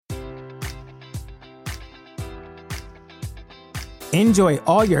Enjoy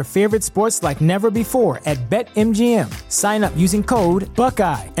all your favorite sports like never before at BetMGM. Sign up using code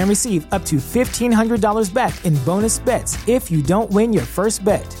Buckeye and receive up to $1,500 back in bonus bets if you don't win your first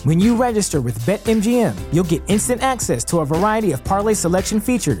bet. When you register with BetMGM, you'll get instant access to a variety of parlay selection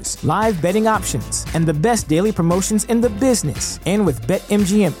features, live betting options, and the best daily promotions in the business. And with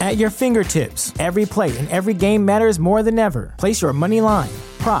BetMGM at your fingertips, every play and every game matters more than ever. Place your money line,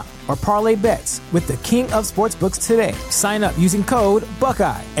 prop, or parlay bets with the king of sportsbooks today. Sign up using code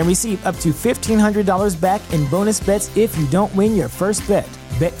Buckeye and receive up to $1,500 back in bonus bets if you don't win your first bet.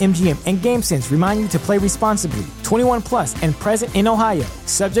 BetMGM and GameSense remind you to play responsibly. 21 plus and present in Ohio,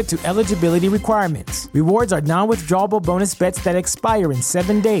 subject to eligibility requirements. Rewards are non-withdrawable bonus bets that expire in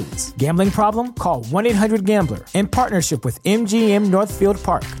 7 days. Gambling problem? Call 1-800-GAMBLER. In partnership with MGM Northfield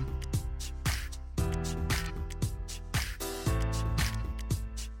Park.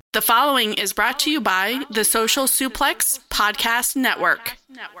 The following is brought to you by the Social Suplex Podcast Network.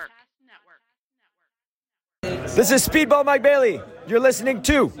 This is Speedball Mike Bailey. You're listening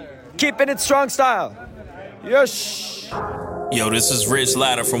to Keeping It Strong Style. Yes. Yo, this is Rich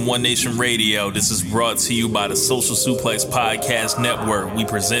Latta from One Nation Radio. This is brought to you by the Social Suplex Podcast Network. We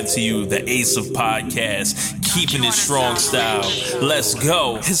present to you the Ace of Podcasts, Keeping It Strong Style. Let's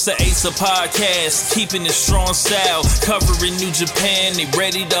go. It's the Ace of Podcasts, Keeping It Strong Style. Covering New Japan, they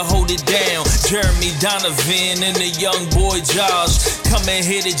ready to hold it down. Jeremy Donovan and the young boy Josh. Come and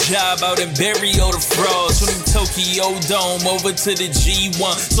hit a job out and bury all the frauds. From the Tokyo Dome over to the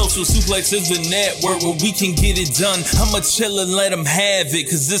G1. Social Suplex is the network where we can get it done. I'ma chill and let them have it,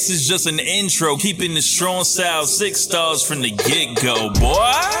 cause this is just an intro. Keeping the strong style, 6 stars from the get-go,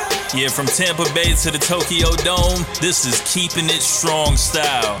 boy. Yeah, from Tampa Bay to the Tokyo Dome, this is Keeping It Strong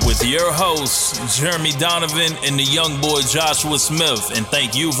Style with your hosts, Jeremy Donovan and the young boy Joshua Smith. And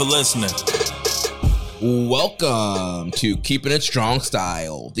thank you for listening. Welcome to Keeping It Strong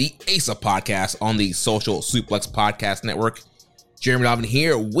Style, the ASA podcast on the Social Suplex Podcast Network. Jeremy Donovan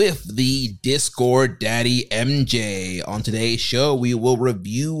here with the Discord Daddy MJ. On today's show, we will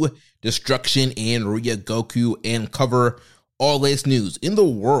review Destruction and Ryogoku and cover all latest news in the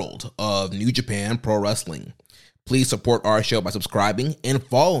world of New Japan Pro Wrestling. Please support our show by subscribing and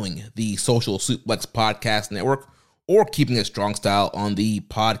following the Social Suplex Podcast Network or Keeping It Strong Style on the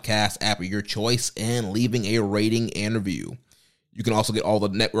podcast app of your choice and leaving a rating and review. You can also get all the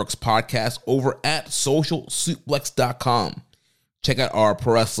network's podcasts over at socialsuplex.com. Check out our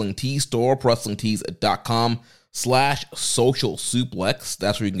Pro Wrestling Tees store, prowrestlingtees.com/socialsuplex.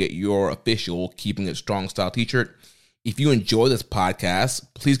 That's where you can get your official Keeping It Strong Style t-shirt. If you enjoy this podcast,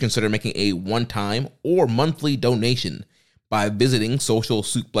 please consider making a one-time or monthly donation by visiting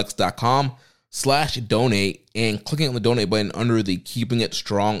socialsuplex.com/donate and clicking on the donate button under the Keeping It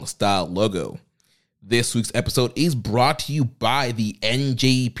Strong Style logo. This week's episode is brought to you by the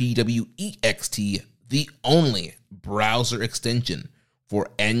NJPWEXT, the only browser extension for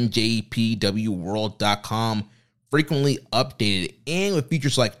NJPWWorld.com, frequently updated and with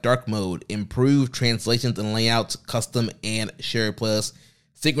features like dark mode, improved translations and layouts, custom and shared playlists,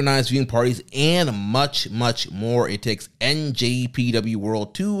 synchronized viewing parties, and much, much more. It takes NJPW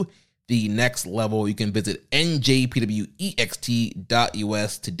World to the next level. You can visit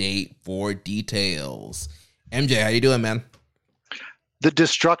njpwext.us today for details. MJ, how you doing, man? The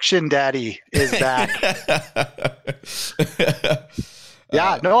Destruction Daddy is back.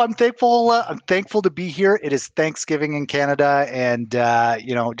 Yeah, no, I'm thankful. I'm thankful to be here. It is Thanksgiving in Canada, and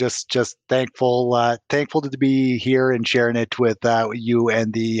just thankful to be here and sharing it with you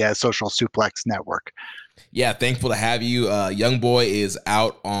and the Social Suplex Network. Yeah, thankful to have you. Young boy is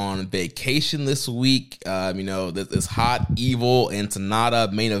out on vacation this week. This Hot, Evil, and Sonata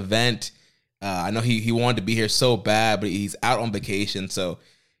main event. I know he wanted to be here so bad, but he's out on vacation. So,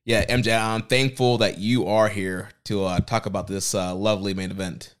 yeah, MJ, I'm thankful that you are here to talk about this lovely main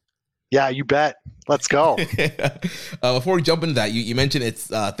event. Yeah, you bet. Let's go. Before we jump into that, you mentioned it's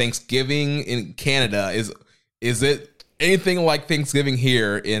Thanksgiving in Canada. Is it anything like Thanksgiving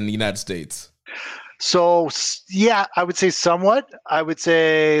here in the United States? So, yeah, I would say somewhat. I would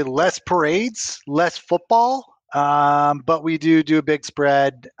say less parades, less football. But we do a big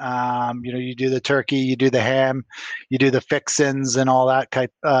spread. You do the turkey, you do the ham, you do the fixins and all that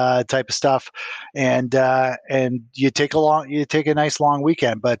type of stuff. And you take a nice long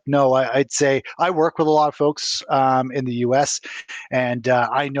weekend. But no, I'd say I work with a lot of folks, in the US, and,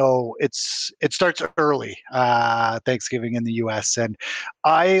 I know it starts early, Thanksgiving in the US. And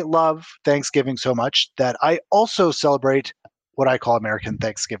I love Thanksgiving so much that I also celebrate what I call American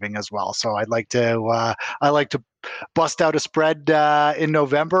Thanksgiving as well. So I like to bust out a spread in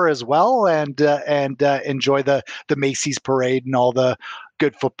November as well, and enjoy the Macy's parade and all the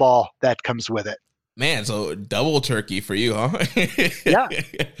good football that comes with it. Man, so double turkey for you, huh? Yeah.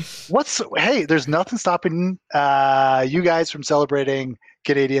 Hey, there's nothing stopping you guys from celebrating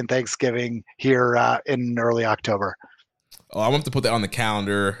Canadian Thanksgiving here in early October. Oh, I want to put that on the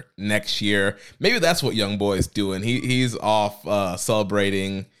calendar next year. Maybe that's what Young Boy's doing. He's off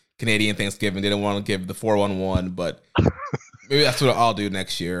celebrating Canadian Thanksgiving. They didn't want to give the 411, but maybe that's what I'll do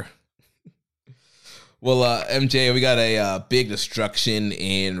next year. Well, MJ, we got a big destruction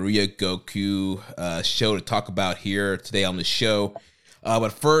in Ryogoku show to talk about here today on the show.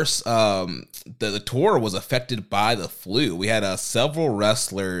 But first, the tour was affected by the flu. We had several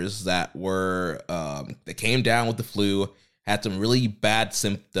wrestlers that that came down with the flu, had some really bad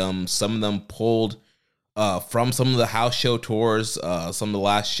symptoms. Some of them pulled from some of the house show tours, some of the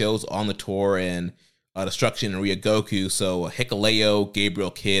last shows on the tour, and destruction in Ryogoku. So Hikuleo,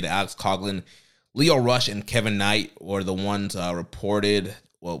 Gabriel Kidd, Alex Coughlin, Leo Rush, and Kevin Knight were the ones reported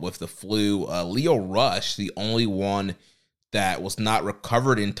with the flu. Leo Rush, the only one that was not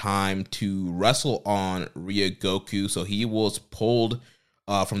recovered in time to wrestle on Ryogoku, so he was pulled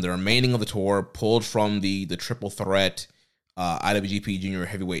from the remaining of the tour, pulled from the triple threat IWGP Junior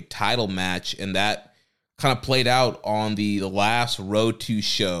Heavyweight title match, and that kind of played out on the last Road to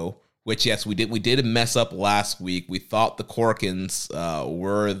show. Which, yes, we did mess up last week. We thought the Corkins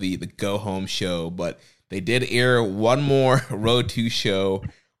were the go-home show, but they did air one more Road to show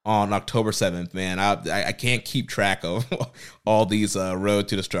on October 7th, man. I can't keep track of all these Road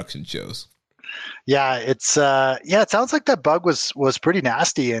to Destruction shows. Yeah, it sounds like that bug was pretty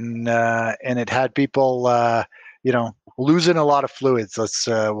nasty, and it had people losing a lot of fluids.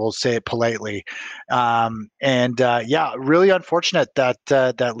 We'll say it politely. Really unfortunate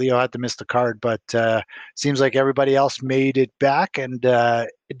that Leo had to miss the card, but seems like everybody else made it back, and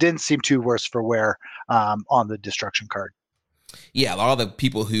it didn't seem too worse for wear on the Destruction card. Yeah, a lot of the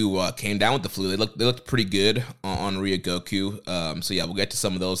people who came down with the flu, they looked pretty good on Ryogoku. So yeah, we'll get to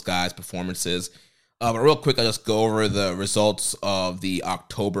some of those guys' performances. But real quick, I'll just go over the results of the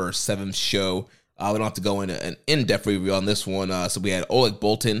October 7th show. We don't have to go into an in-depth review on this one. So we had Oleg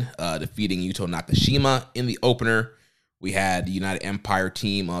Boltin defeating Yuto Nakashima in the opener. We had the United Empire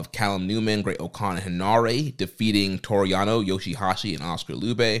team of Callum Newman, Great Okan, and Hinare defeating Toriano, Yoshihashi, and Oscar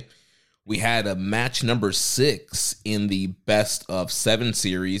Lube. We had a match number 6 in the best of 7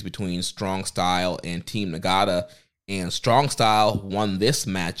 series between Strong Style and Team Nagata. And Strong Style won this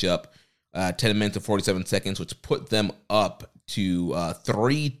matchup 10 minutes and 47 seconds, which put them up to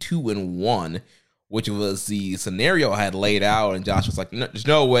 3-2-1, which was the scenario I had laid out. And Josh was like, no, there's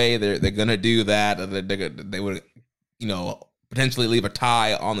no way they're going to do that. They would, potentially leave a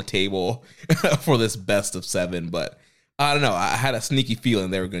tie on the table for this best of 7. But I don't know. I had a sneaky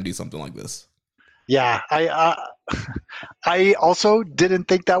feeling they were going to do something like this. Yeah, I also didn't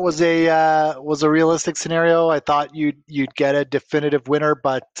think that was a realistic scenario. I thought you'd get a definitive winner,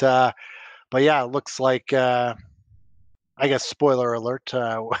 but yeah, it looks like I guess spoiler alert,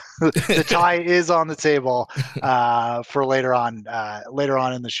 the tie is on the table for later on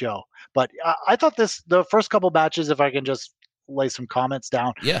in the show. But I thought the first couple matches, if I can just lay some comments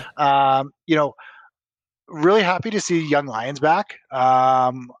down. Yeah. Really happy to see Young Lions back.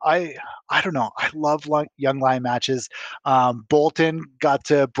 I don't know. I love Young Lion matches. Bolton got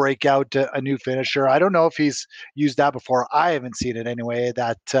to break out a new finisher. I don't know if he's used that before. I haven't seen it anyway.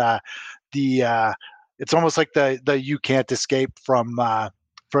 That it's almost like the you can't escape from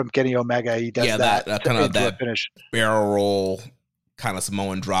Kenny Omega. He does that kind of that finish, barrel roll, kind of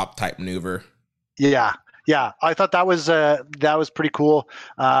Samoan drop type maneuver. Yeah, I thought that was pretty cool.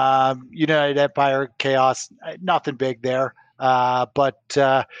 United Empire Chaos, nothing big there, but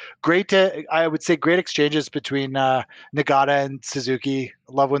great exchanges between Nagata and Suzuki.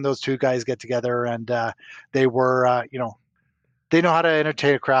 Love when those two guys get together, and they were, they know how to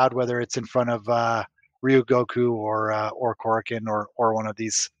entertain a crowd, whether it's in front of Ryogoku or Korakuen or one of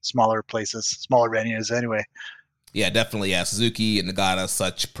these smaller places, smaller venues. Anyway. Yeah, definitely. Yeah, Suzuki and Nagata,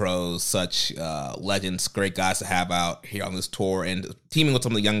 such pros, such legends, great guys to have out here on this tour, and teaming with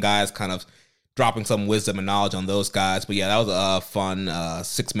some of the young guys, kind of dropping some wisdom and knowledge on those guys. But yeah, that was a fun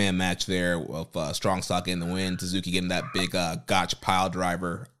 6-man match there with Strong Stock getting the win, Suzuki getting that big gotch pile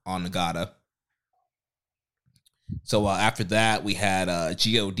driver on Nagata. So after that, we had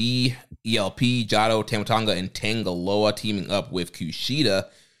GOD, ELP, Jado, Tamatanga, and Tangaloa teaming up with Kushida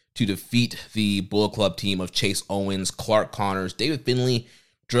to defeat the Bullet Club team of Chase Owens, Clark Connors, David Finley,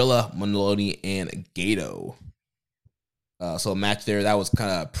 Drilla, Maloney, and Gato. So a match there that was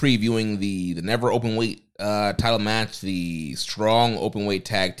kind of previewing the never open weight title match, the strong open weight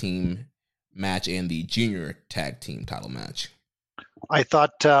tag team match, and the junior tag team title match. I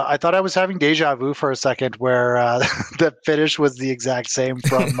thought I was having deja vu for a second, where the finish was the exact same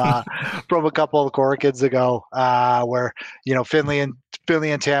from a couple of Corkins ago, where Finley and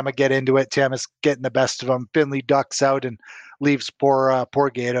Tama get into it. Tama's getting the best of him. Finley ducks out and leaves poor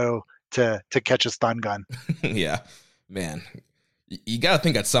Gato to catch a stun gun. Yeah, man, you got to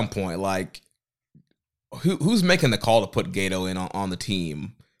think at some point, like, who's making the call to put Gato in on the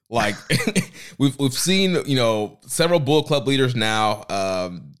team? Like, we've seen, several Bullet Club leaders now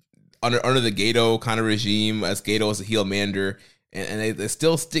under the Gato kind of regime, as Gato is a heel manager, and they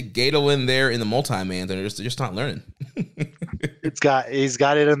still stick Gato in there in the multi-man. They're just not learning. He's got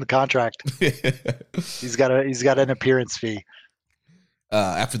it in the contract. He's got an appearance fee.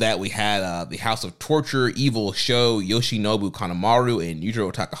 After that, we had the House of Torture, Evil Show, Yoshinobu Kanemaru, and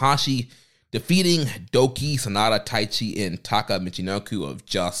Yujiro Takahashi defeating Doki, Sanada, Taichi, and Taka Michinoku of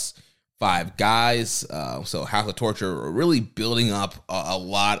Just 5 Guys. So House of Torture really building up a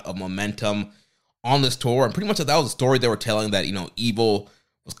lot of momentum on this tour. And pretty much that was the story they were telling, that, Evil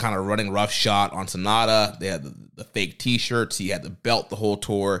was kind of running roughshod on Sanada. They had the fake T-shirts. He had the belt the whole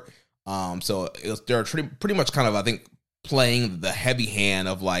tour. So they're pretty much kind of, I think, playing the heavy hand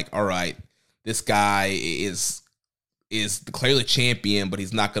of like, all right, this guy is clearly champion, but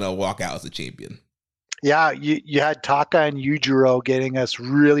he's not going to walk out as a champion. Yeah, you had Taka and Yujiro getting us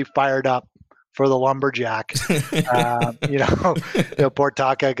really fired up for the lumberjack. Poor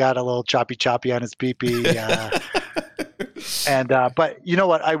Taka got a little choppy on his pee-pee. But you know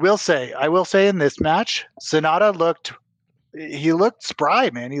what? I will say in this match, Sanada looked spry,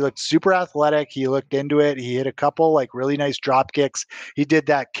 man. He looked super athletic. He looked into it. He hit a couple like really nice drop kicks. He did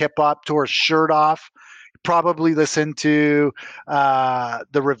that kip up, tore his shirt off. Probably listened to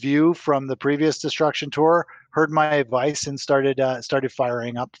the review from the previous Destruction tour, heard my advice, and started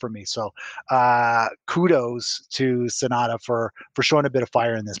firing up for me. So kudos to Sanada for showing a bit of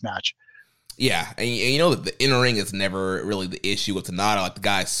fire in this match. Yeah, and the inner ring is never really the issue with Sanada. Like, the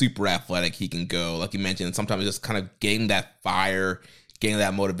guy's super athletic. He can go, like you mentioned, sometimes just kind of getting that fire, getting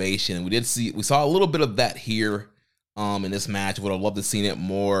that motivation. We saw a little bit of that here in this match. Would have loved to seen it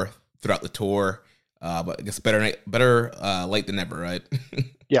more throughout the tour. But I guess better late than never, right?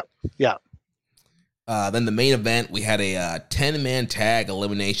 Yeah. Then the main event, we had a 10-man tag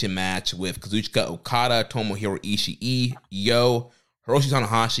elimination match with Kazuchika Okada, Tomohiro Ishii, Yo, Hiroshi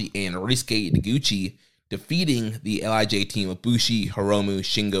Tanahashi, and Ryusuke Taguchi, defeating the LIJ team of Bushi, Hiromu,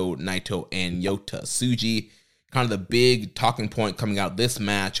 Shingo, Naito, and Yota Tsuji. Kind of the big talking point coming out of this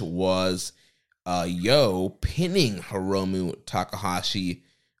match was Yo pinning Hiromu Takahashi,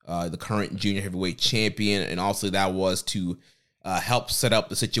 the current junior heavyweight champion, and also that was to help set up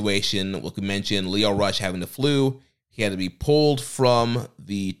the situation. Like we mentioned, Lio Rush having the flu, he had to be pulled from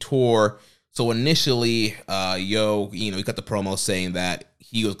the tour. So initially, Yo, he got the promo saying that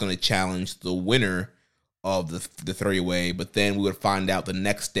he was going to challenge the winner of the 3-way, but then we would find out the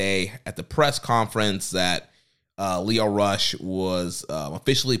next day at the press conference that Lio Rush was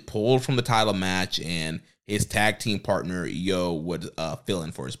officially pulled from the title match, and his tag team partner, Yo, would fill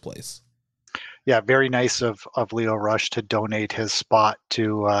in for his place. Yeah, very nice of Lio Rush to donate his spot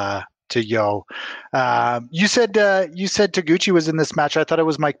to Yo. You said Taguchi was in this match. I thought it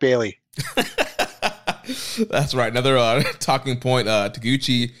was Mike Bailey. That's right. Another talking point.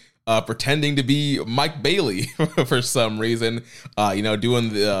 Taguchi pretending to be Mike Bailey for some reason. Doing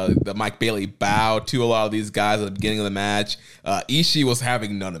the Mike Bailey bow to a lot of these guys at the beginning of the match. Ishii was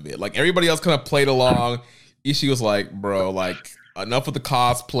having none of it. Like, everybody else kind of played along. Ishii was like, bro, like, enough with the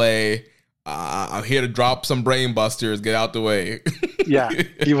cosplay. I'm here to drop some brain busters. Get out the way. Yeah,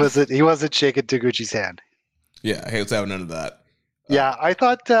 he wasn't shaking Taguchi's hand. Yeah, hey, let's have none of that. Yeah, I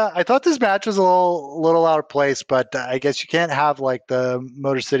thought this match was a little out of place, but I guess you can't have like the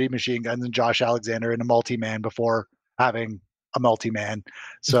Motor City Machine Guns and Josh Alexander in a multi-man before having a multi-man.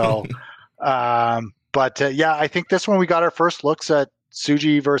 So, I think this one we got our first looks at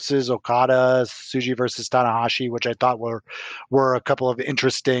Tsuji versus Okada, Tsuji versus Tanahashi, which I thought were a couple of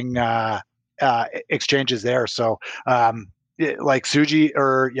interesting exchanges there. So, Tsuji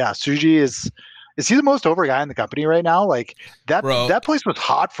is he the most over guy in the company right now? Like, that place was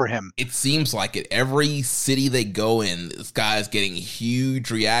hot for him. It seems like it. Every city they go in, this guy's getting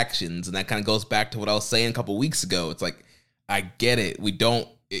huge reactions, and that kind of goes back to what I was saying a couple weeks ago. It's like, I get it. You don't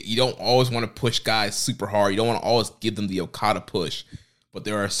always want to push guys super hard. You don't want to always give them the Okada push. But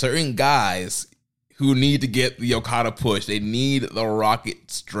there are certain guys who need to get the Okada push. They need the rocket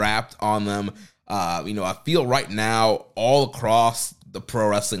strapped on them. I feel right now all across the pro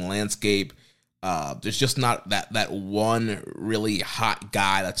wrestling landscape, there's just not that one really hot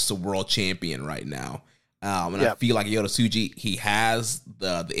guy that's the world champion right now. I feel like Yota Tsuji, he has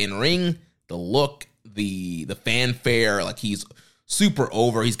the in-ring, the look, the fanfare, like he's super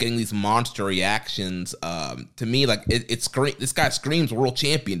over. He's getting these monster reactions. To me, like this guy screams world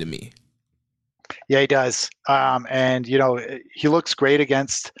champion to me. Yeah, he does. And he looks great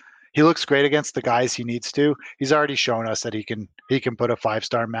against the guys he needs to. He's already shown us that he can put a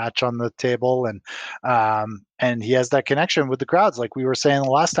 5-star match on the table, and he has that connection with the crowds, like we were saying the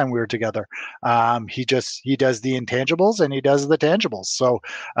last time we were together. He does the intangibles and he does the tangibles. So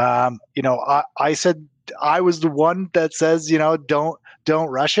I said I was the one that says don't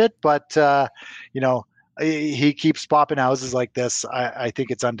rush it, but he keeps popping houses like this. I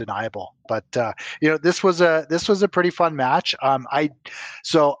think it's undeniable. But this was a pretty fun match. I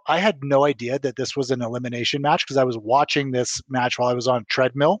had no idea that this was an elimination match because I was watching this match while I was on a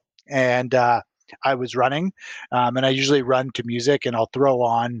treadmill and I was running. And I usually run to music, and I'll throw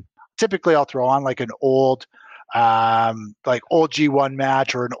on like an old G1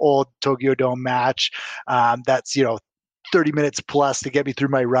 match or an old Tokyo Dome match. That's 30 minutes plus to get me through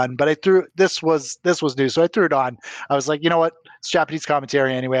my run. But this was new. So I threw it on. I was like, you know what? It's Japanese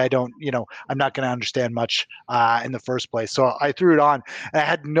commentary anyway. I'm not going to understand much in the first place. So I threw it on, and I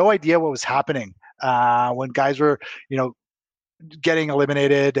had no idea what was happening when guys were, getting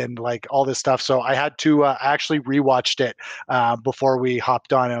eliminated and like all this stuff. So I had to actually rewatched it before we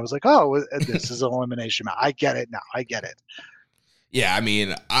hopped on. And I was like, oh, this is an elimination match. I get it now. I get it. Yeah, I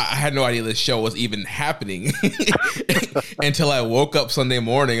mean, I had no idea this show was even happening until I woke up Sunday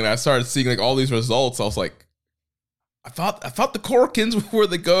morning and I started seeing like all these results. I was like, I thought the Korkins were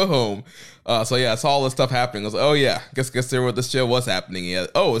the go home. So yeah, I saw all this stuff happening. I was like, oh yeah, guess there what this show was happening. Yeah.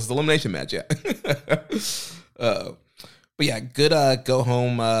 Oh, it's the elimination match. Yeah. But yeah, good go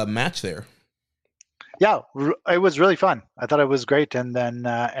home match there. Yeah, it was really fun. I thought it was great, and then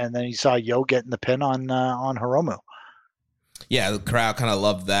you saw Yo getting the pin on Hiromu. Yeah, the crowd kind of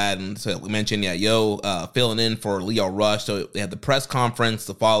loved that, and so we mentioned Yo filling in for Leo Rush. So they had the press conference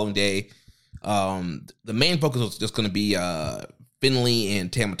the following day. The main focus was just going to be Finley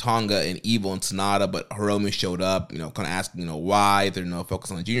and Tama Tonga and Evil and Sonata, but Hiromu showed up, kind of asking, why they're no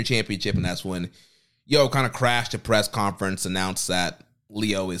focus on the junior championship, and that's when Yo kind of crashed the press conference, announced that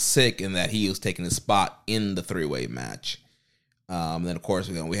Leo is sick and that he was taking his spot in the three-way match. And then, of course,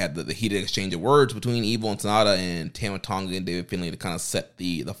 we had the heated exchange of words between Evil and Sonata and Tama Tonga and David Finlay to kind of set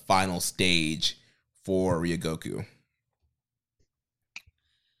the final stage for Ryogoku.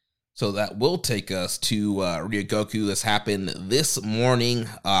 So that will take us to Ryogoku. This happened this morning,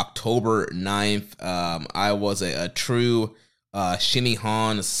 October 9th. I was a true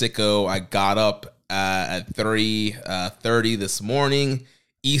Shinihan sicko. I got up at 3:30 this morning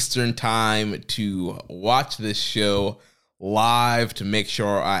Eastern time to watch this show live to make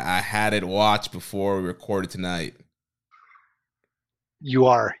sure I had it watched before we recorded tonight. You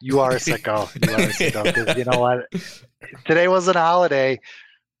are a sicko. You are a sicko. Because you know what? Today wasn't a holiday.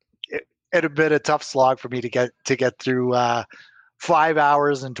 It'd have been a tough slog for me to get through 5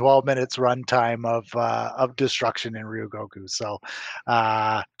 hours and 12 minutes runtime of destruction in Ryogoku. So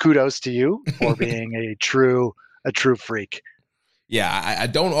kudos to you for being a true freak. Yeah, I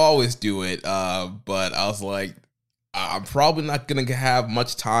don't always do it, but I was like, I'm probably not going to have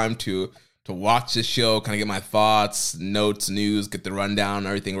much time to watch this show, kind of get my thoughts, notes, news, get the rundown,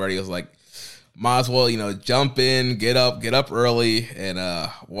 everything ready. I was like, might as well, jump in, get up early and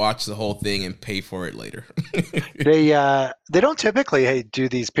watch the whole thing and pay for it later. They don't typically do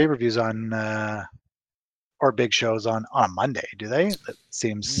these pay-per-views on or big shows on a Monday, do they? That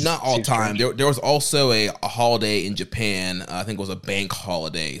seems not all time. There was also a holiday in Japan. I think it was a bank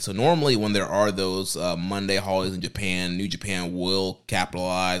holiday. So normally when there are those Monday holidays in Japan, New Japan will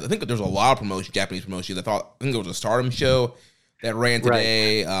capitalize. I think there's a lot of Japanese promotions. I think there was a Stardom show that ran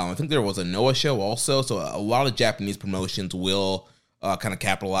today. Right. I think there was a Noah show also. So a lot of Japanese promotions will kind of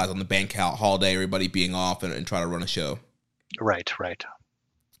capitalize on the bank holiday, everybody being off and try to run a show. Right.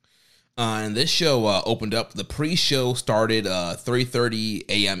 And this show opened up. The pre-show started 3:30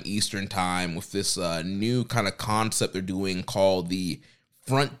 a.m. Eastern time with this new kind of concept they're doing called the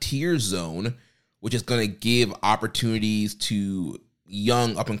Frontier Zone, which is going to give opportunities to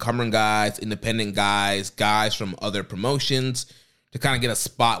young up-and-coming guys, independent guys from other promotions to kind of get a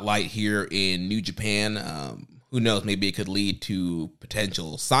spotlight here in New Japan. Who knows, maybe it could lead to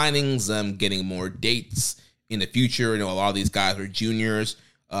potential signings, getting more dates in the future. A lot of these guys are juniors.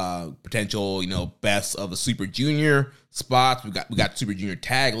 Potential, best of the Super Junior spots. We got Super Junior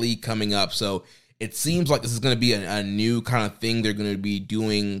Tag League coming up. So it seems like this is going to be a new kind of thing they're going to be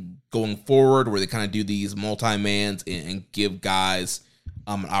doing going forward, where they kind of do these multi-mans and give guys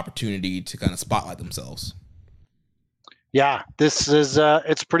an opportunity to kind of spotlight themselves. Yeah, this is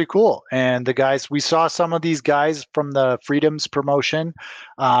it's pretty cool. And the guys, we saw some of these guys from the Freedoms promotion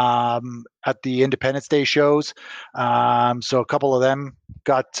at the Independence Day shows. So a couple of them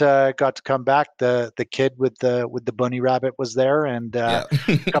got to come back. The kid with the bunny rabbit was there, and a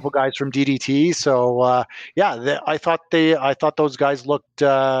couple guys from DDT. So I thought those guys looked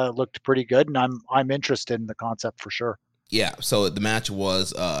pretty good, and I'm interested in the concept for sure. Yeah. So the match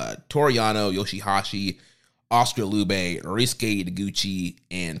was Toriano, Yoshihashi, Oscar Lube, Ryusuke Taguchi,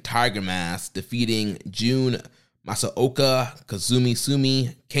 and Tiger Mask defeating Jun Masaoka, Kazumi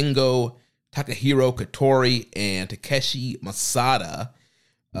Sumi, Kengo, Takahiro Katori, and Takeshi Masada.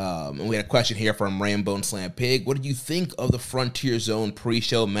 And we had a question here from Rainbow and Slam Pig. What did you think of the Frontier Zone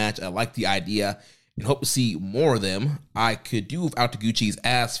pre-show match? I like the idea and hope to see more of them. I could do without Taguchi's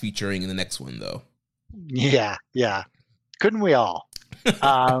ass featuring in the next one, though. Yeah. Couldn't we all?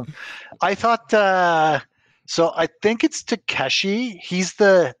 I thought... So I think it's Takeshi. He's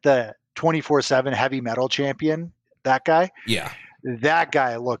the 24/7 heavy metal champion. That guy. Yeah. That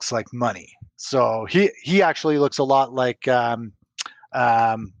guy looks like money. So he actually looks a lot like Takeshita.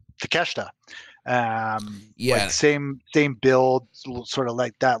 Like same build, sort of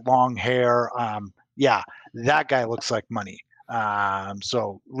like that long hair. That guy looks like money.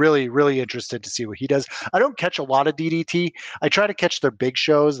 So really, really interested to see what he does. I don't catch a lot of DDT. I try to catch their big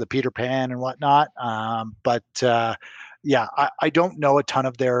shows, the Peter Pan and whatnot. But I don't know a ton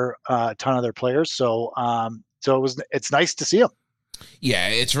of their players. So it's nice to see them. Yeah,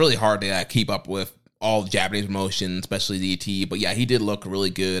 it's really hard to keep up with all the Japanese promotions, especially DDT. But yeah, he did look really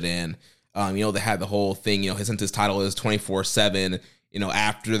good, and they had the whole thing. Since his title is 24/7.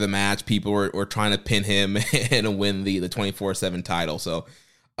 After the match, people were trying to pin him and win the 24/7 title. So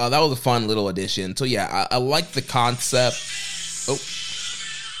that was a fun little addition. So yeah, I like the concept. Oh,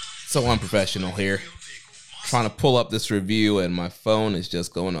 so unprofessional here. Trying to pull up this review and my phone is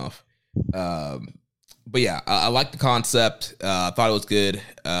just going off. But yeah, I like the concept. I thought it was good.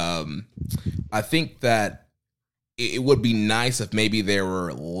 I think that it would be nice if maybe there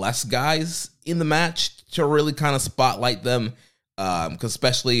were less guys in the match to really kind of spotlight them. Because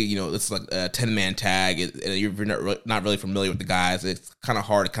especially, it's like a 10-man tag. You're not really familiar with the guys. It's kind of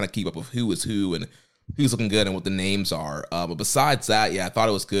hard to kind of keep up with who is who and who's looking good and what the names are. But besides that, yeah, I thought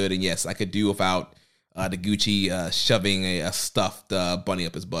it was good. And yes, I could do without Taguchi shoving a stuffed bunny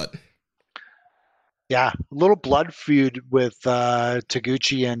up his butt. Yeah, a little blood feud with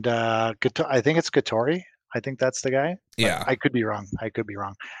Taguchi and I think it's Katori. I think that's the guy. Yeah. I could be wrong.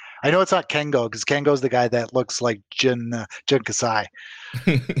 I know it's not Kengo, because Kengo's the guy that looks like Jun Kasai.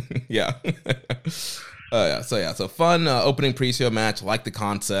 Yeah. So fun opening pre-show match. Like the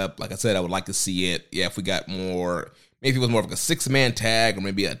concept. Like I said, I would like to see it. Yeah, if we got more, maybe it was more of like a 6-man tag or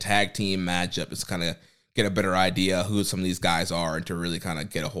maybe a tag team matchup, just to kind of get a better idea who some of these guys are and to really kind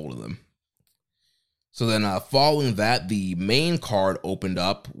of get a hold of them. So then following that, the main card opened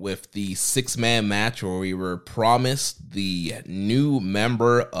up with the 6-man match where we were promised the new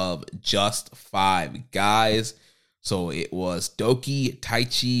member of Just 5 Guys. So it was Doki,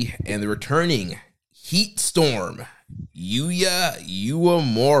 Taichi, and the returning Heat Storm, Yuya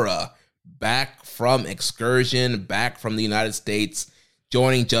Uemura, back from excursion, back from the United States,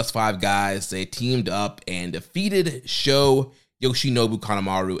 joining Just 5 Guys. They teamed up and defeated Sho, Yoshinobu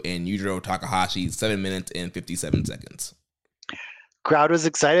Kanemaru, and Yujiro Takahashi 7 minutes and 57 seconds. Crowd was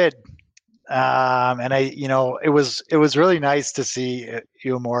excited. And it was really nice to see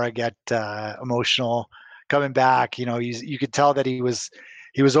Uemura get emotional coming back. You could tell that he was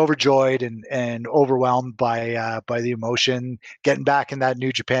overjoyed and overwhelmed by the emotion, getting back in that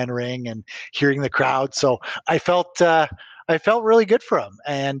New Japan ring and hearing the crowd. So I felt really good for him.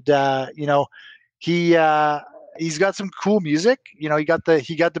 And he's got some cool music. He got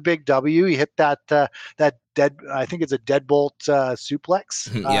the big W. He hit that dead. I think it's a deadbolt suplex.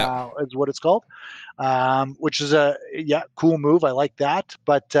 Is what it's called. Which is a cool move. I like that.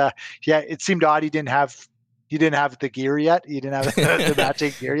 But it seemed odd he didn't have the gear yet. He didn't have the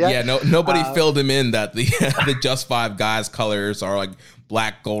matching gear yet. Yeah, nobody filled him in that the the Just 5 Guys colors are like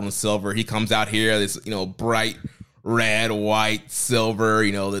black, gold, and silver. He comes out here, this bright red, white, silver.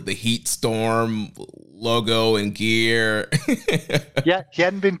 The Heat Storm logo and gear. Yeah, he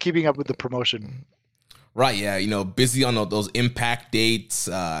hadn't been keeping up with the promotion. Right, yeah, busy on those Impact dates.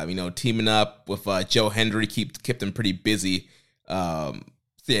 Teaming up with Joe Hendry kept him pretty busy.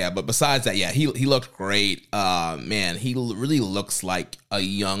 But besides that, he looked great. Man, he really looks like a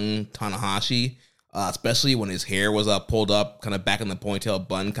young Tanahashi. especially when his hair was pulled up, kind of back in the ponytail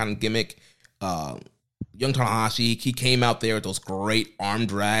bun kind of gimmick. Young Tanahashi, he came out there with those great arm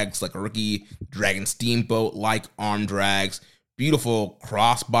drags, like a Ricky Dragon Steamboat like arm drags. Beautiful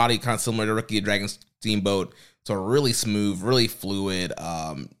crossbody, kind of similar to Ricky Dragon Steamboat. So really smooth, really fluid.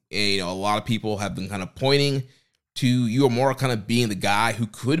 And, a lot of people have been kind of pointing to Uemura kind of being the guy who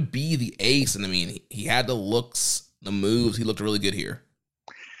could be the ace. And I mean, he had the looks, the moves. He looked really good here.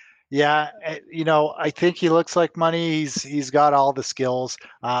 Yeah, I think he looks like money. He's got all the skills.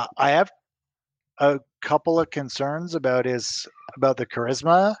 I have a couple of concerns about the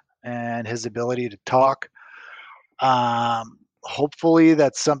charisma and his ability to talk. Hopefully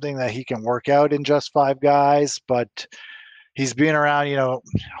that's something that he can work out in Just Five Guys, but he's been around,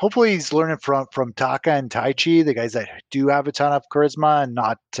 hopefully he's learning from Taka and Taichi, the guys that do have a ton of charisma, and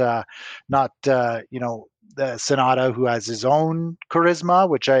not the Sonata, who has his own charisma,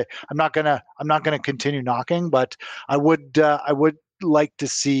 which I'm not gonna continue knocking, but I would like to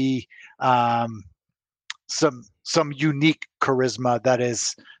see some unique charisma that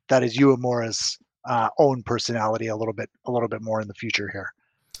is Uemura's own personality a little bit more in the future here.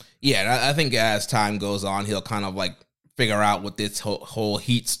 Yeah, and I think as time goes on, he'll kind of like figure out what this whole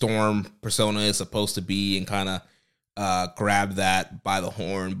heat storm persona is supposed to be and kind of grab that by the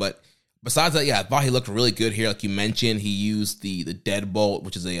horn. But besides that, yeah, I thought he looked really good here. Like you mentioned, he used the deadbolt,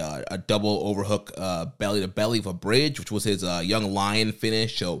 which is a double overhook belly to belly of a bridge, which was his young lion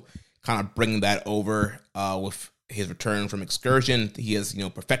finish. So kind of bringing that over with his return from excursion. He has,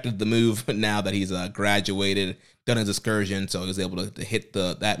 perfected the move now that he's graduated, done his excursion. So he was able to hit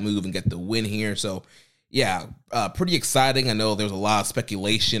that move and get the win here. So yeah, pretty exciting. I know there's a lot of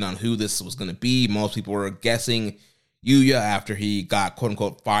speculation on who this was going to be. Most people were guessing Yuya after he got quote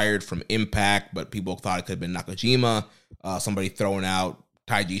unquote fired from Impact, but people thought it could have been Nakajima. Somebody throwing out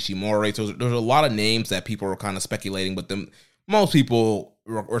Taiji Ishimori. So there's a lot of names that people were kind of speculating, but most people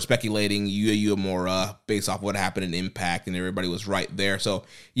were speculating Yuya Uemura based off what happened in Impact, and everybody was right there. So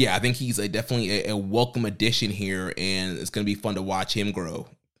yeah, I think he's definitely a welcome addition here, and it's going to be fun to watch him grow.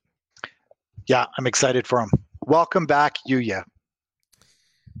 Yeah, I'm excited for him. Welcome back, Yuya.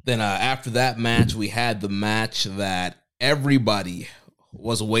 Then after that match, we had the match that everybody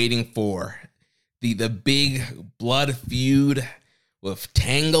was waiting for. The big blood feud with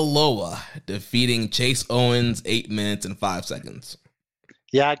Tangaloa defeating Chase Owens 8 minutes and 5 seconds.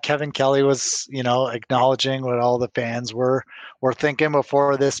 Yeah, Kevin Kelly was, acknowledging what all the fans were thinking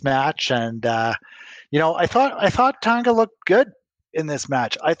before this match, and I thought Tanga looked good in this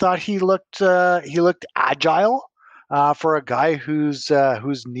match. I thought he looked agile for a guy whose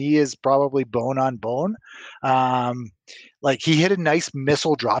knee is probably bone on bone. Like he hit a nice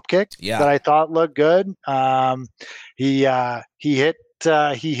missile drop kick that I thought looked good. He hit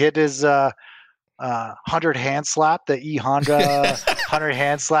his 100 hand slap, the E Honda 100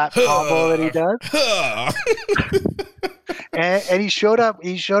 hand slap combo that he does. And he showed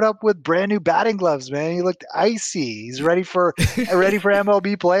up with brand new batting gloves, man. He looked icy. He's ready for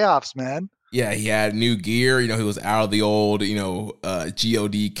MLB playoffs, man. Yeah, he had new gear. He was out of the old,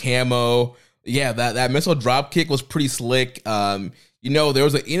 GOD camo. Yeah, that missile drop kick was pretty slick. There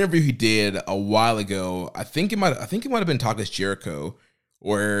was an interview he did a while ago. I think it might have been Talk Is Jericho,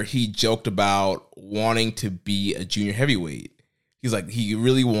 where he joked about wanting to be a junior heavyweight. He's like, he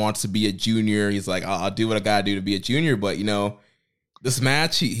really wants to be a junior. He's like, I'll do what I gotta do to be a junior. But this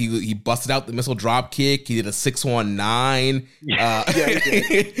match, he busted out the missile drop kick. He did a 619. Yeah, he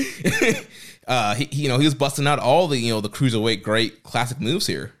did. He was busting out all the the cruiserweight great classic moves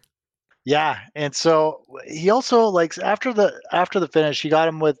here. Yeah, and so he also after the finish, he got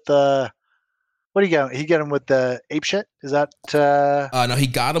him with the. What do you get? He got him with the ape shit? Is that? No, he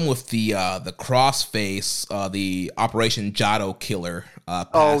got him with the crossface, the Operation Jado killer.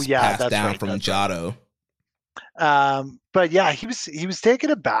 Passed that's down right, from Jado. Right. But yeah, he was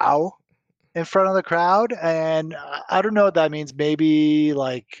taking a bow in front of the crowd, and I don't know what that means. Maybe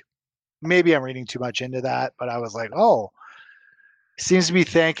I'm reading too much into that, but I was like, oh, he seems to be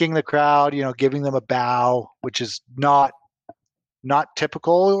thanking the crowd, giving them a bow, which is not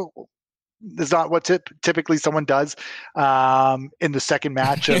typical. It's not what typically someone does in the second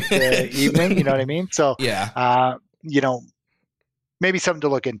match of the evening. You know what I mean? So yeah, maybe something to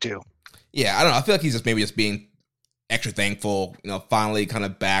look into. Yeah, I don't know. I feel like he's just being extra thankful. Finally kind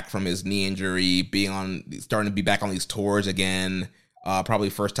of back from his knee injury, starting to be back on these tours again. Probably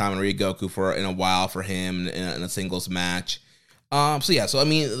first time in Ryogoku in a while for him in a singles match. So I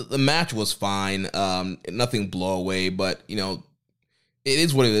mean, the match was fine. Nothing blow away, but it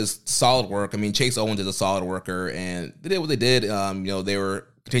is what it is. Solid work. I mean, Chase Owens is a solid worker, and they did what they did. They were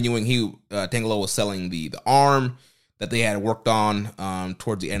continuing, Tanga Loa was selling the arm that they had worked on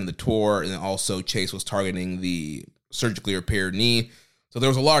towards the end of the tour, and then also Chase was targeting the surgically repaired knee. So there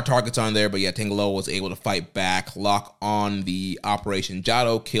was a lot of targets on there, but yeah, Tanga Loa was able to fight back, lock on the Operation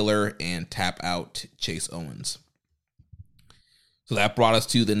Jado killer, and tap out Chase Owens. So that brought us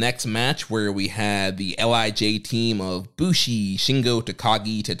to the next match, where we had the LIJ team of Bushi, Shingo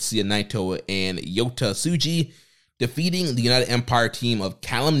Takagi, Tetsuya Naito, and Yota Tsuji defeating the United Empire team of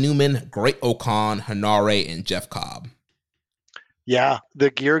Callum Newman, Great Okan, Hanare, and Jeff Cobb. Yeah, the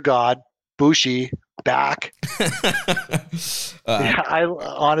gear god, Bushi, back. I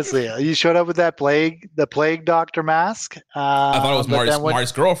honestly, you showed up with that the plague doctor mask. I thought it was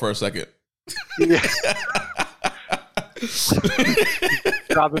Marty's girl for a second. Yeah.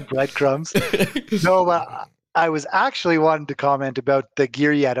 Dropping breadcrumbs. No, but I was actually wanting to comment about the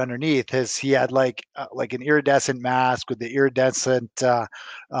gear he had underneath. He had like an iridescent mask with the iridescent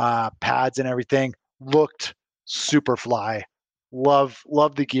pads and everything. Looked super fly. Love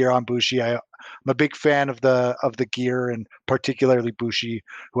the gear on Bushi. I'm a big fan of the gear, and particularly Bushi,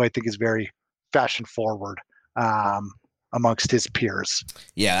 who I think is very fashion forward amongst his peers.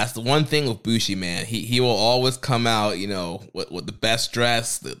 Yeah, that's the one thing with Bushi, man. He will always come out, with the best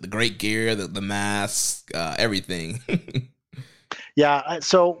dress, the great gear, the mask, everything. Yeah.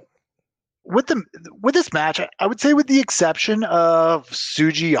 So with this match, I would say, with the exception of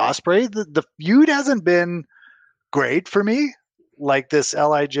Tsuji Ospreay, the feud hasn't been great for me, like this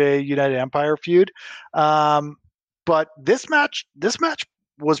LIJ United Empire feud. But this match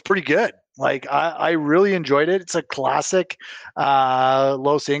was pretty good. Like I really enjoyed it. It's a classic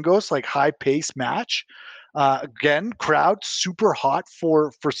Los Ingos, like high pace match. Again, crowd super hot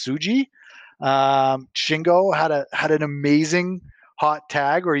for Tsuji. Shingo had an amazing hot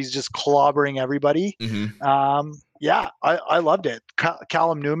tag where he's just clobbering everybody. Mm-hmm. Yeah, I loved it.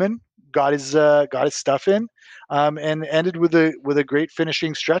 Callum Newman got his stuff in, and ended with a great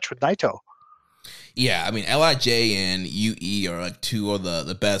finishing stretch with Naito. Yeah, I mean, LIJ and UE are like two of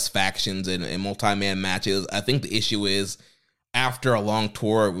the best factions in multi-man matches. I think the issue is, after a long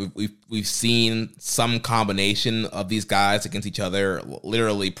tour, we've seen some combination of these guys against each other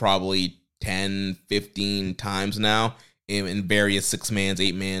literally probably 10, 15 times now in various 6-mans,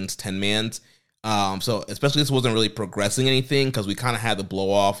 8-mans, 10-mans. So especially this wasn't really progressing anything, because we kind of had the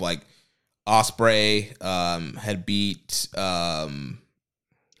blow off. Like Ospreay had beat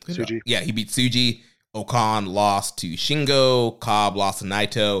Tsuji. Yeah, he beat Tsuji. Okan lost to Shingo. Cobb lost to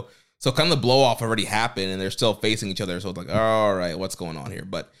Naito. So kind of the blow off already happened, and they're still facing each other. So it's like, all right, what's going on here?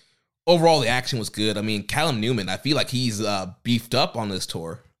 But overall, the action was good. I mean, Callum Newman, I feel like he's beefed up on this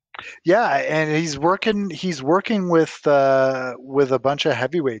tour. Yeah, and he's working with a bunch of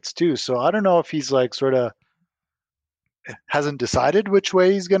heavyweights too. So I don't know if he's like sort of hasn't decided which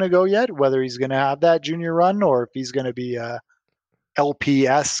way he's going to go yet, whether he's going to have that junior run or if he's going to be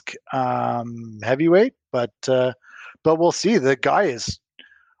LP-esque heavyweight, but we'll see. The guy is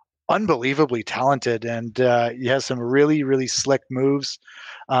unbelievably talented, and he has some really, really slick moves.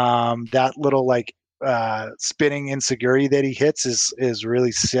 That little spinning insecurity that he hits is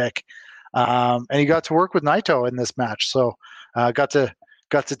really sick. And he got to work with Naito in this match, so got to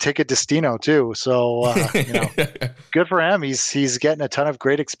take a Destino too. So good for him. He's getting a ton of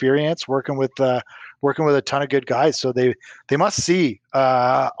great experience working with a ton of good guys. So they must see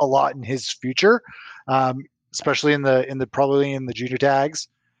a lot in his future, especially in the junior tags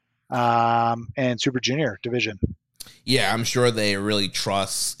and Super Junior division. Yeah, I'm sure they really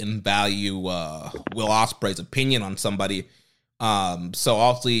trust and value Will Ospreay's opinion on somebody. So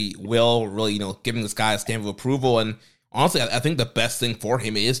obviously Will really, giving this guy a stamp of approval. And honestly, I think the best thing for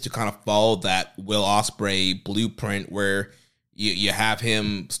him is to kind of follow that Will Ospreay blueprint, where you have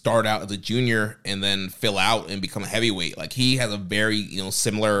him start out as a junior and then fill out and become a heavyweight. Like, he has a very,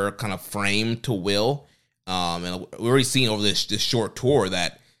 similar kind of frame to Will. And we've already seen over this short tour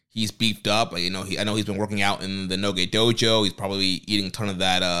that he's beefed up. I know he's been working out in the Noge Dojo. He's probably eating a ton of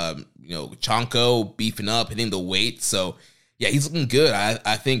that, chanko, beefing up, hitting the weight. So yeah, he's looking good.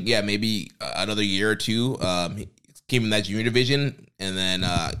 I think, maybe another year or two, keep him in that junior division, and then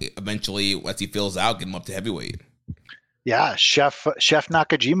eventually, as he fills out, get him up to heavyweight. Yeah, Chef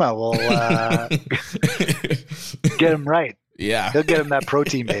Nakajima will get him right. Yeah, he'll get him that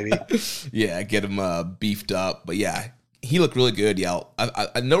protein, baby. Yeah, get him beefed up. But yeah, he looked really good. Yeah,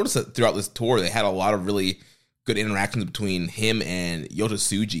 I noticed that throughout this tour, they had a lot of really good interactions between him and Yota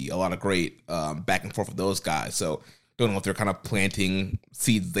Tsuji. A lot of great back and forth with those guys. So don't know if they're kind of planting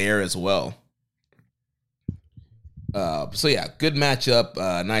seeds there as well. So yeah, good matchup.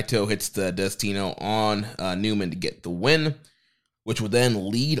 Naito hits the Destino on Newman to get the win. which would then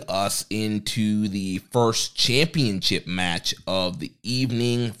lead us into the first championship match of the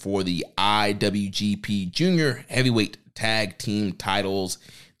evening for the IWGP Junior Heavyweight Tag Team titles.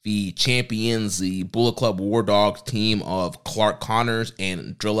 The champions, the Bullet Club War Dogs team of Clark Connors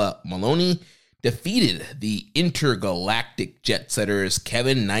and Drilla Maloney, defeated the intergalactic jet setters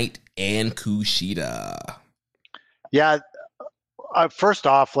Kevin Knight and Kushida. Yeah, first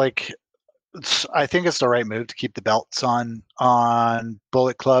off, like, I think it's the right move to keep the belts on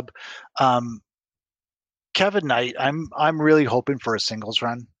Bullet Club. Kevin Knight, I'm really hoping for a singles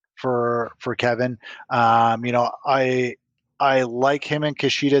run for Kevin. I like him and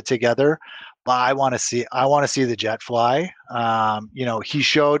Kushida together, but I want to see the jet fly. He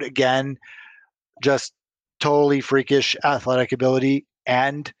showed again just totally freakish athletic ability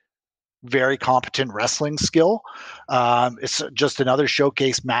and very competent wrestling skill. It's just another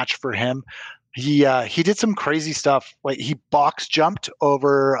showcase match for him. He did some crazy stuff. Like, he box jumped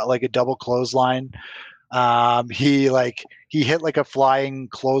over like a double clothesline. He hit like a flying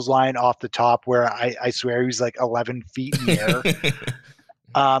clothesline off the top where I swear he was like 11 feet in the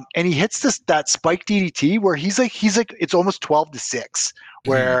air. And he hits that spike DDT where he's like it's almost 12-6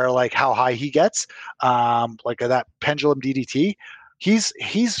 where like how high he gets. Like that pendulum DDT. He's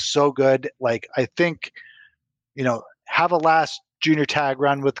so good. Like, I think, have a last junior tag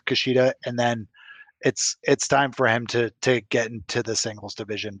run with Kushida, and then it's time for him to get into the singles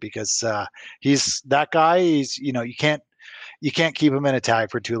division, because he's that guy. He's, you can't keep him in a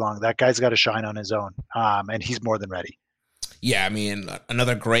tag for too long. That guy's got to shine on his own, and he's more than ready. Yeah, I mean,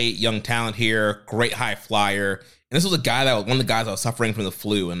 another great young talent here, great high flyer. And this was one of the guys that was suffering from the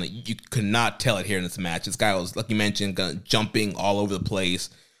flu, and you could not tell it here in this match. This guy was, like you mentioned, jumping all over the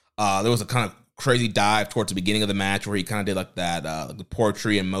place. There was a kind of crazy dive towards the beginning of the match where he kind of did like that, the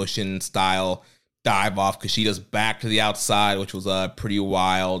poetry in motion style dive off Kushida's back to the outside, which was pretty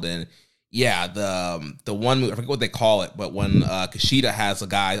wild. And yeah, the one move, I forget what they call it, but when Kushida has a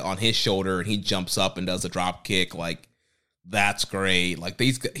guy on his shoulder and he jumps up and does a drop kick, like, that's great. Like,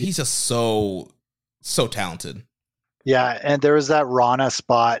 he's just so talented. Yeah, and there was that Rana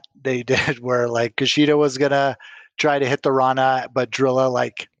spot they did where like Kushida was gonna try to hit the Rana, but Drilla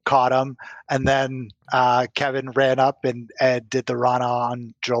like caught him, and then Kevin ran up and did the Rana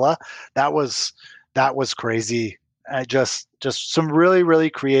on Drilla. That was crazy. Just some really,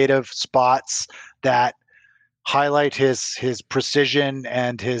 really creative spots that highlight his precision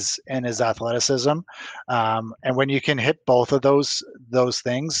and his athleticism. And when you can hit both of those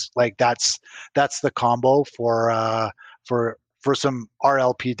things, like that's the combo for some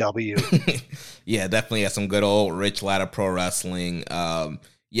RLPW. Yeah, definitely has some good old Rich Latta Pro Wrestling.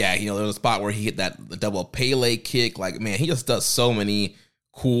 Yeah, there was a spot where he hit the double Pele kick. Like, man, he just does so many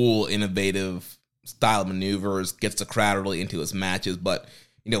cool, innovative style maneuvers, gets the crowd really into his matches. But,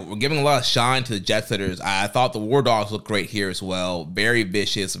 we're giving a lot of shine to the Jet Setters. I thought the War Dogs looked great here as well. Very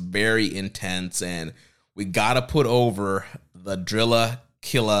vicious, very intense, and we got to put over the Drilla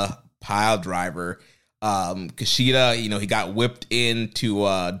Killer Pile Driver. Kushida, he got whipped into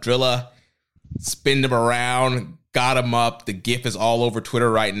Drilla, spinned him around, got him up. The GIF is all over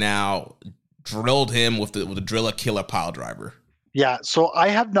Twitter right now. Drilled him with the Drilla Killer Pile Driver. Yeah, so I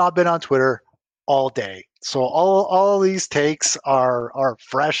have not been on Twitter all day. So all these takes are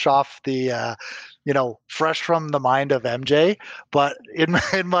fresh off the fresh from the mind of MJ. But in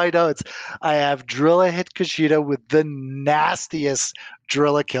my notes, I have Drilla hit Kushida with the nastiest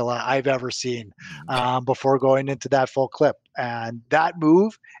Drilla killer I've ever seen, before going into that full clip. And that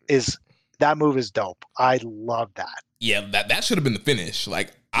move is dope. I love that. Yeah, that should have been the finish.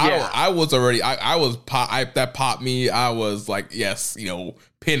 Like, I was already, that popped me. I was like, yes,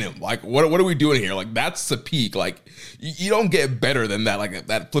 pin him. Like, what are we doing here? Like, that's the peak. Like, you don't get better than that. Like,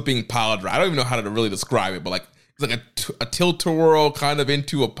 that flipping pile driver. I don't even know how to really describe it, but like, it's like a tilt-a-whirl kind of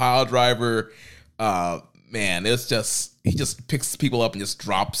into a pile driver. Man, it's just, he just picks people up and just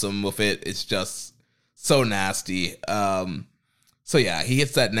drops them with it. It's just so nasty. So yeah, he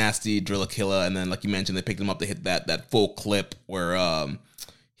hits that nasty Drilla Killer, and then like you mentioned, they picked him up to hit that full clip where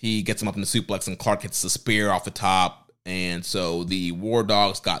he gets him up in the suplex, and Clark hits the spear off the top, and so the War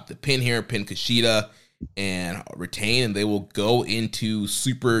Dogs got the pin here, pin Kushida, and retain, and they will go into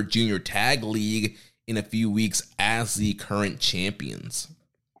Super Junior Tag League in a few weeks as the current champions.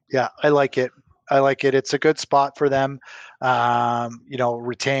 Yeah, I like it. It's a good spot for them.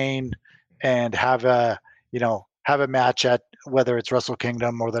 Retain and have a match at whether it's Wrestle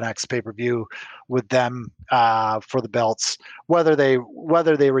Kingdom or the next pay-per-view with them for the belts, whether they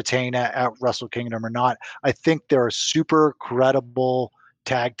retain at Wrestle Kingdom or not. I think they're a super credible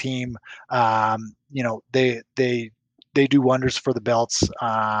tag team. They do wonders for the belts.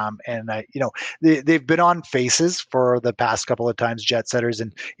 They've been on faces for the past couple of times, Jet Setters,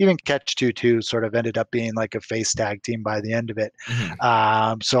 and even Catch 2 sort of ended up being like a face tag team by the end of it.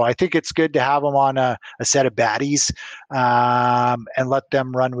 So I think it's good to have them on a set of baddies and let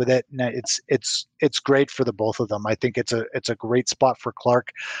them run with it. And it's great for the both of them. I think it's a great spot for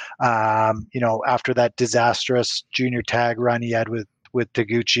Clark. After that disastrous junior tag run he had with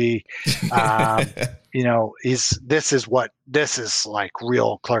Taguchi, this is like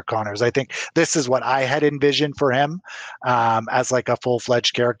real Clark Connors. I think this is what I had envisioned for him as like a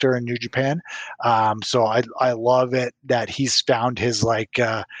full-fledged character in New Japan. So I love it that he's found his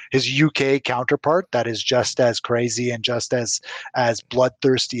his UK counterpart that is just as crazy and just as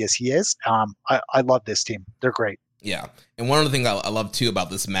bloodthirsty as he is. I love this team. They're great. Yeah. And one of the things I love, too,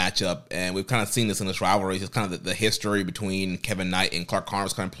 about this matchup, and we've kind of seen this in this rivalry, is kind of the history between Kevin Knight and Clark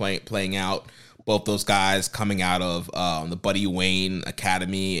Connors kind of playing out. Both those guys coming out of the Buddy Wayne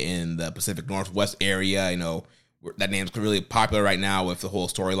Academy in the Pacific Northwest area. That name's really popular right now with the whole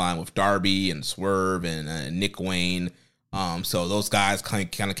storyline with Darby and Swerve and Nick Wayne. So those guys kind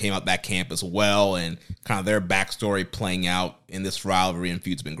of came out that camp as well, and kind of their backstory playing out in this rivalry and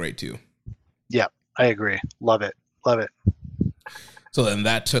feud's been great, too. Yeah, I agree. Love it. Love it. So then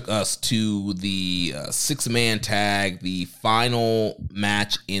that took us to the 6-man tag, the final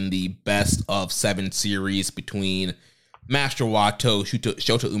match in the best of 7 series between Master Wato,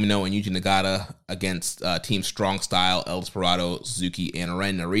 Shota Umino, and Yuji Nagata against Team Strong Style, El Desperado, Suzuki, and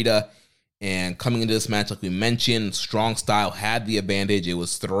Ren Narita. And coming into this match, like we mentioned, Strong Style had the advantage. It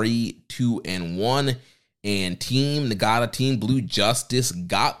was 3-2-1. And Team Nagata, Team Blue Justice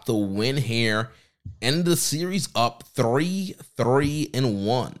got the win here. End the series up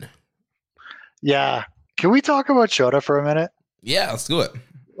 3-1. Yeah. Can we talk about Shota for a minute? Yeah, let's do it.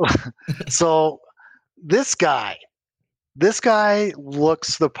 So this guy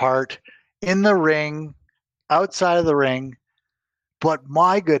looks the part in the ring, outside of the ring. But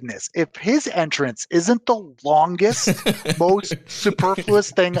my goodness, if his entrance isn't the longest, most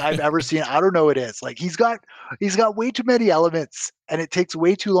superfluous thing I've ever seen, I don't know what it is. Like he's got way too many elements and it takes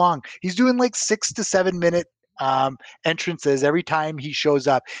way too long. He's doing like 6 to 7 minute entrances every time he shows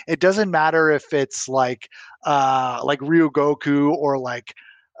up. It doesn't matter if it's like Ryogoku or like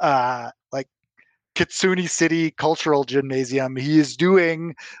Kitsune City Cultural Gymnasium. He is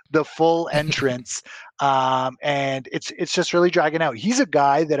doing the full entrance, and it's just really dragging out. He's a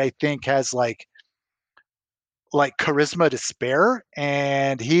guy that I think has like charisma to spare,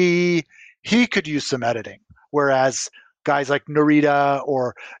 and he could use some editing. Whereas guys like Narita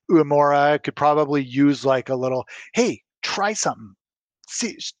or Uemura could probably use like a little, hey, try something,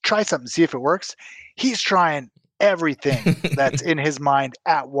 see if it works. He's trying everything that's in his mind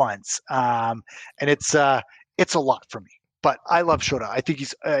at once, and it's a lot for me. But I love Shota. I think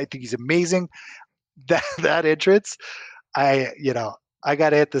he's amazing. That entrance, I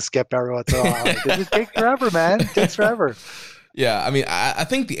gotta hit the skip every once in a while. It just takes forever, man. It takes forever. Yeah, I mean, I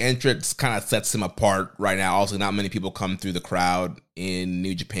think the entrance kind of sets him apart right now. Also, not many people come through the crowd in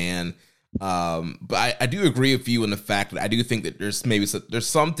New Japan. But I do agree with you in the fact that I do think that there's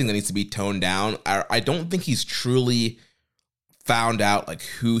something that needs to be toned down. I don't think he's truly found out like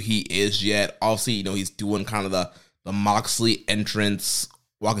who he is yet. Obviously, he's doing kind of the Moxley entrance,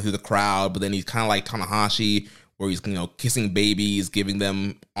 walking through the crowd, but then he's kind of like Tanahashi, where he's kissing babies, giving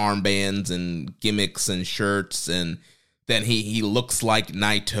them armbands and gimmicks and shirts, and then he looks like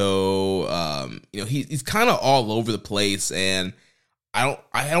Naito. He's kind of all over the place, and I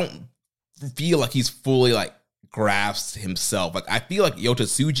don't feel like he's fully like grasped himself. Like I feel like Yota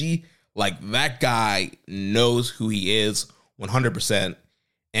Tsuji, like that guy knows who he is 100%.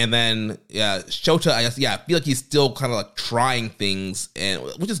 And then Shota, I feel like he's still kind of like trying things, and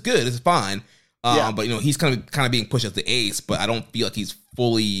which is good, it's fine. But he's kind of being pushed as the ace, but I don't feel like he's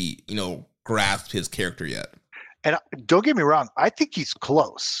fully grasped his character yet. And don't get me wrong, I think he's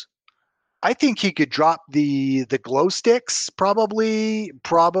close. I think he could drop the glow sticks probably,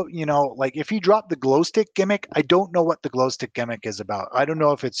 like if he dropped the glow stick gimmick, I don't know what the glow stick gimmick is about. I don't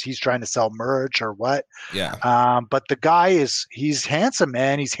know if he's trying to sell merch or what. Yeah. But the guy he's handsome,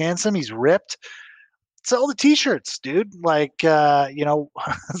 man. He's handsome. He's ripped. Sell the t-shirts, dude. Like, sell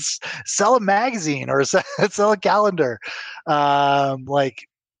a magazine or sell a calendar. But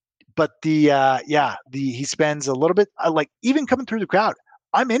he spends a little bit, like even coming through the crowd,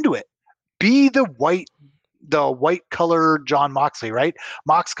 I'm into it. Be the white color John Moxley, right?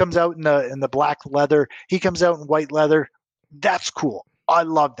 Mox comes out in the black leather. He comes out in white leather. That's cool. I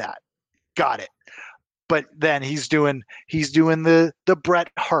love that. Got it. but then he's doing the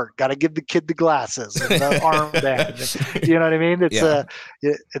Bret Hart. Got to give the kid the glasses and the armband. You know what I mean?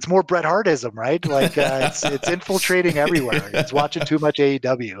 It's more Bret Hartism, right? Like it's infiltrating everywhere. He's watching too much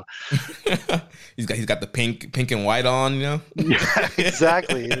AEW. He's got the pink and white on, you know. Yeah,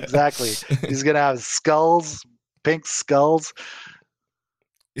 exactly. He's gonna have skulls, pink skulls.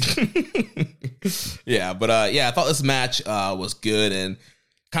 Yeah, but I thought this match was good and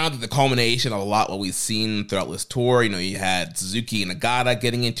kind of the culmination of a lot what we've seen throughout this tour. You know, you had Suzuki and Nagata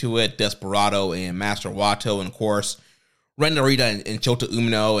getting into it, Desperado and Master Wato, and of course Ren Narita and Shota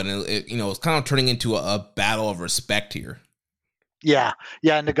Umino, and it's kind of turning into a battle of respect here. Yeah.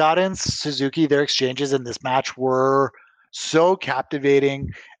 Nagata and Suzuki, their exchanges in this match were so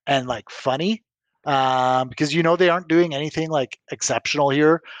captivating and like funny. Because they aren't doing anything like exceptional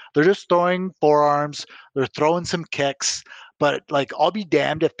here. They're just throwing forearms, they're throwing some kicks, but like I'll be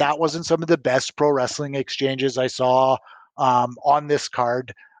damned if that wasn't some of the best pro wrestling exchanges I saw on this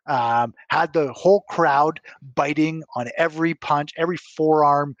card. Had the whole crowd biting on every punch, every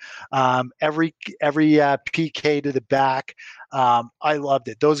forearm, every PK to the back. I loved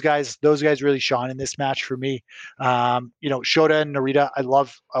it. Those guys really shone in this match for me. Shota and Narita, I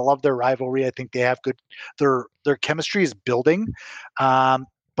love their rivalry. I think they have good. Their chemistry is building.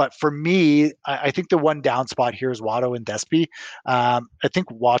 But for me, I think the one down spot here is Wato and Despy. I think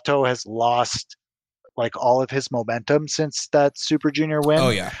Wato has lost like all of his momentum since that Super Junior win. Oh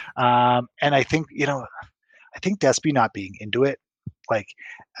yeah. And I think, Despy not being into it, like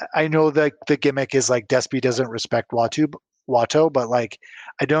I know that the gimmick is like Despy doesn't respect Wato, but like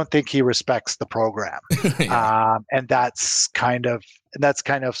I don't think he respects the program. Yeah. And that's kind of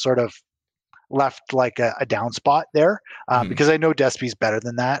sort of left like a down spot there, because I know Despy's better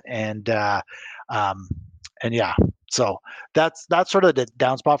than that. And yeah. So that's sort of the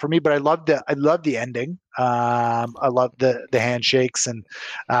down spot for me, but I love the ending. I love the handshakes and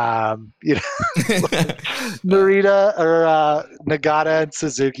Narita or Nagata and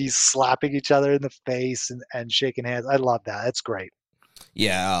Suzuki slapping each other in the face and shaking hands. I love that. That's great.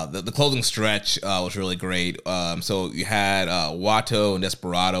 Yeah, the closing stretch was really great. So you had Wato and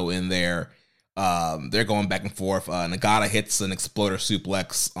Desperado in there. They're going back and forth. Nagata hits an exploder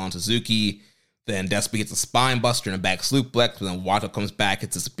suplex on Suzuki. Then Despy hits a spine buster and a back suplex. But then Wato comes back,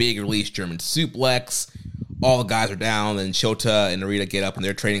 hits this big release German suplex. All the guys are down. Then Shota and Narita get up and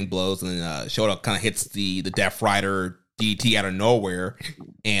they're trading blows. And then Shota kind of hits the Death Rider DDT out of nowhere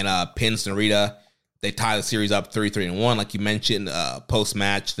and pins Narita. They tie the series up 3-1. Like you mentioned,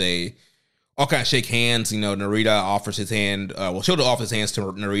 post-match, they all kind of shake hands. Narita offers his hand. Shota offers his hands to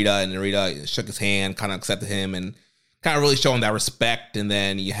Narita, and Narita shook his hand, kind of accepted him, and kind of really showing that respect. And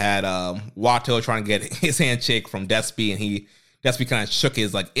then you had Wato trying to get his handshake from Despy, and Despy kind of shook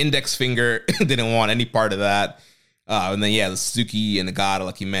his like index finger, didn't want any part of that. And then the Suzuki and Nagata,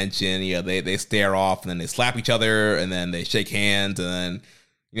 like you mentioned, they stare off, and then they slap each other, and then they shake hands, and then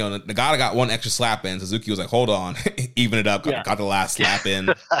Nagata got one extra slap in. Suzuki was like, "Hold on, even it up." Got the last slap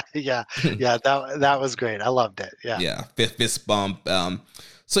in. yeah, that was great. I loved it. Yeah, fist bump.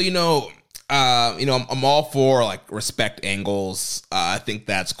 So I'm all for like respect angles. I think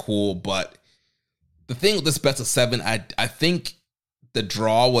that's cool, but the thing with this best of 7, I think the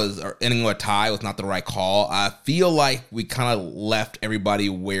draw or ending with a tie was not the right call. I feel like we kind of left everybody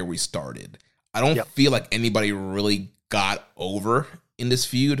where we started. I don't feel like anybody really got over in this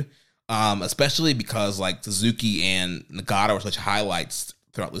feud, especially because like Suzuki and Nagata were such highlights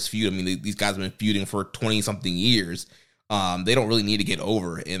throughout this feud. I mean, these guys have been feuding for 20-something years. They don't really need to get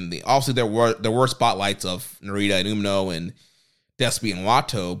over. And obviously there were spotlights of Narita and Umino and Despy and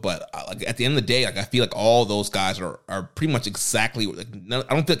Wato, but like at the end of the day, like I feel like all those guys are pretty much exactly. Like,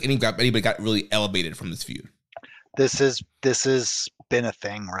 I don't think anybody got really elevated from this feud. This has been a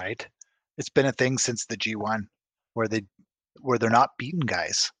thing, right? It's been a thing since the G1 where they're not beating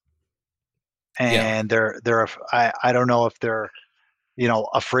guys, and they're I don't know if they're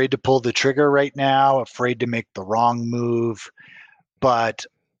afraid to pull the trigger right now, afraid to make the wrong move, but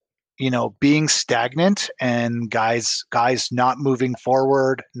being stagnant and guys not moving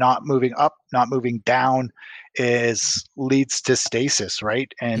forward, not moving up, not moving down leads to stasis,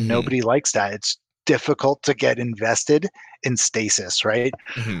 right? And nobody likes that. It's difficult to get invested in stasis, right?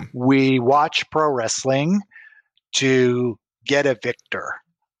 We watch pro wrestling to get a victor,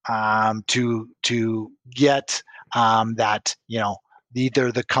 to get that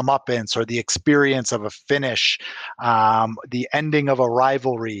either the comeuppance or the experience of a finish, the ending of a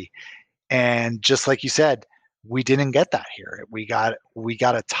rivalry. And just like you said, we didn't get that here. We got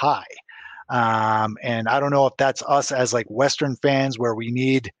a tie. And I don't know if that's us as like Western fans where we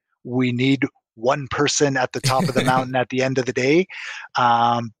need one person at the top of the mountain at the end of the day.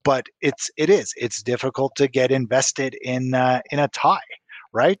 But it's difficult to get invested in a tie,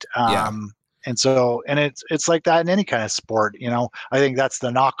 right? And so, and it's like that in any kind of sport, I think that's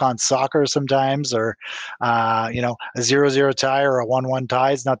the knock on soccer sometimes, or, a 0-0 tie or a 1-1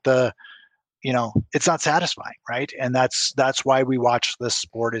 tie is not it's not satisfying, right? And that's why we watch this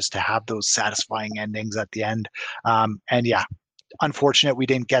sport, is to have those satisfying endings at the end. And yeah, unfortunate we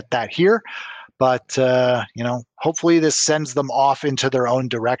didn't get that here, but hopefully this sends them off into their own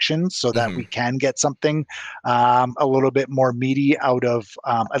direction so that we can get something a little bit more meaty out of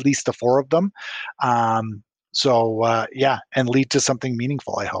at least the four of them. And lead to something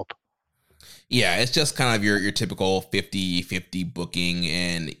meaningful, I hope. Yeah, it's just kind of your typical 50-50 booking.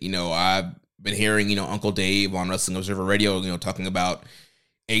 And, I've been hearing, Uncle Dave on Wrestling Observer Radio, talking about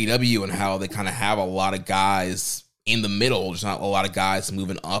AEW and how they kind of have a lot of guys in the middle. There's not a lot of guys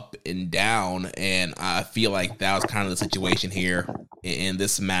moving up and down. And I feel like that was kind of the situation here in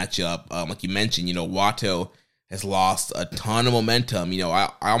this matchup. Like you mentioned, Wato has lost a ton of momentum.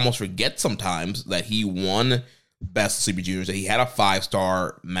 I almost forget sometimes that he won Best of Super Juniors, that he had a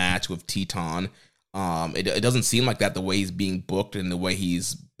 5-star match with Teton. It doesn't seem like that the way he's being booked and the way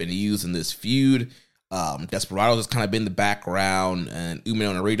he's been used in this feud. Desperados has kind of been the background, and Umino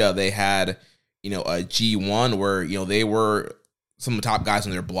and Narita, they had, a G1 where, they were some of the top guys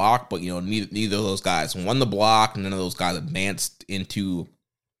on their block, but, neither of those guys won the block, and none of those guys advanced into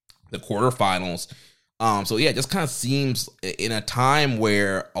the quarterfinals. So yeah, it just kind of seems in a time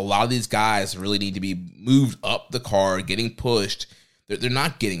where a lot of these guys really need to be moved up the card, getting pushed. They're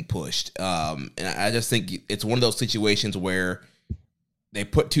not getting pushed. And I just think it's one of those situations where they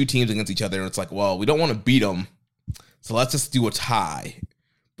put two teams against each other and it's like, well, we don't want to beat them, so let's just do a tie.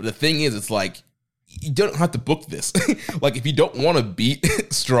 But the thing is, it's like, you don't have to book this. Like, if you don't want to beat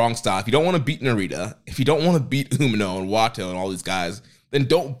Strong Style, if you don't want to beat Narita, if you don't want to beat Umino and Wato and all these guys, then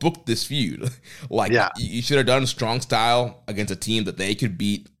don't book this feud. You should have done Strong Style against a team that they could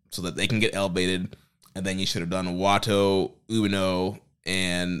beat so that they can get elevated. And then you should have done Wato, Umino,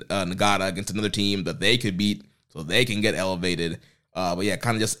 and Nagata against another team that they could beat so they can get elevated. But yeah,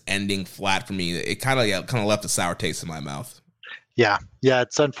 kind of just ending flat for me. It kind of left a sour taste in my mouth. Yeah,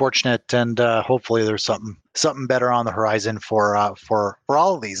 it's unfortunate, and hopefully there's something better on the horizon for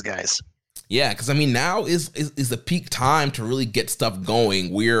all of these guys. Yeah, because now is the peak time to really get stuff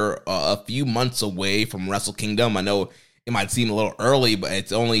going. We're a few months away from Wrestle Kingdom. I know it might seem a little early, but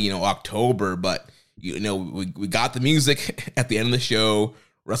it's only October. But we got the music at the end of the show.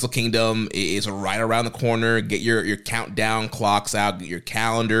 Wrestle Kingdom is right around the corner. Get your countdown clocks out. Get your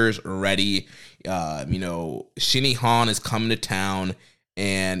calendars ready. Shinny Han is coming to town,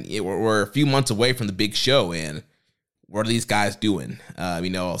 and we're a few months away from the big show. And what are these guys doing?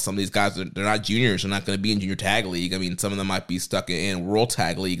 Some of these guys, they're not juniors. They're not going to be in Junior Tag League. Some of them might be stuck in World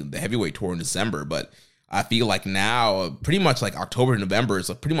Tag League, the heavyweight tour in December. But I feel like now, pretty much like October, November is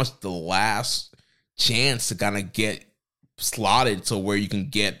pretty much the last chance to kind of get slotted so where you can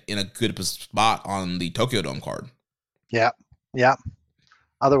get in a good spot on the Tokyo Dome card. Yeah.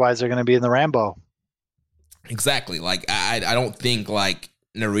 Otherwise, they're going to be in the Rambo. Exactly. I don't think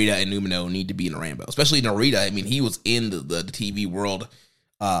Narita and Umino need to be in the Rambo, especially Narita. He was in the TV World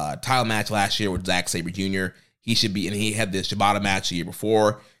title match last year with Zack Sabre Jr. He should be, and he had the Shibata match the year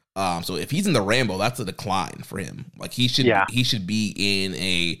before. So if he's in the Rambo, that's a decline for him. He should be in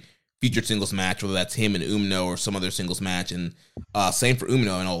a featured singles match, whether that's him and Umino or some other singles match. And same for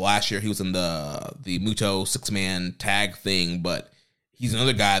Umino. I know last year he was in the Muto 6-man tag thing, but he's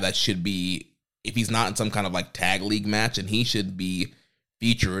another guy that should be, if he's not in some kind of tag league match, and he should be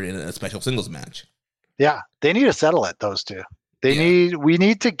featured in a special singles match. Yeah, they need to settle it, those two. We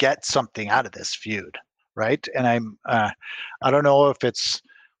need to get something out of this feud, right? And I don't know if it's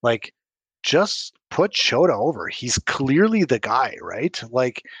just put Shota over. He's clearly the guy, right?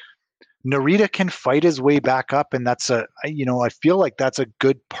 Narita can fight his way back up, and that's I feel like that's a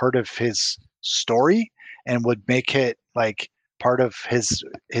good part of his story, and would make it part of his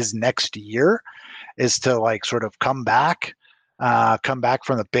next year is to sort of come back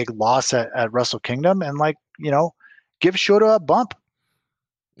from the big loss at Wrestle Kingdom, and give Shota a bump.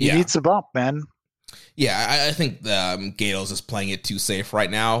 He needs a bump, man. Yeah, I think Gato's is playing it too safe right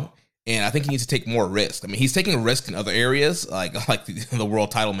now, and I think he needs to take more risk. He's taking a risk in other areas, like the world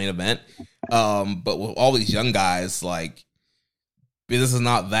title main event. But with all these young guys, business is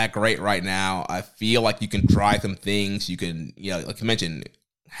not that great right now. I feel like you can try some things. You can, like you mentioned,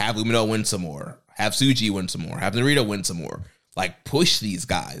 have Umino win some more, have Tsuji win some more, have Narita win some more. Push these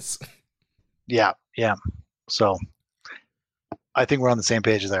guys. Yeah. So I think we're on the same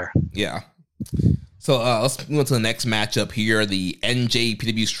page there. Yeah. So let's move on to the next matchup here, the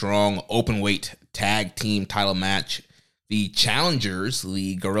NJPW Strong Openweight Tag Team title match. The challengers,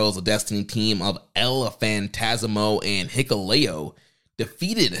 the Guerrillas of Destiny team of El Phantasmo and Hikuleo,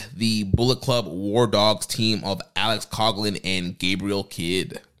 defeated the Bullet Club War Dogs team of Alex Coughlin and Gabriel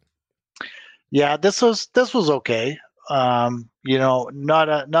Kidd. Yeah, this was okay. Not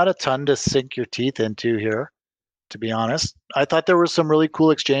a ton to sink your teeth into here, to be honest. I thought there were some really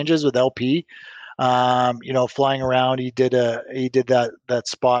cool exchanges with LP. Flying around, he did that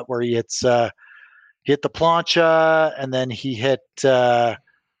spot where he hit the plancha, and then he hit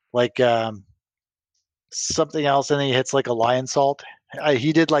something else, and then he hits like a lion salt.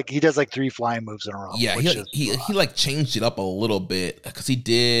 He does like 3 flying moves in a row. Yeah, he like changed it up a little bit because he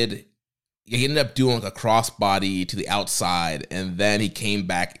ended up doing like a crossbody to the outside, and then he came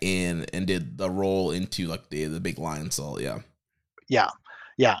back in and did the roll into like the big lion salt. Yeah,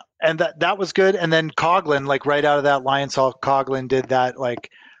 and that was good. And then Coughlin, like right out of that lion salt, Coughlin did that like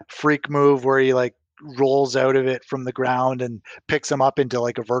freak move where he like rolls out of it from the ground and picks him up into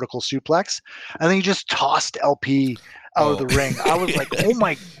like a vertical suplex, and then he just tossed LP out of the ring. I was like, oh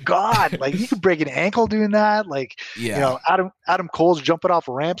my god, like you could break an ankle doing that. Like, Adam Cole's jumping off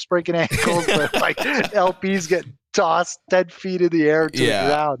ramps breaking ankles, but like LP's getting tossed 10 feet in the air to the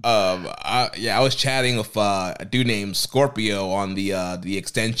ground. I was chatting with a dude named Scorpio on the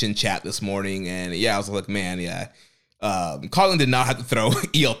extension chat this morning, and I was like, man, Colin did not have to throw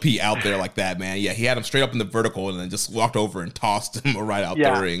ELP out there like that, man. Yeah, he had him straight up in the vertical and then just walked over and tossed him right out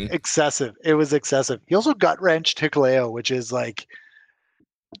the ring. Excessive. It was excessive. He also gut wrenched Hikuleo, which is like,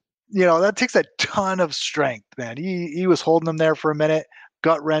 that takes a ton of strength, man. He was holding him there for a minute,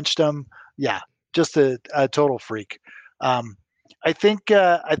 gut wrenched him. Yeah, just a total freak. I think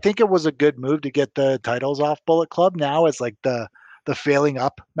it was a good move to get the titles off Bullet Club now as like the failing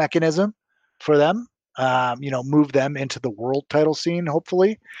up mechanism for them. Move them into the world title scene,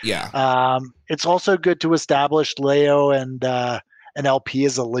 hopefully. Yeah. It's also good to establish Leo and LP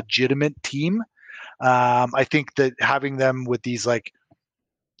as a legitimate team. I think that having them with these, like,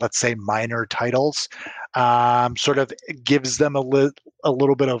 let's say minor titles, sort of gives them a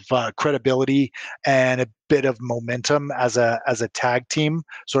little bit of credibility and a bit of momentum as a tag team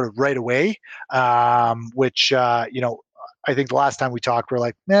sort of right away, which, I think the last time we talked, we're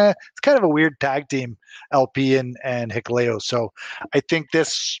like, it's kind of a weird tag team, LP and Hikuleo. So I think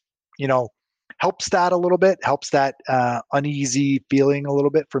this, helps that a little bit, helps that uneasy feeling a little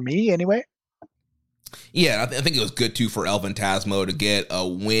bit for me anyway. Yeah, I think it was good too for El Phantasmo to get a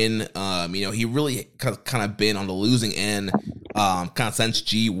win. He really kind of been on the losing end, kind of since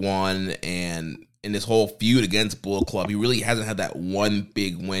G1 and in this whole feud against Bullet Club. He really hasn't had that one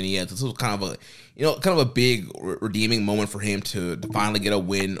big win yet. This was kind of a big redeeming moment for him to finally get a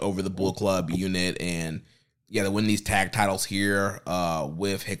win over the Bullet Club unit, and to win these tag titles here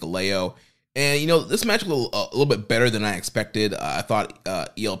with Hikuleo. And this match was a little bit better than I expected. I thought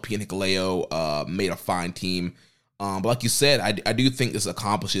ELP and Hikuleo made a fine team, but like you said, I do think this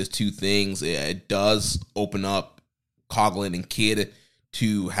accomplishes two things. It does open up Coughlin and Kidd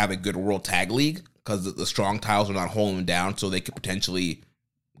to have a good World Tag League, because the strong titles are not holding them down, so they could potentially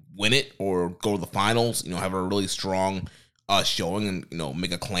win it or go to the finals, have a really strong showing and,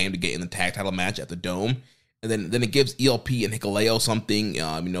 make a claim to get in the tag title match at the Dome. And then it gives ELP and Hikuleo something.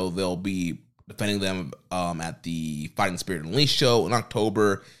 They'll be defending them at the Fighting Spirit Unleashed show in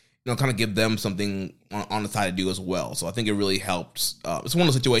October. Kind of give them something on the side to do as well. So I think it really helps. It's one of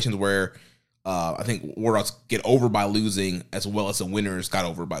those situations where I think War Dogs get over by losing as well as the winners got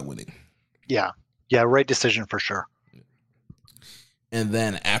over by winning. Yeah, right decision for sure. And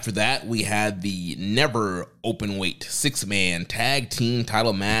then after that, we had the never open weight 6-man tag team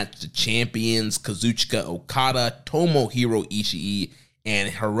title match. The champions, Kazuchika Okada, Tomohiro Ishii,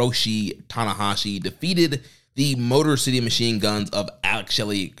 and Hiroshi Tanahashi defeated the Motor City Machine Guns of Alex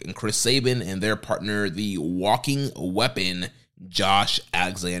Shelley and Chris Sabin and their partner, the Walking Weapon, Josh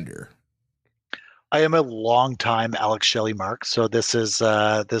Alexander. I am a long time Alex Shelley mark, so this is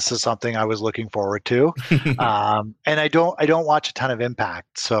something I was looking forward to, and I don't watch a ton of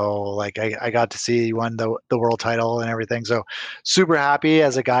Impact, so like I got to see he won the world title and everything, so super happy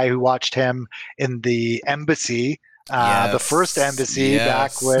as a guy who watched him in the Embassy, the first Embassy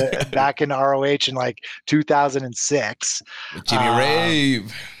back in ROH in like 2006 with Jimmy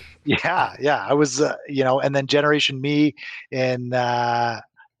Rave. Yeah, I was and then Generation Me in.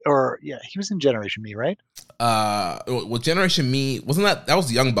 He was in Generation Me, right? Well, Generation Me wasn't that was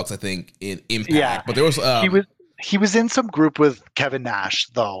the Young Bucks, I think, in Impact. Yeah, but there was he was in some group with Kevin Nash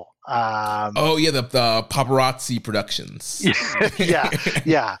though. Oh yeah, the Paparazzi Productions.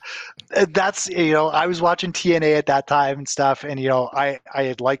 yeah. That's, I was watching TNA at that time and stuff, and I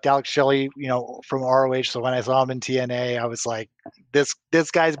had liked Alex Shelley, from ROH. So when I saw him in TNA, I was like, this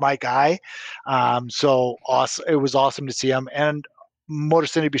guy's my guy. So awesome! It was awesome to see him. And Motor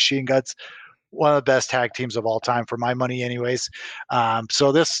City Machine Guns, one of the best tag teams of all time for my money, anyways.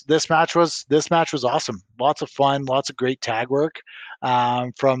 So this match was awesome. Lots of fun, lots of great tag work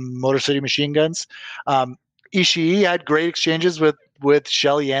from Motor City Machine Guns. Ishii had great exchanges with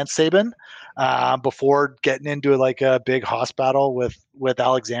Shelley and Sabin before getting into like a big hoss battle with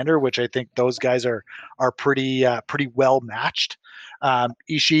Alexander, which I think those guys are pretty well matched.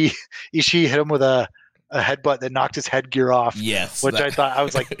 Ishii hit him with a headbutt that knocked his headgear off. Yes. Which I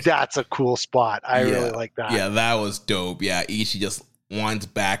was like, that's a cool spot. I really like that. Yeah, that was dope. Yeah, Ishii just winds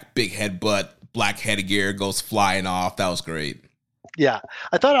back, big headbutt, black headgear goes flying off. That was great. Yeah.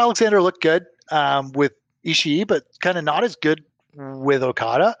 I thought Alexander looked good with Ishii, but kind of not as good with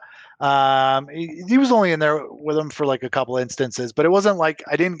Okada. He was only in there with him for like a couple instances, but it wasn't like,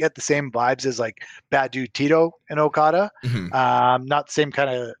 I didn't get the same vibes as like Bad Dude Tito and Okada. Mm-hmm. Not the same kind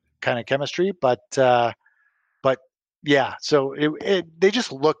of chemistry, but yeah, so they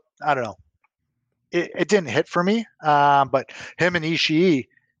just looked, I don't know. It didn't hit for me, but him and Ishii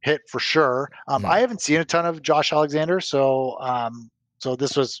hit for sure. I haven't seen a ton of Josh Alexander, so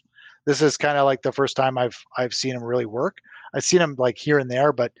this is kind of like the first time I've seen him really work. I've seen him like here and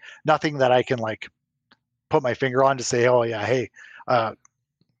there, but nothing that I can like put my finger on to say, oh yeah, hey,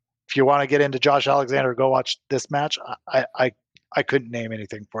 if you want to get into Josh Alexander, go watch this match. I couldn't name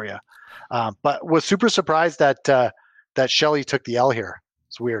anything for you, but was super surprised that Shelley took the L here.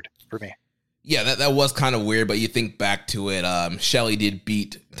 It's weird for me. Yeah, that was kind of weird, but you think back to it, Shelley did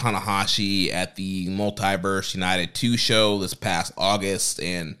beat Tanahashi at the Multiverse United 2 show this past August,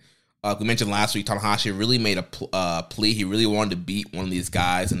 and we mentioned last week, Tanahashi really made a plea. He really wanted to beat one of these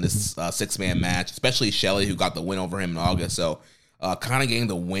guys in this six-man match, especially Shelley, who got the win over him in August, so kind of getting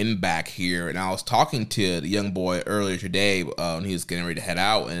the win back here. And I was talking to the young boy earlier today when he was getting ready to head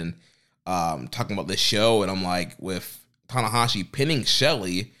out, and talking about this show, and I'm like, with Tanahashi pinning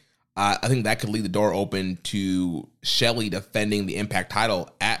Shelley, I think that could leave the door open to Shelley defending the Impact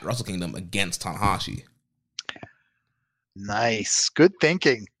title at Wrestle Kingdom against Tanahashi. Nice, good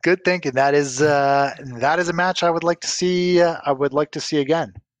thinking. That is a match I would like to see.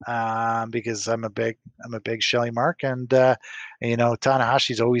 Again, because I'm a big Shelley mark, and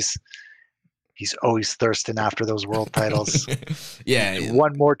Tanahashi's always thirsting after those world titles. Yeah,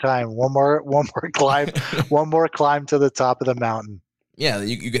 one more time, one more climb, one more climb to the top of the mountain. Yeah,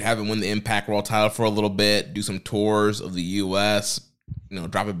 you could have him win the Impact World title for a little bit, do some tours of the U.S.,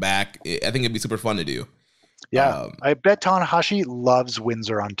 drop it back. I think it'd be super fun to do. Yeah, I bet Tanahashi loves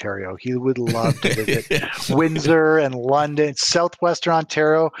Windsor, Ontario. He would love to visit Windsor and London. Southwestern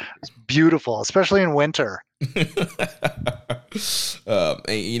Ontario is beautiful, especially in winter. And,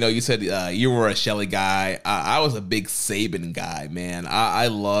 you said you were a Shelley guy. I was a big Sabin guy, man. I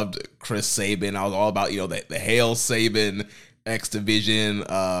loved Chris Sabin. I was all about the Hail Sabin X Division.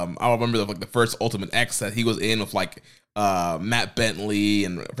 I remember the first Ultimate X that he was in with Matt Bentley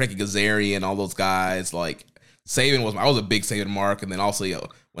and Frankie Kazarian and all those guys. Like Sabin I was a big Sabin mark, and then also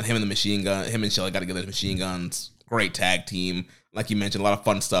when him and Shelley got together as Machine Guns, great tag team. Like you mentioned, a lot of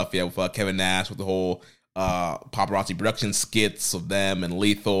fun stuff. Yeah, with Kevin Nash with the whole Paparazzi Production skits of them and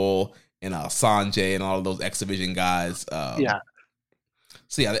Lethal and Sanjay and all of those X Division guys. Yeah.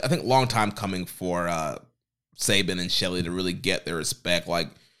 So yeah, I think long time coming for Sabin and Shelley to really get their respect. Like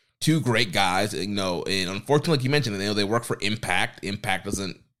two great guys, and unfortunately, like you mentioned, they work for Impact. Impact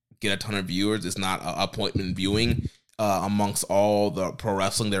doesn't get a ton of viewers. It's not appointment viewing amongst all the pro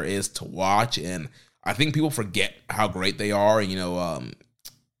wrestling there is to watch, and I think people forget how great they are. And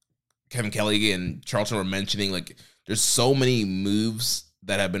Kevin Kelly and Charlton were mentioning there's so many moves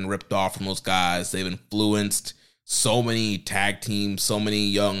that have been ripped off from those guys. They've influenced so many tag teams, so many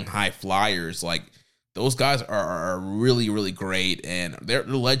young high flyers. Those guys are really, really great, and they're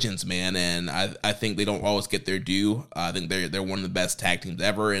legends, man. And I think they don't always get their due. I think they're one of the best tag teams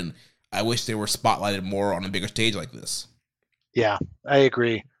ever, and I wish they were spotlighted more on a bigger stage like this. Yeah, I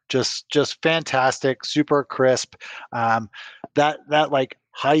agree. Just fantastic, super crisp. That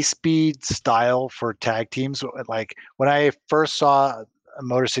high speed style for tag teams. When I first saw a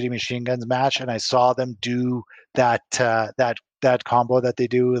Motor City Machine Guns match, and I saw them do that combo that they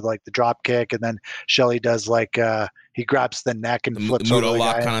do with the drop kick, and then Shelley does he grabs the neck and flips over the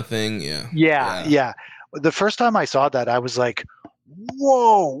lock guy. kind of thing. Yeah. The first time I saw that, I was like,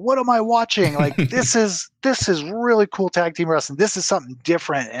 whoa, what am I watching? Like, this is really cool tag team wrestling. This is something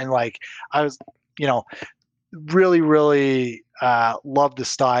different. And like, I was, really, really love the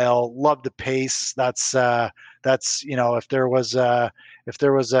style, love the pace. That's if there was a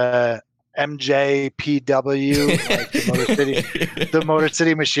MJPW, like the Motor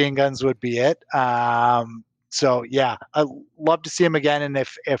City Machine Guns would be it. So yeah, I love to see him again. And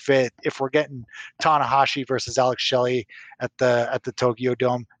if we're getting Tanahashi versus Alex Shelley at the Tokyo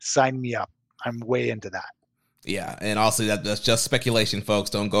Dome, sign me up. I'm way into that. Yeah, and also that's just speculation,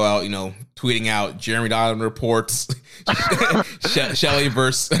 folks. Don't go out, tweeting out Jeremy Donovan reports Shelley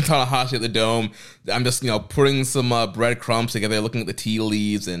versus Tanahashi at the Dome. I'm just, putting some breadcrumbs together, looking at the tea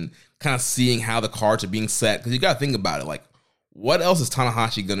leaves and kind of seeing how the cards are being set. Because you got to think about it. Like, what else is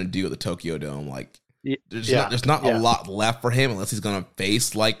Tanahashi going to do at the Tokyo Dome? Like, there's not a lot left for him unless he's going to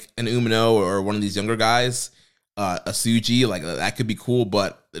face like an Umino or one of these younger guys, a Suji. Like, that could be cool,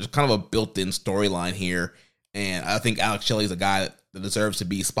 but there's kind of a built-in storyline here. And I think Alex Shelley is a guy that deserves to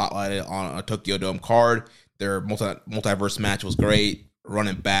be spotlighted on a Tokyo Dome card. Their multiverse match was great.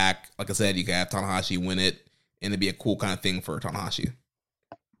 Running back, like I said, you can have Tanahashi win it, and it'd be a cool kind of thing for Tanahashi.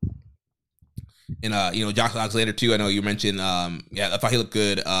 And Josh Alexander too. I know you mentioned, I thought he looked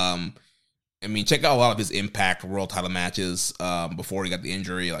good. Check out a lot of his Impact World Title matches before he got the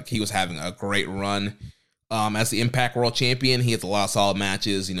injury. Like, he was having a great run as the Impact World Champion. He has a lot of solid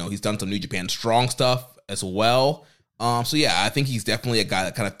matches. He's done some New Japan Strong stuff as well. So yeah, I think he's definitely a guy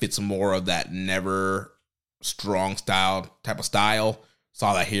that kind of fits more of that never strong style type of style.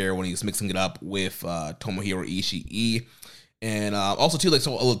 Saw that here when he was mixing it up with Tomohiro Ishii. And also too, like,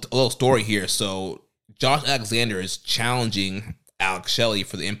 so a little story here. So Josh Alexander is challenging Alex Shelley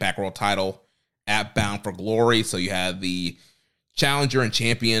for the Impact World title at Bound for Glory. So you have the challenger and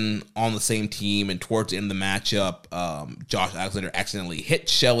champion on the same team, and towards the end of the matchup, Josh Alexander accidentally hit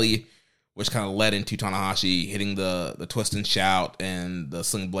Shelley, which kind of led into Tanahashi hitting the twist and shout and the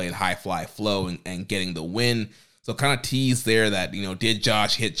sling blade high fly flow and getting the win. So kind of teased there that, did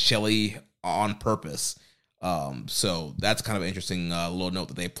Josh hit Shelley on purpose? So that's kind of an interesting little note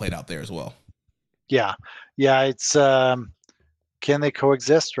that they played out there as well. Yeah. It's can they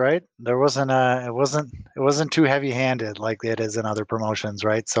coexist, right? It wasn't too heavy handed like it is in other promotions,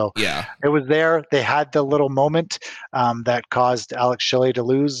 right? So yeah, it was there. They had the little moment that caused Alex Shelley to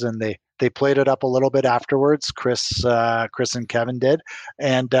lose, and they played it up a little bit afterwards. Chris and Kevin did,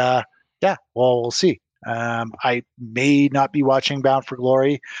 and we'll see. I may not be watching Bound for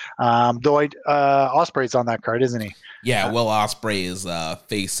Glory, though Ospreay's on that card, isn't he? Yeah, Will Ospreay is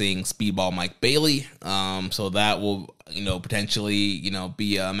facing Speedball Mike Bailey, so that will potentially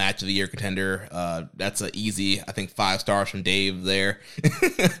be a match of the year contender. That's an easy, I think, 5 stars from Dave there.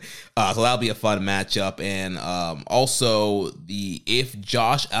 So that'll be a fun matchup. And also, if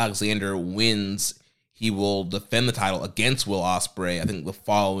Josh Alexander wins, he will defend the title against Will Ospreay, I think, the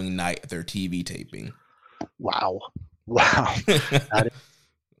following night at their TV taping. Wow.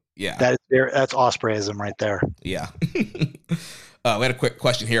 Yeah, that's Ospreayism right there. Yeah. We had a quick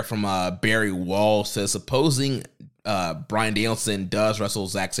question here from Barry Wall. Says, supposing Bryan Danielson does wrestle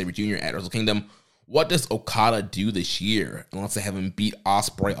Zack Sabre Jr. at Wrestle Kingdom, what does Okada do this year? Unless they have him beat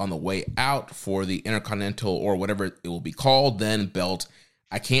Ospreay on the way out for the Intercontinental or whatever it will be called, then belt,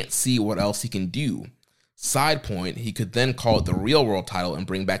 I can't see what else he can do. Side point, he could then call it the Real World title and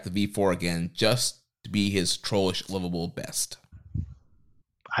bring back the V4 again just to be his trollish, livable best.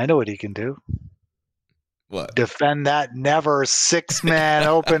 I know what he can do. What? Defend that never 6-man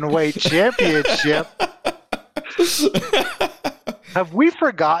open weight championship. Have we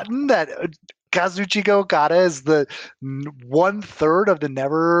forgotten that Kazuchika Okada is the 1/3 of the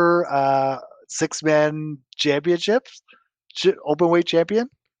never 6-man championships? Open weight champion?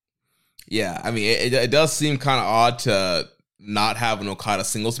 Yeah, it does seem kind of odd to not have an Okada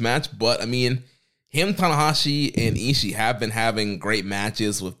singles match, but him, Tanahashi, and Ishii have been having great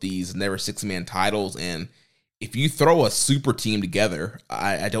matches with these never 6-man titles, and if you throw a super team together,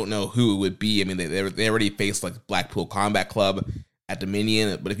 I don't know who it would be. They already faced like Blackpool Combat Club at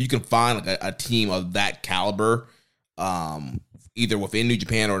Dominion, but if you can find like a team of that caliber, either within New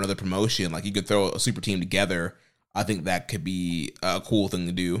Japan or another promotion, like you could throw a super team together, I think that could be a cool thing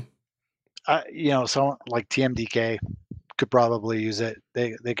to do. Someone like TMDK could probably use it.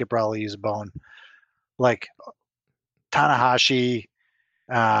 They could probably use a bone. Like Tanahashi,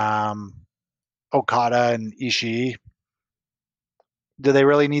 Okada, and Ishii. Do they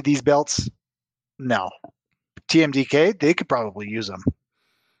really need these belts? No. TMDK, they could probably use them.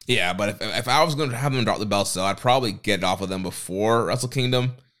 Yeah, but if I was going to have them drop the belts, though, I'd probably get it off of them before Wrestle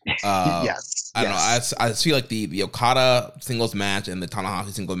Kingdom. Yes. I don't know. I just feel like the Okada singles match and the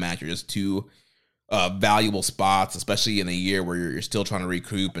Tanahashi singles match are just two valuable spots, especially in a year where you're still trying to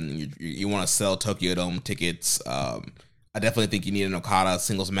recoup and you want to sell Tokyo Dome tickets. I definitely think you need an Okada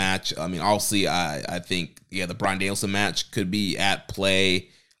singles match. I mean, obviously, I think the Bryan Danielson match could be at play.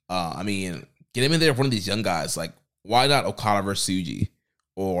 I mean, get him in there with one of these young guys. Like, why not Okada versus Suji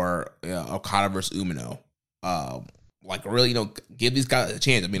or Okada versus Umino? Like, really, give these guys a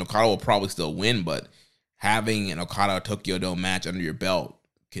chance. I mean, Okada will probably still win, but having an Okada Tokyo Dome match under your belt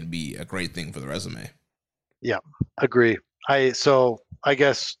can be a great thing for the resume. Yeah, agree. So I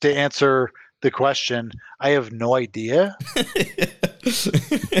guess to answer the question, I have no idea,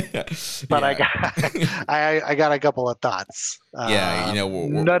 but I got a couple of thoughts.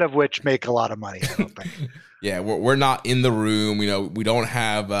 None of which make a lot of money, I don't think. Yeah, we're not in the room. We don't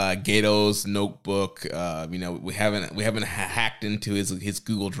have Gato's notebook. We haven't hacked into his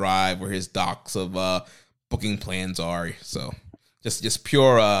Google Drive where his docs of booking plans are. So just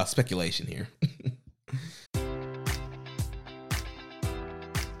pure speculation here.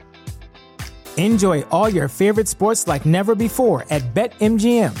 Enjoy all your favorite sports like never before at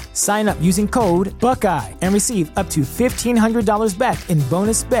BetMGM. Sign up using code Buckeye and receive up to $1,500 back in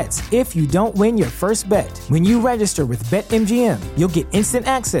bonus bets if you don't win your first bet. When you register with BetMGM, you'll get instant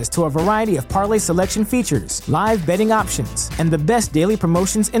access to a variety of parlay selection features, live betting options, and the best daily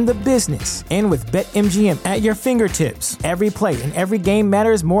promotions in the business. And with BetMGM at your fingertips, every play and every game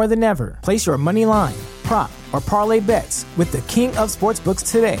matters more than ever. Place your money line, prop, or parlay bets with the king of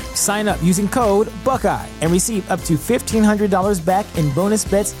sportsbooks today. Sign up using code Buckeye and receive up to $1,500 back in bonus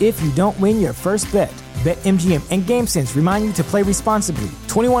bets if you don't win your first bet. BetMGM and GameSense remind you to play responsibly.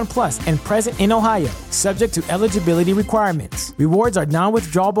 21 plus and present in Ohio, subject to eligibility requirements. Rewards are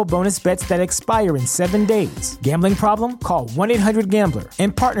non-withdrawable bonus bets that expire in 7 days. Gambling problem? Call 1-800-GAMBLER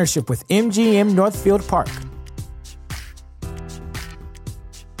in partnership with MGM Northfield Park.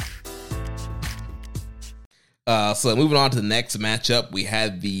 So moving on to the next matchup, we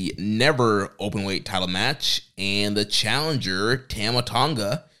had the never openweight title match, and the challenger, Tama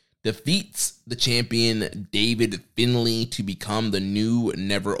Tonga, defeats the champion, David Finlay, to become the new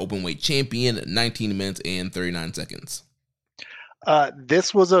never openweight champion, 19 minutes and 39 seconds.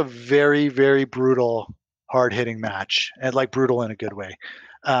 This was a very, very brutal, hard-hitting match, and like brutal in a good way.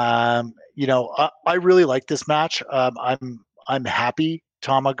 I really like this match. I'm happy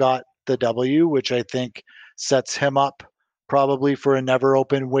Tama got the W, which I think sets him up probably for a never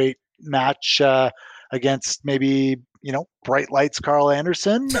open weight match against maybe, Bright Lights Carl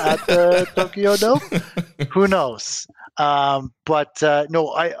Anderson at the Tokyo Dome. Who knows? But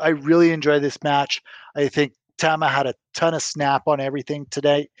I really enjoy this match. I think Tama had a ton of snap on everything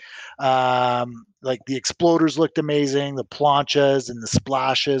today. Like the exploders looked amazing. The planchas and the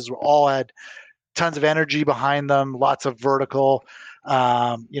splashes all had tons of energy behind them, lots of vertical.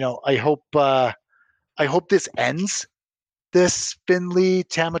 I hope this ends this Finlay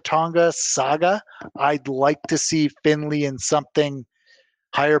Tama Tonga saga. I'd like to see Finlay in something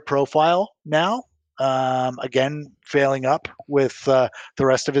higher profile now. Again, failing up with the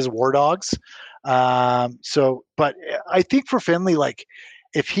rest of his War Dogs. But I think for Finlay, like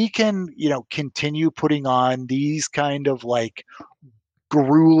if he can, continue putting on these kind of like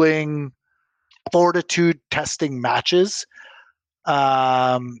grueling fortitude testing matches,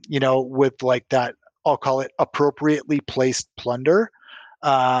 with like that, I'll call it appropriately placed plunder,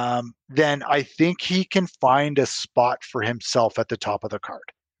 then I think he can find a spot for himself at the top of the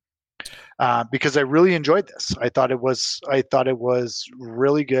card. Because I really enjoyed this. I thought it was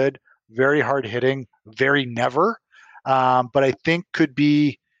really good, very hard hitting, very never, but I think could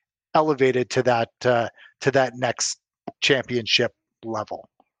be elevated to that next championship level.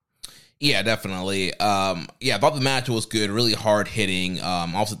 Yeah, definitely. I thought the match was good, really hard hitting.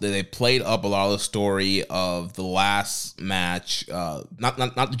 Also, they played up a lot of the story of the last match, not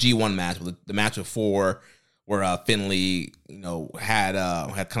the G1 match, but the match before, where Finlay, had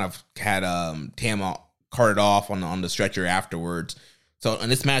Tama carted off on the stretcher afterwards. So in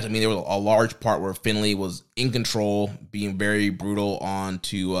this match, I mean, there was a large part where Finlay was in control, being very brutal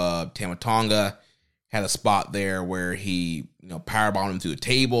onto Tama Tonga. Had a spot there where he, powerbombed him to a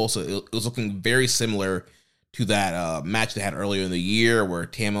table. So it was looking very similar to that match they had earlier in the year where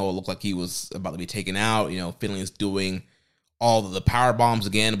Tama looked like he was about to be taken out. Finlay is doing all of the power bombs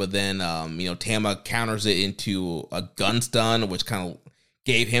again, but then, Tama counters it into a gun stun, which kind of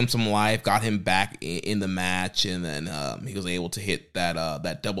gave him some life, got him back in the match, and then he was able to hit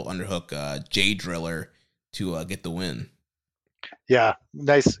that double underhook J Driller to get the win. Yeah,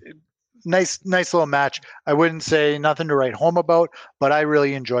 nice. nice little match. I wouldn't say nothing to write home about, but I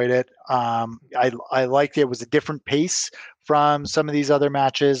really enjoyed it. I liked it. It was a different pace from some of these other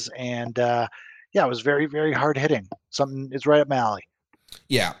matches, and it was very, very hard hitting. Something is right up my alley.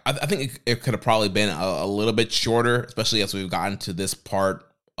 Yeah, I think it could have probably been a little bit shorter, especially as we've gotten to this part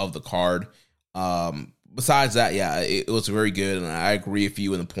of the card. Besides that, it was very good, and I agree with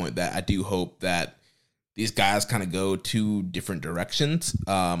you in the point that I do hope that these guys kind of go two different directions.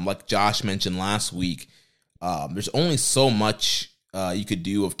 Like Josh mentioned last week, there's only so much you could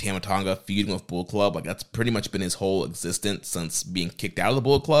do with Tama Tonga feuding with Bullet Club. Like, that's pretty much been his whole existence since being kicked out of the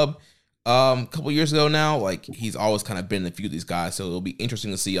Bullet Club a couple years ago now. Like, he's always kind of been in a few of these guys, so it'll be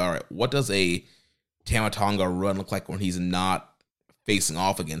interesting to see, all right, what does a Tama Tonga run look like when he's not facing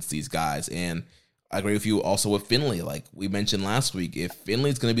off against these guys? And I agree with you also with Finlay. Like we mentioned last week, if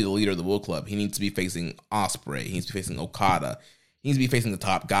Finlay's going to be the leader of the Bullet Club, he needs to be facing Ospreay. He needs to be facing Okada. He needs to be facing the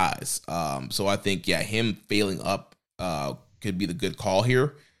top guys. So I think, him failing up could be the good call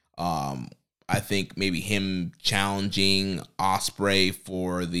here. I think maybe him challenging Ospreay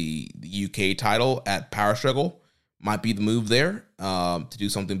for the UK title at Power Struggle might be the move there to do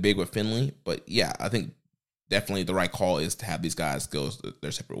something big with Finlay. But I think definitely the right call is to have these guys go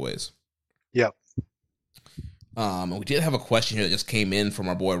their separate ways. Yep. We did have a question here that just came in from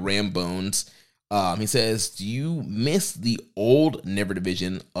our boy Rambones. He says, do you miss the old Never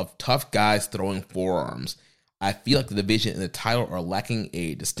division of tough guys throwing forearms? I feel like the division and the title are lacking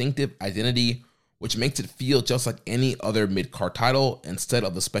a distinctive identity, which makes it feel just like any other mid-card title instead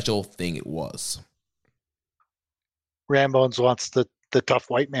of the special thing it was. Rambones wants the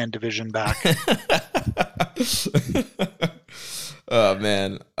tough white man division back. Oh,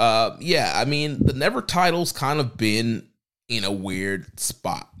 man. I mean, the Never title's kind of been in a weird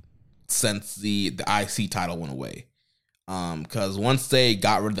spot since the IC title went away. Because once they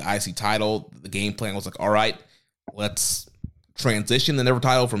got rid of the IC title, the game plan was like, all right, let's transition the Never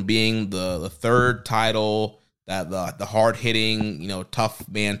title from being the third title, that the hard-hitting, tough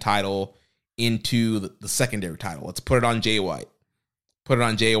man title, into the secondary title. Let's put it on Jay White.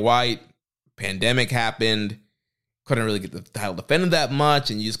 Pandemic happened. Couldn't really get the title defended that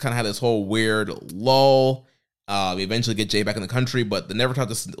much, and you just kind of had this whole weird lull. We eventually get Jay back in the country, but the Never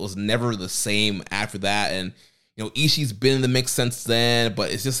title was never the same after that. And Ishii's been in the mix since then,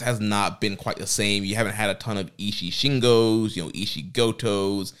 but it just has not been quite the same. You haven't had a ton of Ishii Shingos, Ishii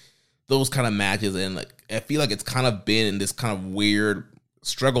Gotos, those kind of matches, and I feel like it's kind of been in this kind of weird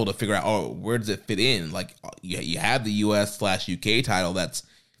struggle to figure out, where does it fit in? Like, you have the US/UK title that's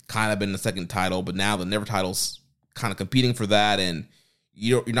kind of been the second title, but now the Never title's kind of competing for that, and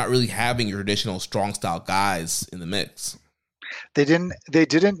you're not really having your traditional strong style guys in the mix. They didn't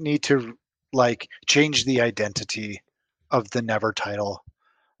need to change the identity of the Never title.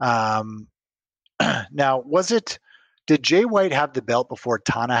 Now, did Jay White have the belt before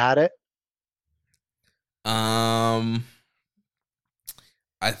Tana had it? I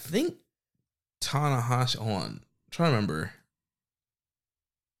think Tanahashi, hold on, I'm trying to remember.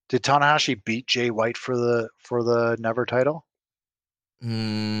 Did Tanahashi beat Jay White for the Never title?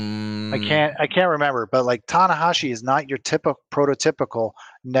 I can't remember, but Tanahashi is not your prototypical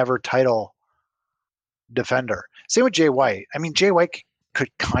Never title defender. Same with Jay White. I mean, Jay White could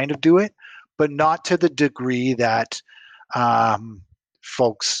kind of do it, but not to the degree that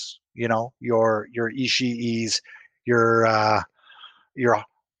folks, your Ishii's, your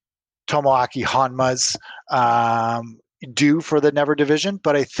Tomoaki Honmas do for the Never division.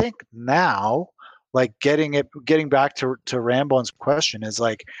 But I think now, getting back to Rambone's question, is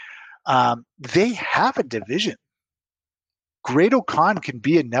they have a division. Great Khan can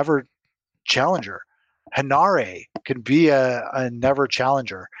be a Never challenger. Hanare can be a Never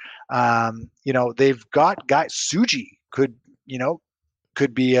challenger. They've got guys. Tsuji could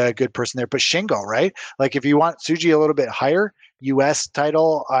be a good person there, but Shingo, right? If you want Tsuji a little bit higher, US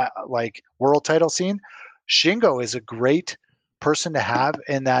title, world title scene, Shingo is a great person to have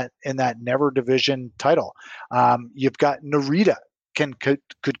in that Never division title. You've got Narita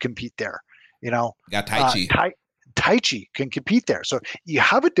could compete there. Got Taichi. Taichi can compete there. So you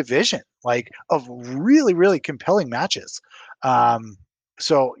have a division of really, really compelling matches.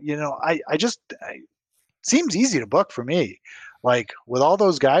 So seems easy to book for me. With all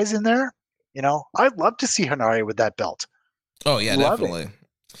those guys in there, I'd love to see Hanare with that belt. Oh yeah, definitely.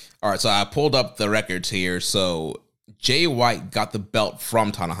 All right, so I pulled up the records here. So Jay White got the belt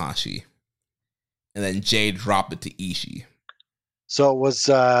from Tanahashi, and then Jay dropped it to Ishii. So it was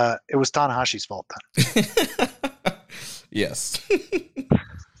Tanahashi's fault then. Yes.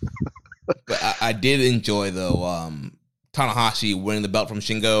 But I did enjoy, though, Tanahashi winning the belt from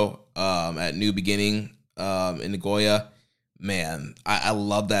Shingo at New Beginning in Nagoya. Man, I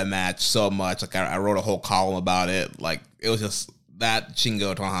love that match so much. Like I wrote a whole column about it. Like it was just that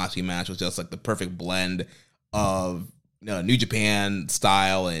Shingo Tanahashi match was just like the perfect blend of New Japan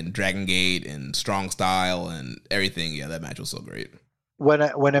style and Dragon Gate and strong style and everything. Yeah, that match was so great. When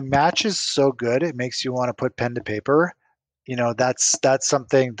a match is so good, it makes you want to put pen to paper. That's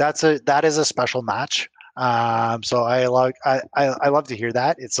something that is a special match. So I love to hear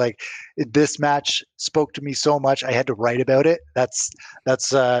that. It's like this match spoke to me so much I had to write about it. That's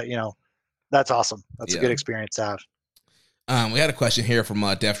awesome. That's a good experience to have. We had a question here from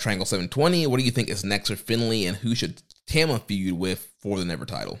Def Triangle 720. What do you think is next for Finley, and who should Tama feud with for the Never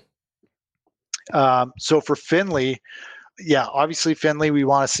title? So for Finley, yeah, obviously Finley, we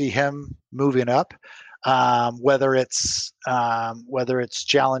want to see him moving up. Whether it's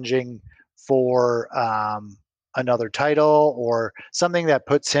challenging for another title or something that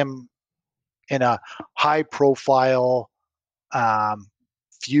puts him in a high profile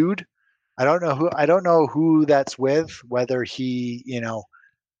feud. I don't know who that's with, whether he,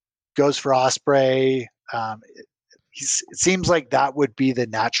 goes for Ospreay. It seems like that would be the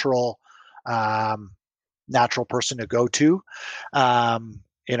natural person to go to. And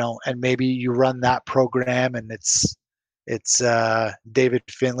maybe you run that program and it's David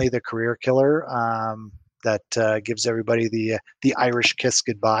Finlay, the career killer, that gives everybody the Irish kiss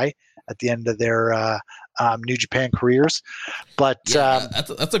goodbye at the end of their New Japan careers. But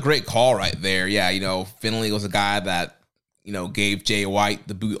that's a great call right there. Yeah, Finlay was a guy that gave Jay White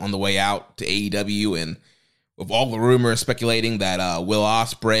the boot on the way out to AEW, and with all the rumors speculating that Will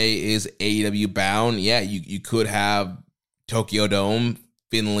Ospreay is AEW bound, you could have Tokyo Dome,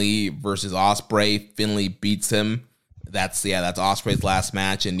 Finlay versus Ospreay. Finlay beats him. That's Ospreay's last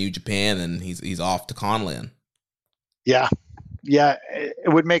match in New Japan, and he's off to Conlan. Yeah,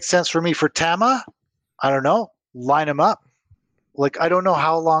 it would make sense for me. For Tama, I don't know. Line him up. Like, I don't know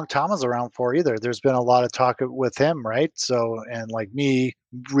how long Tama's around for either. There's been a lot of talk with him, right? So, and like me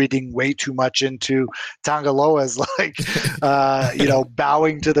reading way too much into Tangaloa's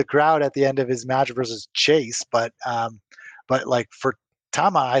bowing to the crowd at the end of his match versus Chase. But like for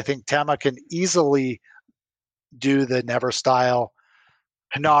Tama, I think Tama can easily do the Never style.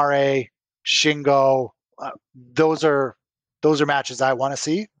 Hinare, Shingo, those are matches I want to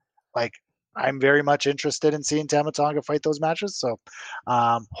see. Like, I'm very much interested in seeing Tama Tonga fight those matches. So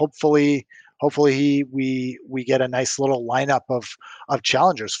hopefully we get a nice little lineup of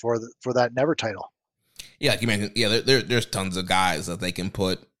challengers for that Never title. Yeah, like you mentioned, there's tons of guys that they can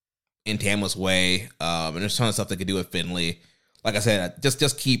put in Tama's way, and there's tons of stuff they could do with Finlay. Like I said,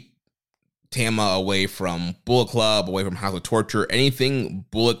 just keep Tama away from Bullet Club, away from House of Torture, anything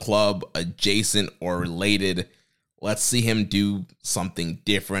Bullet Club adjacent or related. Let's see him do something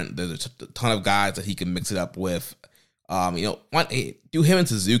different. There's a ton of guys that he can mix it up with. Do him and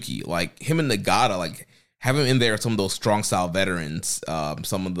Suzuki, like him and Nagata, like have him in there. Some of those strong style veterans,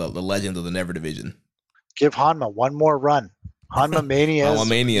 some of the legends of the Never division. Give Hanma one more run. Hanma Mania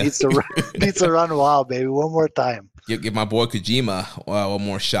needs to run wild, baby. One more time. Give my boy Kojima one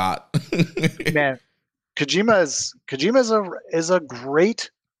more shot. Man, Kojima is a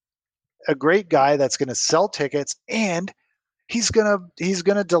great guy that's going to sell tickets, and he's gonna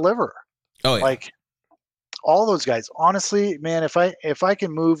deliver. Oh yeah. Like all those guys. Honestly, man, if I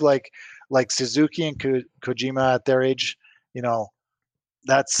can move like Suzuki and Kojima at their age,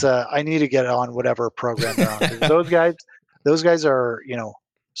 that's I need to get on whatever program they're on. Those guys are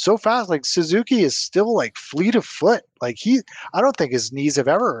so fast. Like Suzuki is still like fleet of foot. Like I don't think his knees have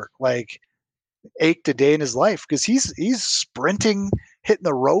ever like ached a day in his life because he's sprinting, hitting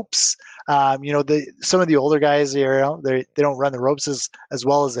the ropes. Some of the older guys, they don't run the ropes as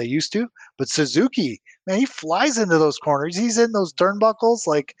well as they used to. But Suzuki, man, he flies into those corners. He's in those turnbuckles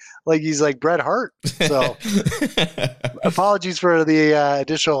like he's like Bret Hart. So apologies for the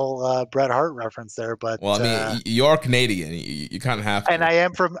additional Bret Hart reference there. But well, I mean, you are Canadian. You kind of have to. And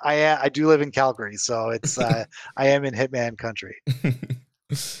I do live in Calgary, so it's I am in Hitman country.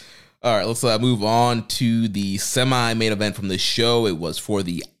 All right, let's move on to the semi-main event from the show. It was for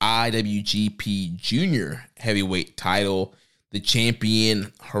the IWGP Junior Heavyweight title. The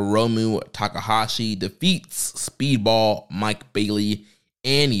champion, Hiromu Takahashi, defeats Speedball Mike Bailey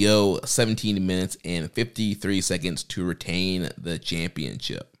and Yo 17 minutes and 53 seconds to retain the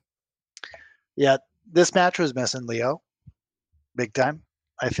championship. Yeah, this match was missing Leo big time.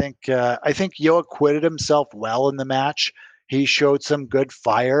 I think Yo acquitted himself well in the match. He showed some good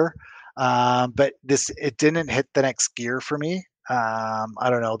fire. But it didn't hit the next gear for me. I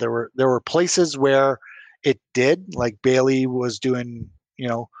don't know. There were places where it did. Like Bailey was doing,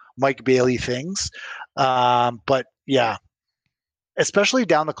 Mike Bailey things. But yeah, especially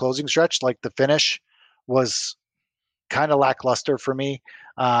down the closing stretch, like the finish was kind of lackluster for me.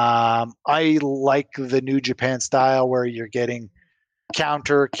 I like the New Japan style where you're getting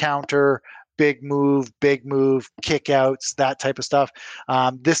counter, big move, kick outs, that type of stuff.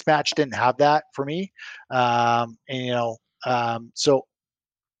 This match didn't have that for me. So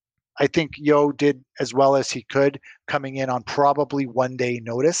I think Yo did as well as he could coming in on probably 1 day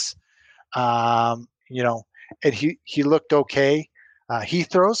notice. Um, you know, and he looked okay.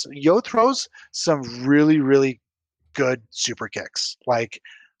 Yo throws some really, really good super kicks. Like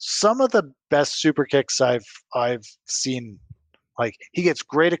some of the best super kicks I've seen. Like he gets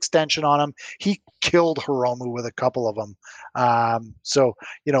great extension on him. He killed Hiromu with a couple of them. So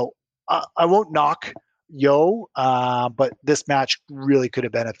I won't knock Yo, but this match really could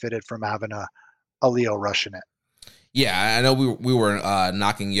have benefited from having a Leo Rush in it. Yeah, I know we were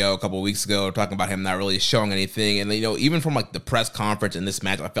knocking Yo a couple of weeks ago, talking about him not really showing anything, and even from like the press conference in this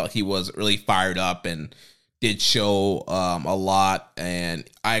match, I felt he was really fired up and did show a lot. And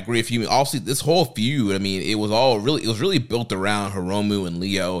I agree with you. Also, this whole feud, I mean, it was really built around Hiromu and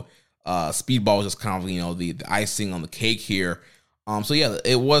Leo. Speedball was just kind of the icing on the cake here. So yeah,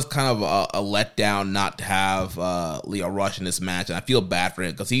 it was kind of a letdown not to have Leo Rush in this match, and I feel bad for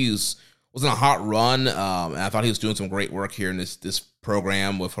him because he was in a hot run, and I thought he was doing some great work here in this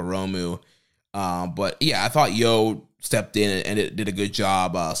program with Hiromu. But yeah, I thought Yo stepped in and it did a good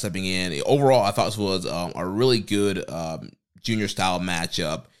job stepping in. Overall, I thought this was a really good junior style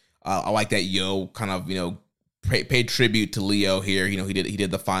matchup. I like that Yo kind of paid tribute to Leo here. He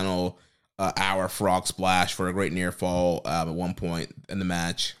did the final hour frog splash for a great near fall at one point in the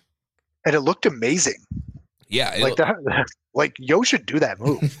match, and it looked amazing. Yeah, that. Like Yo should do that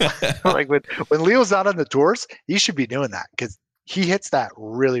move. Like when Leo's not on the tours, he should be doing that because he hits that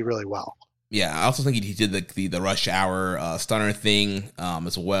really, really well. Yeah, I also think he did the rush hour stunner thing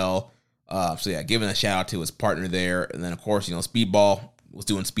as well. So yeah, giving a shout out to his partner there, and then of course Speedball was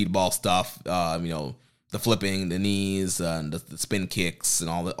doing Speedball stuff. The flipping, the knees, and the spin kicks, and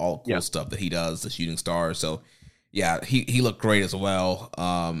all the cool stuff that he does. The shooting star. So yeah, he looked great as well.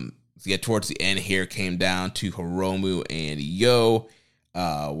 So yeah, towards the end here came down to Hiromu and Yo,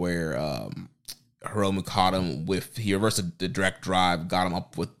 where Hiromu caught him he reversed the direct drive, got him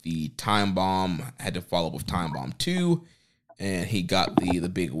up with the time bomb, had to follow up with time bomb 2, and he got the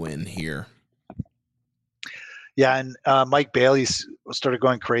big win here. Yeah, and Mike Bailey started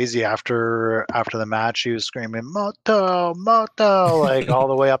going crazy after the match. He was screaming "Moto, Moto!" like all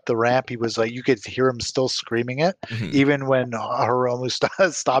the way up the ramp. He was like, you could hear him still screaming it, even when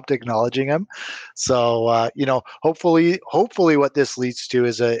Hiromu stopped acknowledging him. So hopefully, what this leads to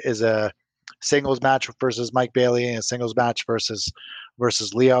is a singles match versus Mike Bailey and a singles match versus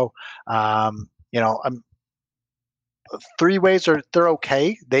Leo. Three ways they're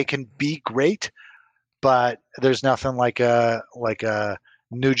okay. They can be great. But there's nothing like a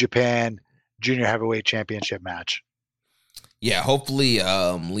New Japan Junior Heavyweight Championship match. Yeah, hopefully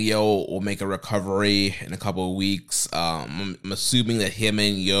Leo will make a recovery in a couple of weeks. I'm assuming that him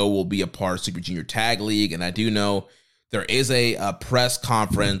and Yo will be a part of Super Junior Tag League, and I do know there is a press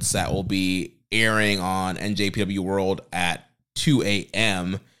conference that will be airing on NJPW World at 2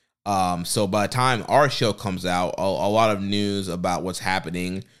 a.m. So by the time our show comes out, a lot of news about what's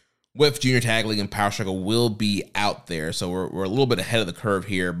happening with Junior Tag League and Power Struggle will be out there. So we're a little bit ahead of the curve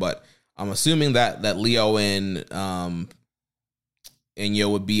here, but I'm assuming that Leo and Yo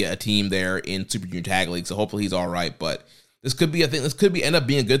would be a team there in Super Junior Tag League. So hopefully he's all right. But this could be end up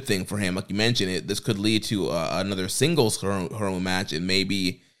being a good thing for him. Like you mentioned, this could lead to another singles Hiromu match, and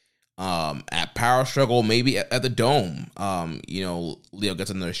maybe at Power Struggle, maybe at the Dome. Leo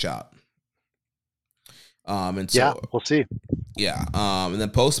gets another shot. And so yeah, we'll see. Yeah, and then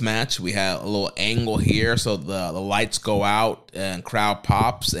post-match, we had a little angle here, so the lights go out and crowd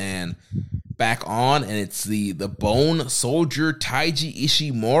pops and back on, and it's the Bone Soldier Taiji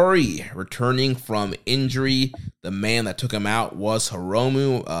Ishimori returning from injury. The man that took him out was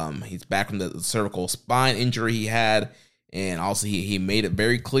Hiromu. He's back from the cervical spine injury he had, and also he made it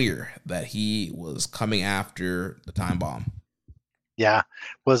very clear that he was coming after the time bomb. Yeah,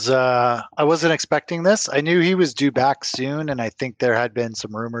 I wasn't expecting this. I knew he was due back soon, and I think there had been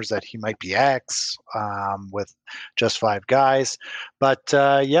some rumors that he might be X with Just Five Guys. But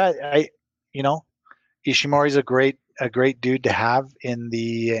Ishimori's a great dude to have in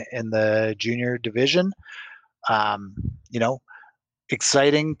the junior division.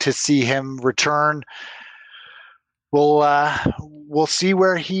 Exciting to see him return. we'll see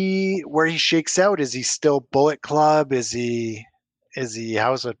where he shakes out. Is he still Bullet Club? Is he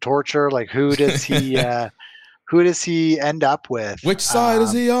House of Torture? Like who does he end up with? Which side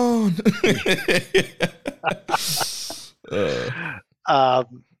is he on?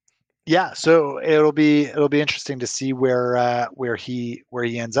 Yeah, so it'll be interesting to see where he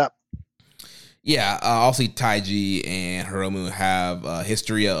ends up. Yeah, also Taiji and Hiromu have a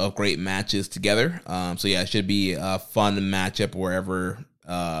history of great matches together. So yeah, it should be a fun matchup wherever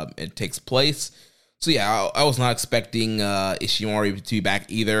it takes place. So yeah, I was not expecting Ishimori to be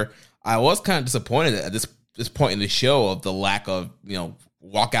back either. I was kind of disappointed at this point in the show of the lack of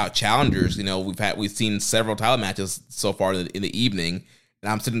walkout challengers. We've seen several title matches so far in the evening.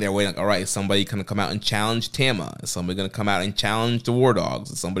 And I'm sitting there waiting, like, all right, is somebody going to come out and challenge Tama? Is somebody going to come out and challenge the War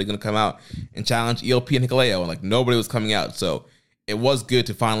Dogs? Is somebody going to come out and challenge ELP and Hikuleo? And, like, nobody was coming out. So it was good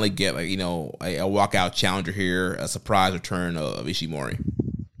to finally get, like, a walkout challenger here, a surprise return of Ishimori.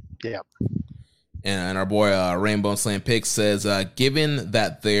 Yeah. And our boy Rainbow Slam Pig says, given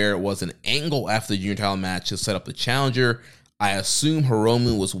that there was an angle after the junior title match to set up the challenger, I assume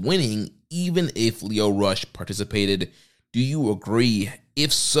Hiromu was winning even if Lio Rush participated. Do you agree?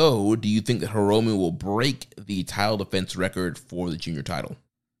 If so, do you think that Hiromu will break the title defense record for the junior title?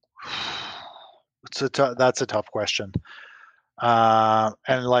 That's a tough question.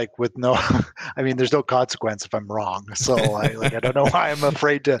 And like with no, I mean, there's no consequence if I'm wrong. So I don't know why I'm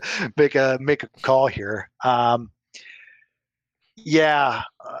afraid to make a call here. Yeah,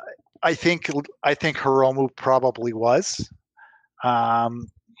 I think Hiromu probably was. Where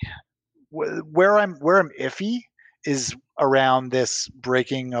I'm iffy is around this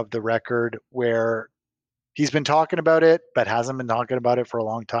breaking of the record, where he's been talking about it, but hasn't been talking about it for a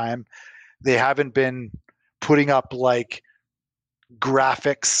long time. They haven't been putting up like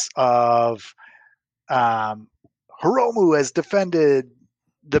graphics of Hiromu has defended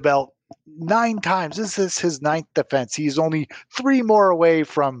the belt 9 times. This is his 9th defense. He's only 3 more away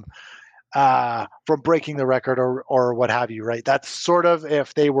from breaking the record or what have you, right? That's sort of,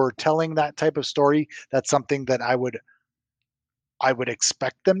 if they were telling that type of story, that's something that I would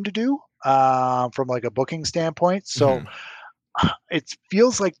expect them to do from like a booking standpoint. So it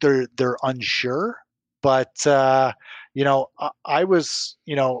feels like they're unsure, but I was,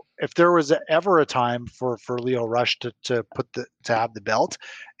 if there was ever a time for Lio Rush to have the belt,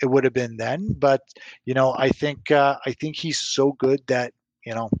 it would have been then. But I think he's so good that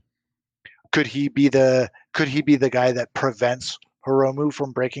could he be the guy that prevents Hiromu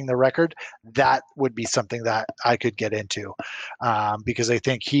from breaking the record? That would be something that I could get into, because I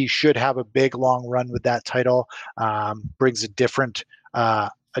think he should have a big long run with that title. Brings a different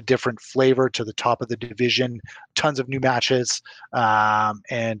flavor to the top of the division, tons of new matches,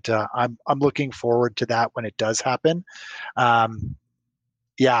 and I'm looking forward to that when it does happen.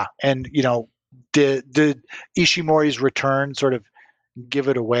 Yeah, and did Ishimori's return sort of give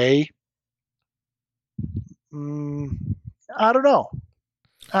it away? I don't know.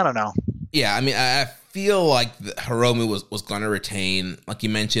 Yeah, I mean, I feel like Hiromu was going to retain. Like you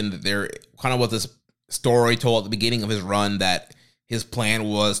mentioned, that there kind of was this story told at the beginning of his run that his plan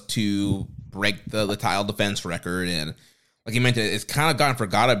was to break the title defense record. And like you mentioned, it's kind of gotten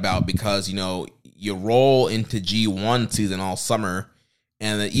forgot about because, you roll into G1 season all summer.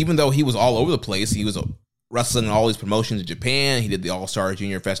 And even though he was all over the place, he was wrestling in all these promotions in Japan. He did the All-Star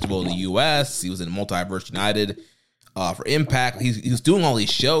Junior Festival in the U.S. He was in Multiverse United for Impact. He was doing all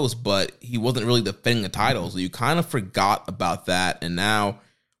these shows, but he wasn't really defending the title. So you kind of forgot about that. And now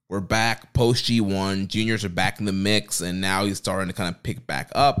we're back post G1. Juniors are back in the mix, and now he's starting to kind of pick back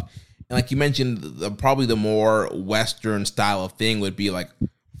up. And like you mentioned, probably the more Western style of thing would be like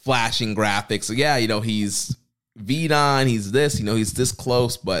flashing graphics. So yeah, he's V9, he's this, he's this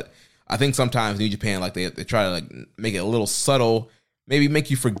close, but I think sometimes New Japan, like they try to like make it a little subtle, maybe make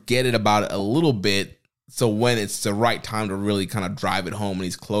you forget about it a little bit. So when it's the right time to really kind of drive it home and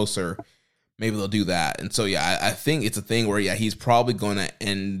he's closer, maybe they'll do that. And so, yeah, I think it's a thing where, yeah, he's probably going to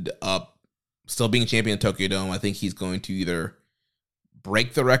end up still being champion of Tokyo Dome. I think he's going to either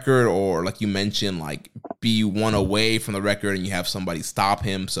break the record or, like you mentioned, like be one away from the record and you have somebody stop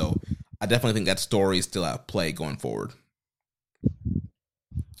him. So I definitely think that story is still at play going forward.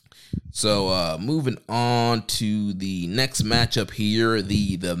 So moving on to the next matchup here,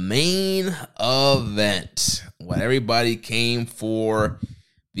 the main event, what everybody came for,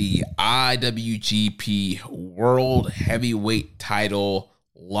 the IWGP World Heavyweight Title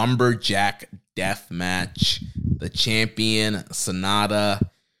Lumberjack Death Match. The champion, Sanada,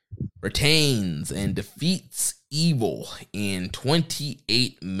 retains and defeats Evil in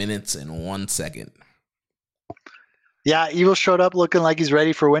 28 minutes and 1 second. Yeah, Evil showed up looking like he's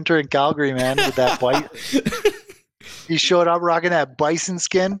ready for winter in Calgary, man, with that bite. He showed up rocking that bison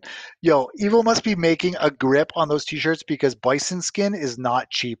skin. Yo, Evil must be making a grip on those t-shirts because bison skin is not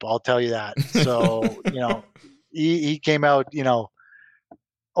cheap, I'll tell you that. So, he came out,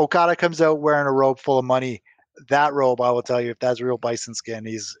 Okada comes out wearing a robe full of money. That robe, I will tell you, if that's real bison skin,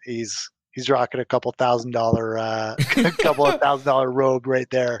 he's rocking a couple $1,000 robe right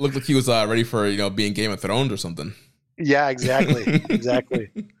there. Looked like he was ready for being Game of Thrones or something. Yeah, exactly.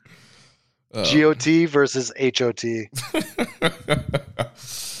 GOT versus HOT.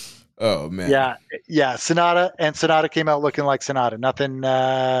 Oh man. Yeah. Sonata came out looking like Sonata. Nothing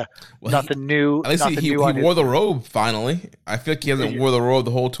new. At least he wore the robe finally. I feel like he hasn't wore the robe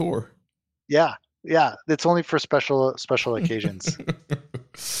the whole tour. Yeah. It's only for special occasions.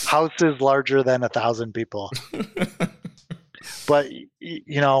 House is larger than 1,000 people. But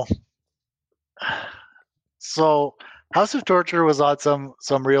so House of Torture was on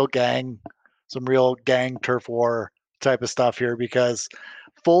some real gang turf war type of stuff here because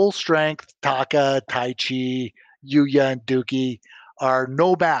full strength Taka, Taichi, Yuya, and Dookie are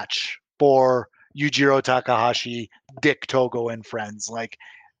no match for Yujiro Takahashi, Dick Togo, and friends. Like,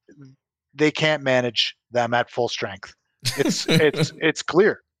 they can't manage them at full strength. It's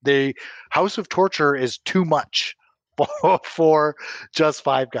clear. The House of Torture is too much for just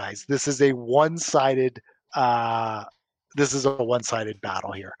five guys. This is a one-sided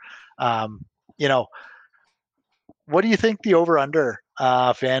battle here. What do you think the over-under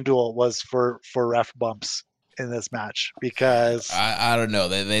FanDuel was for ref bumps in this match? Because I don't know.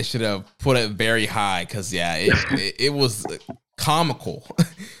 They should have put it very high because it was comical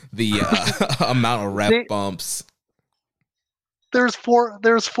the amount of ref bumps. There's four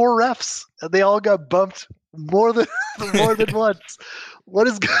refs. They all got bumped more than once. What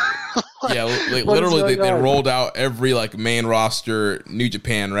is literally they rolled out every main roster New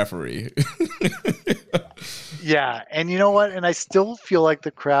Japan referee. Yeah, and you know what? And I still feel like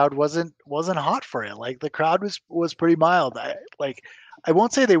the crowd wasn't hot for it. Like, the crowd was pretty mild. I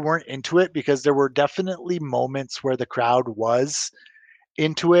won't say they weren't into it because there were definitely moments where the crowd was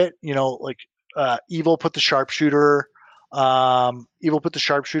into it. Evil put the sharpshooter. Evil put the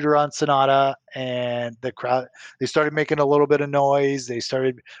sharpshooter on Sonata, and the crowd, they started making a little bit of noise. They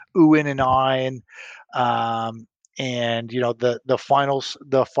started oohing and ahhing. And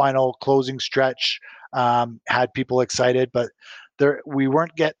the final closing stretch had people excited, but we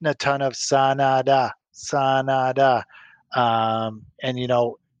weren't getting a ton of Sanada. And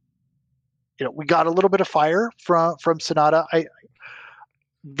we got a little bit of fire from Sonata.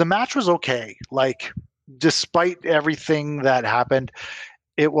 The match was okay. Like, despite everything that happened,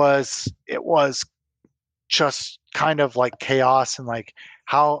 it was just kind of like chaos, and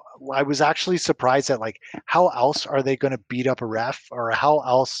how I was actually surprised at how else are they going to beat up a ref, or how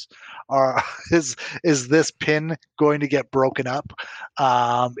else is this pin going to get broken up?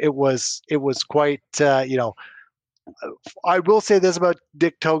 It was quite I will say this about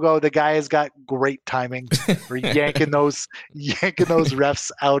Dick Togo: the guy has got great timing for yanking those refs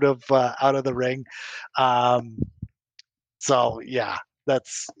out of the ring. So yeah,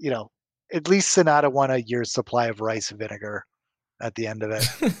 that's at least Sonata won a year's supply of rice vinegar at the end of it.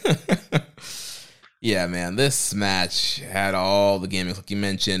 Yeah, man, this match had all the gimmicks, like you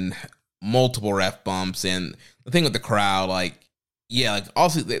mentioned, multiple ref bumps, and the thing with the crowd,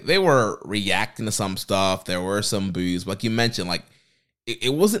 also they were reacting to some stuff. There were some boos, but like you mentioned,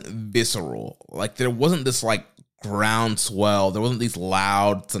 it wasn't visceral. There wasn't this groundswell. There wasn't these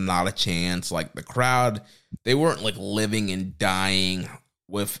loud Sonata chants. The crowd, they weren't living and dying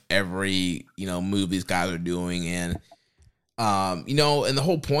with every move these guys are doing. And and the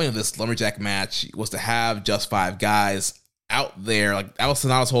whole point of this lumberjack match was to have just five guys out there. That was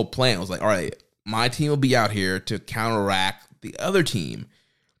Sonata's whole plan. It was all right, my team will be out here to counteract the other team.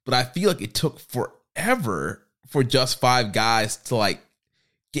 But I feel like it took forever for just five guys to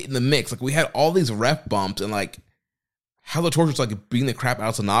get in the mix. We had all these ref bumps, and how the Torture's beating the crap out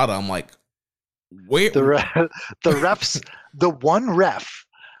of Sonata. I'm where the refs, the one ref,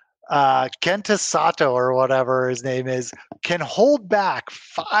 Kenta Sato or whatever his name is, can hold back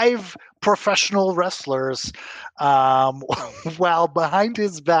five professional wrestlers, while behind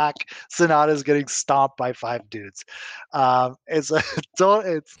his back Sonata is getting stomped by five dudes. It's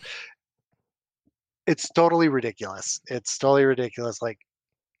totally ridiculous. It's totally ridiculous.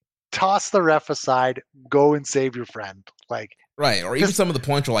 Toss the ref aside, go and save your friend. Right, or even some of the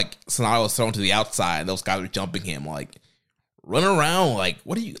points where Sonata was thrown to the outside, those guys were jumping him. Run around.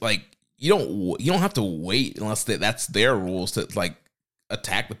 What do you You don't have to wait unless that's their rules to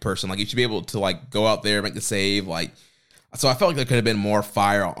attack the person. You should be able to go out there, make the save. So I felt like there could have been more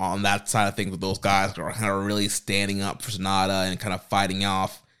fire on that side of things with those guys who are kind of really standing up for Sonata and kind of fighting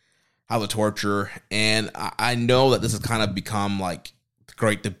off House of Torture. And I know that this has kind of become like the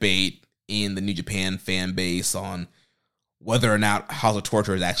great debate in the New Japan fan base on whether or not House of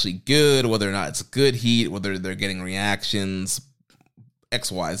Torture is actually good, whether or not it's good heat, whether they're getting reactions,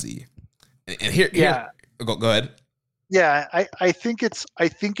 X, Y, Z. And here, go ahead. Yeah, I think it's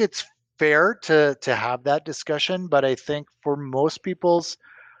fair to have that discussion, but I think for most people's,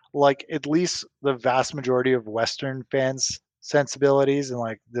 like, at least the vast majority of Western fans' sensibilities, and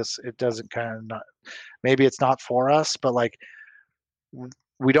like this, it doesn't kind of not, maybe it's not for us, but like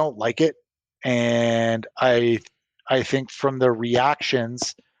we don't like it, and I think from the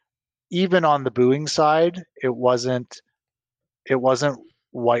reactions, even on the booing side, it wasn't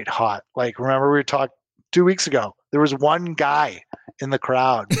white hot. Like, remember we talked 2 weeks ago, there was one guy in the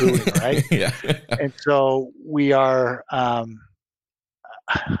crowd booing, right? Yeah. And so we are, I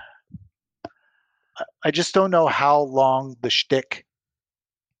just don't know how long the shtick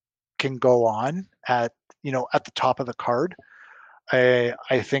can go on at the top of the card. I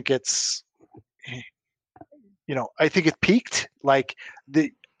think it's, I think it peaked. Like,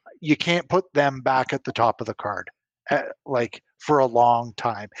 you can't put them back at the top of the card, like, for a long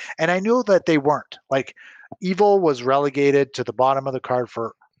time. And I knew that they weren't. Like, Evil was relegated to the bottom of the card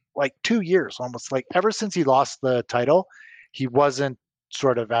for like 2 years, almost, like ever since he lost the title, he wasn't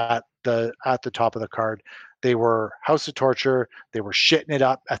sort of at the top of the card. They were House of Torture. They were shitting it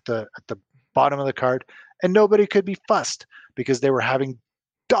up at the bottom of the card, and nobody could be fussed because they were having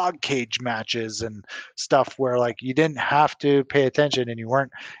dog cage matches and stuff where, like, you didn't have to pay attention and you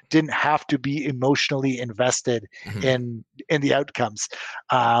didn't have to be emotionally invested in the outcomes.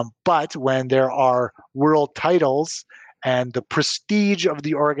 But when there are world titles and the prestige of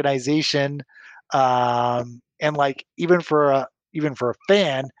the organization, and like even for a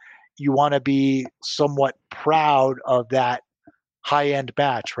fan, you want to be somewhat proud of that high-end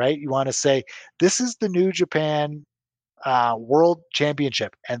match, right? You want to say, this is the New Japan World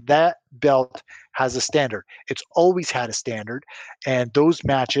Championship, and that belt has a standard. It's always had a standard, and those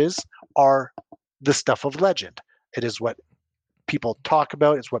matches are the stuff of legend. It is what people talk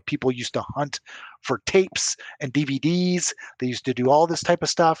about. It's what people used to hunt for tapes and DVDs. They used to do all this type of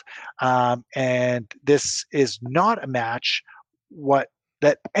stuff, and this is not a match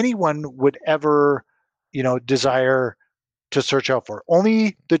that anyone would ever, desire to search out for.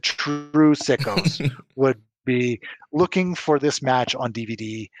 Only the true sickos would be looking for this match on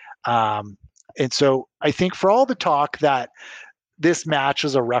DVD. And so I think for all the talk that this match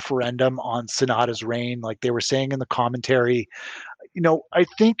is a referendum on Sonata's reign, like they were saying in the commentary, I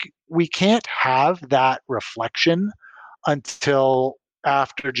think we can't have that reflection until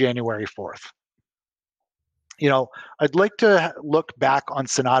after January 4th. I'd like to look back on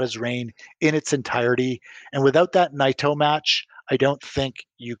Sonata's reign in its entirety, and without that Naito match, I don't think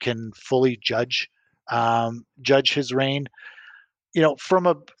you can fully judge his reign. From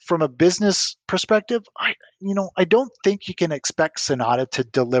a business perspective, I don't think you can expect Sonata to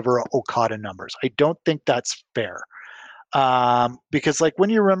deliver Okada numbers. I don't think that's fair. Because, like,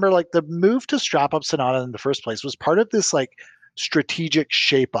 when you remember, like, the move to strap up Sonata in the first place was part of this, like, strategic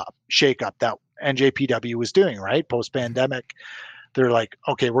shake-up that NJPW was doing, right? Post-pandemic. They're like,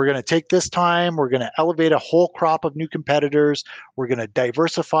 okay, we're going to take this time. We're going to elevate a whole crop of new competitors. We're going to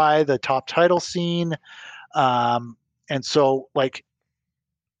diversify the top title scene. And so, like,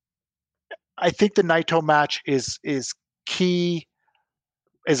 I think the Naito match is key,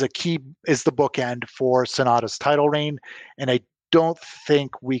 is the bookend for Sonata's title reign. And I don't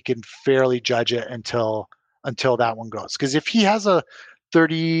think we can fairly judge it until that one goes. Because if he has a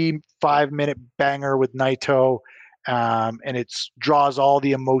 35-minute banger with Naito, and it draws all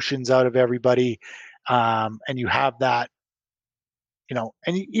the emotions out of everybody, and you have that,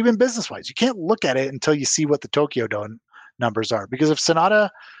 and even business-wise, you can't look at it until you see what the Tokyo Dome numbers are. Because if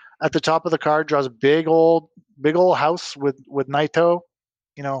Sonata at the top of the card draws a big old house with Naito,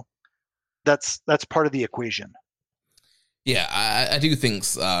 that's part of the equation. Yeah, I do think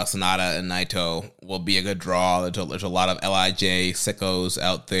Sonata and Naito will be a good draw. There's a lot of LIJ sickos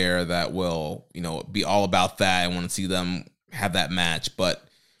out there that will, be all about that. I want to see them have that match. But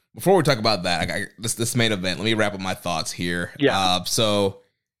before we talk about that, this main event, let me wrap up my thoughts here. Yeah. So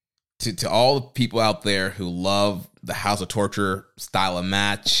to all the people out there who love the House of Torture style of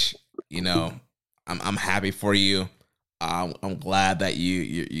match, I'm happy for you. I'm glad that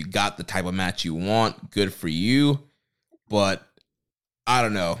you got the type of match you want. Good for you. But I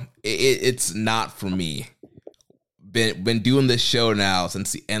don't know. It's not for me. Been doing this show now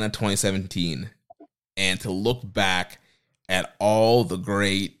since the end of 2017, and to look back at all the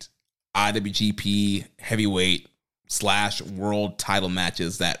great IWGP heavyweight / world title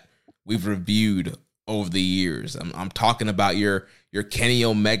matches that we've reviewed over the years. I'm talking about your Kenny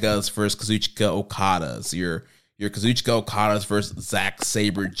Omegas versus Kazuchika Okadas, your Kazuchika Okadas versus Zack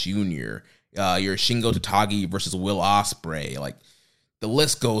Sabre Jr., your Shingo Takagi versus Will Ospreay. Like, the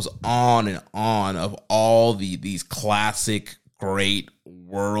list goes on and on of all these classic, great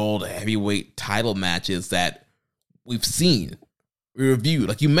world heavyweight title matches that we've seen, we reviewed.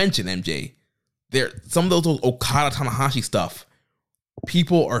 Like you mentioned, MJ, some of those Okada Tanahashi stuff.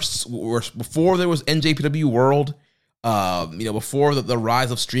 People were before there was NJPW World, before the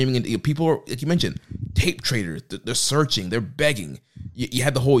rise of streaming, and people are, like you mentioned, tape traders. They're searching, they're begging. You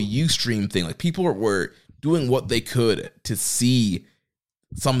had the whole Ustream thing. Like, people were doing what they could to see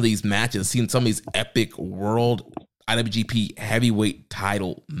some of these matches, seeing some of these epic world IWGP heavyweight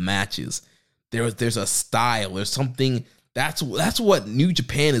title matches. There's a style. There's something that's what New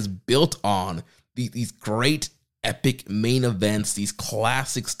Japan is built on. These great epic main events, these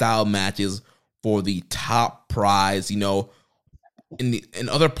classic style matches for the top prize. In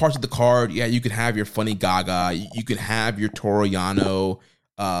other parts of the card, yeah, you could have your Funny Gaga, you could have your Toru Yano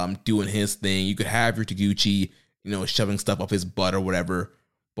doing his thing, you could have your Taguchi, shoving stuff up his butt or whatever.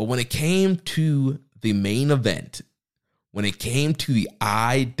 But when it came to the main event, when it came to the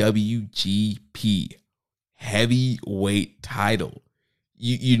IWGP heavyweight title,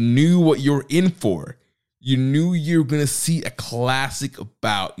 you knew what you were in for. You knew you were going to see a classic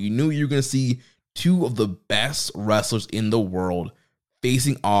bout. You knew you were going to see two of the best wrestlers in the world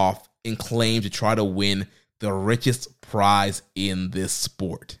facing off and claim to try to win the richest prize in this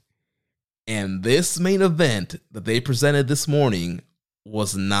sport. And this main event that they presented this morning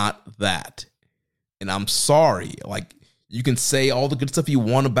was not that. And I'm sorry. Like, you can say all the good stuff you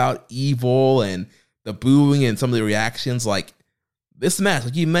want about Evil and the booing and some of the reactions. Like, this match,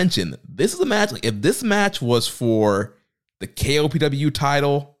 like you mentioned, this is a match. Like, if this match was for the KOPW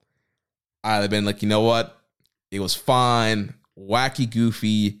title, I'd have been like, you know what? It was fine. Wacky,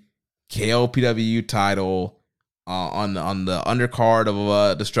 goofy KOPW title on the undercard of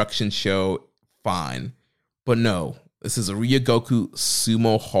a Destruction show. Fine. But no, this is a Ryogoku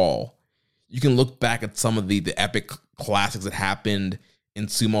Sumo Hall. You can look back at some of the epic classics that happened in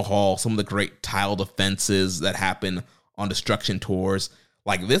Sumo Hall, some of the great title defenses that happened on Destruction tours.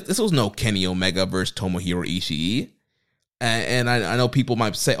 Like, this was no Kenny Omega versus Tomohiro Ishii. And I know people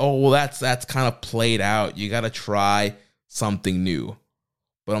might say, oh, well, that's kind of played out. You got to try something new.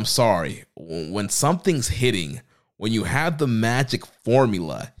 But I'm sorry. When something's hitting, when you have the magic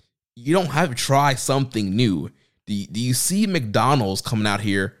formula, you don't have to try something new. Do you see McDonald's coming out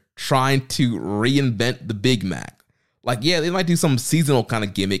here trying to reinvent the Big Mac? Like, yeah, they might do some seasonal kind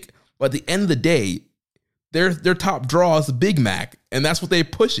of gimmick, but at the end of the day, their top draw is the Big Mac, and that's what they're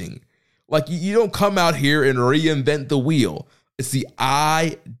pushing. Like, you don't come out here and reinvent the wheel. It's the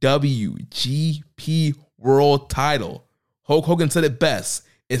IWGP World Title. Hulk Hogan said it best.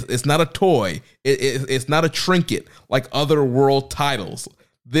 It's not a toy. It's not a trinket like other world titles.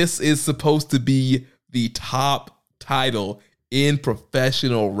 This is supposed to be the top title in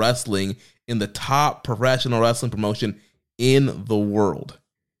professional wrestling, in the top professional wrestling promotion in the world.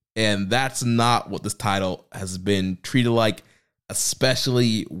 And that's not what this title has been treated like,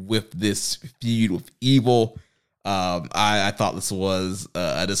 especially with this feud with Evil. I thought this was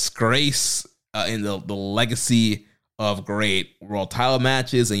a disgrace in the legacy of great world title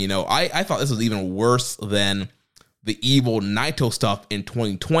matches. And, I thought this was even worse than the Evil Naito stuff in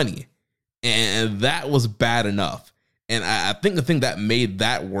 2020. And that was bad enough. And I think the thing that made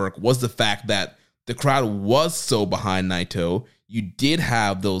that work was the fact that the crowd was so behind Naito. You did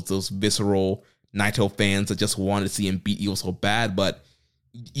have those visceral Naito fans that just wanted to see him beat Evil so bad, but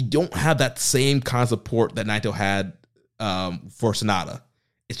you don't have that same kind of support that Naito had for Sonata.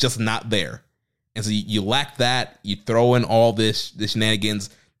 It's just not there. And so you lack that. You throw in all this shenanigans,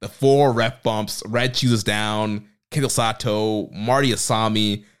 the 4 ref bumps, Red Shoes down, Kento Sato, Marty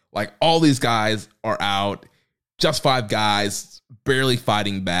Asami, like, all these guys are out. Just 5 guys barely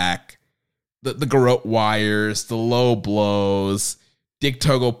fighting back. The garrote wires, the low blows, Dick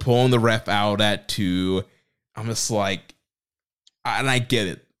Togo pulling the ref out at 2. I'm just like, and I get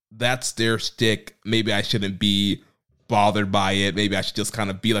it. That's their shtick. Maybe I shouldn't be bothered by it. Maybe I should just kind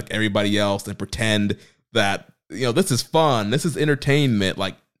of be like everybody else and pretend that, this is fun. This is entertainment.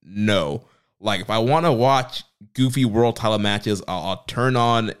 Like, no. Like, if I want to watch goofy world title matches, I'll turn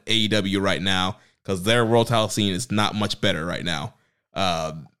on AEW right now, because their world title scene is not much better right now.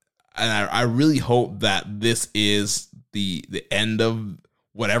 And I really hope that this is the end of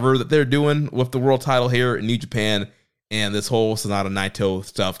whatever that they're doing with the world title here in New Japan, and this whole Sonata Naito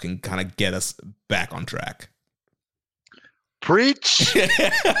stuff can kind of get us back on track. Preach.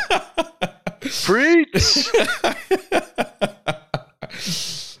 Preach.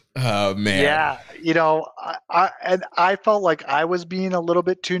 Oh man. Yeah, I felt like I was being a little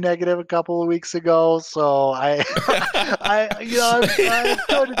bit too negative a couple of weeks ago, so I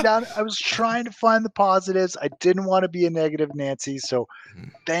toned it down. I was trying to find the positives. I didn't want to be a negative Nancy, so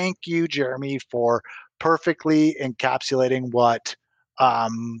thank you, Jeremy, for perfectly encapsulating what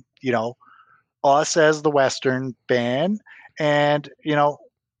us as the Western fan, and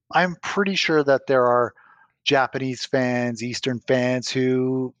I'm pretty sure that there are Japanese fans, Eastern fans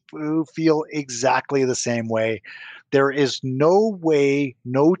who feel exactly the same way. There is no way,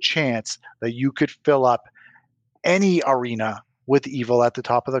 no chance that you could fill up any arena with Evil at the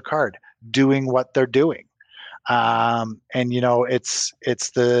top of the card doing what they're doing. And it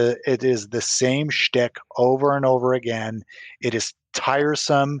is the same shtick over and over again. It is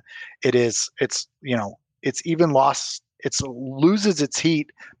tiresome. It's even lost. It loses its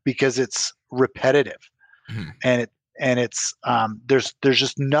heat because it's repetitive. And it's there's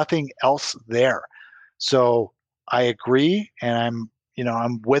just nothing else there. So I agree, and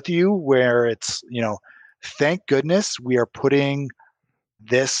I'm with you where it's thank goodness we are putting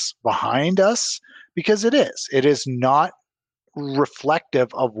this behind us, because it is not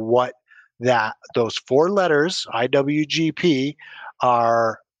reflective of what those four letters IWGP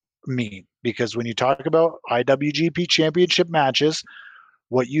mean. Because when you talk about IWGP championship matches,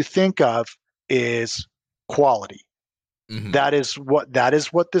 what you think of is quality. Mm-hmm. That is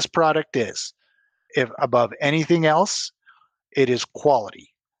what this product is. If above anything else, it is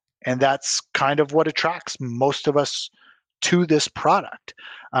quality. And that's kind of what attracts most of us to this product,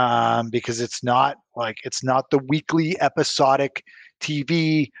 because it's not the weekly episodic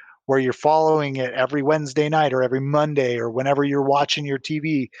TV where you're following it every Wednesday night or every Monday or whenever you're watching your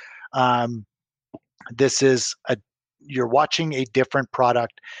TV. You're watching a different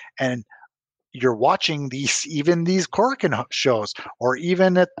product, and you're watching these Korakuen shows, or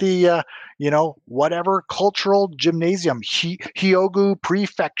even at the whatever cultural gymnasium, Ryogoku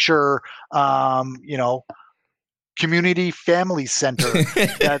Prefecture, community family center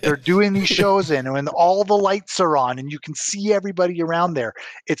that they're doing these shows in, and when all the lights are on and you can see everybody around there.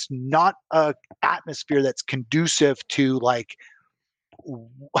 It's not a atmosphere that's conducive to like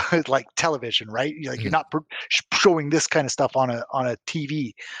television, right? You're not showing this kind of stuff on a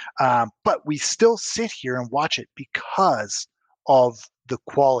TV, but we still sit here and watch it because of the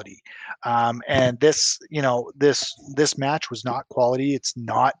quality. And this match was not quality. It's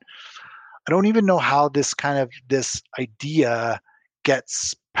not. I don't even know how this idea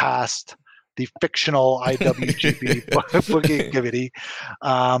gets past the fictional IWGP booking committee,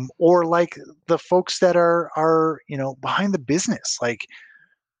 or like the folks that are behind the business, like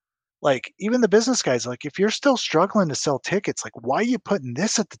even the business guys. Like, if you're still struggling to sell tickets, like, why are you putting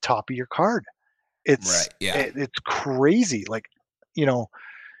this at the top of your card? It's right, yeah. It's crazy. Like,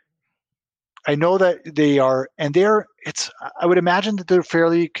 I know that they are, and I would imagine that they're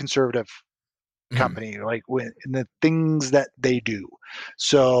fairly conservative company, like in the things that they do.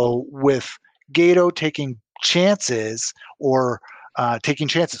 So with Gato taking chances,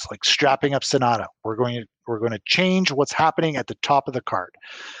 like strapping up Sonata, we're going to change what's happening at the top of the card,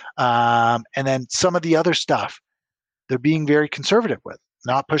 and then some of the other stuff they're being very conservative with,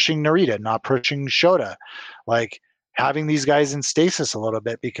 not pushing Narita, not pushing Shota, like having these guys in stasis a little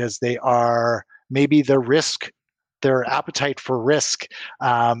bit because they are maybe their appetite for risk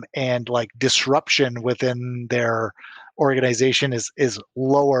and like disruption within their organization is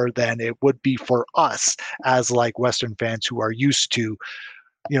lower than it would be for us as like Western fans who are used to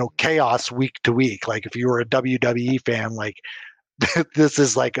chaos week to week. Like, if you were a WWE fan, like this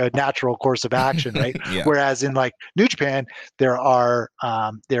is like a natural course of action, right? Yeah. Whereas in like New Japan, there are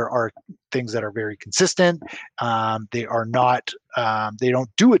things that are very consistent. They are not. They don't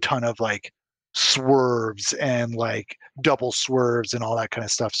do a ton of like swerves and like double swerves and all that kind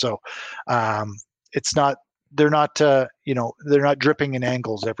of stuff. So it's not. They're not. They're not dripping in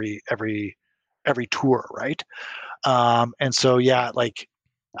angles every tour, right? And so yeah, like.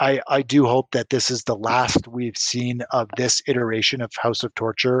 I do hope that this is the last we've seen of this iteration of House of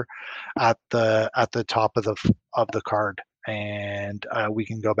Torture at the top of the card, and we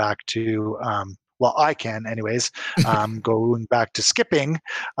can go back to I can anyways, going back to skipping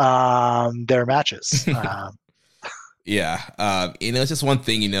their matches. Yeah, it's just one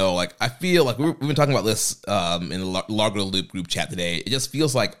thing, like I feel like we've been talking about this in the Largo Loop group chat today. It just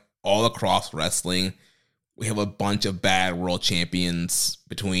feels like all across wrestling, we have a bunch of bad world champions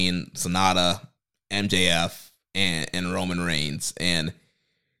between Sonata, MJF, and Roman Reigns. And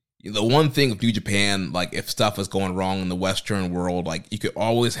the one thing with New Japan, like if stuff is going wrong in the Western world, like you could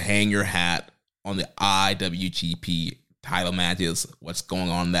always hang your hat on the IWGP title matches, what's going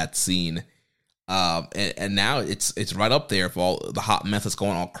on in that scene. And now it's right up there for all the hot mess that's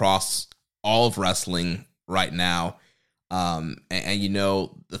going on across all of wrestling right now. And you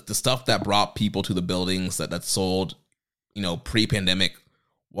know, the stuff that brought people to the buildings that sold, you know, pre-pandemic,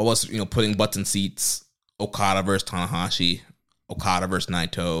 what was, you know, putting butts in seats, Okada versus Tanahashi, Okada versus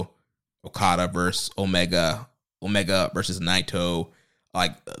Naito, Okada versus Omega, Omega versus Naito.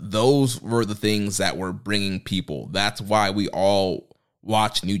 Like, those were the things that were bringing people. That's why we all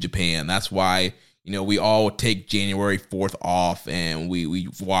watch New Japan. That's why, you know, we all take January 4th off and we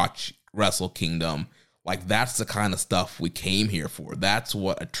watch Wrestle Kingdom. Like, that's the kind of stuff we came here for. That's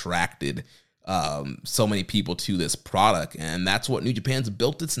what attracted so many people to this product. And that's what New Japan's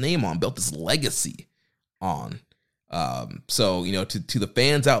built its name on, built its legacy on. So, you know, to the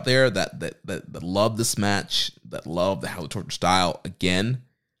fans out there that love this match, that love the House of Torture style, again,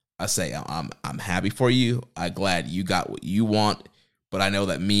 I say I'm happy for you. I'm glad you got what you want, but I know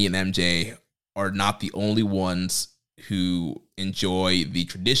that me and MJ are not the only ones who enjoy the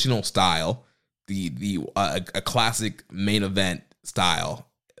traditional style, a classic main event style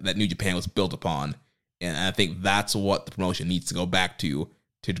that New Japan was built upon, and I think that's what the promotion needs to go back to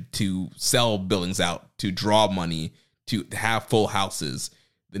sell buildings out, to draw money, to have full houses.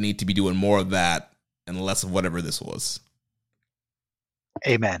 They need to be doing more of that and less of whatever this was.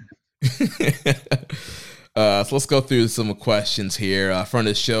 Amen. So let's go through some questions here. Friend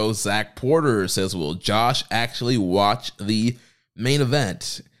of the show, Zach Porter says, will Josh actually watch the main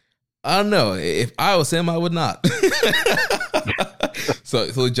event? I don't know. If I was him, I would not.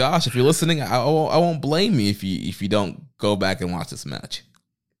 So Josh, if you're listening, I won't blame you if you don't go back and watch this match.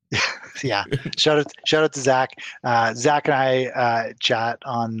 Yeah. Shout out to Zach. Zach and I chat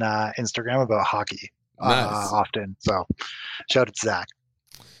on Instagram about hockey often. So shout out to Zach.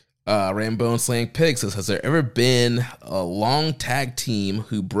 Rambo and Slaying Pig says, has there ever been a long tag team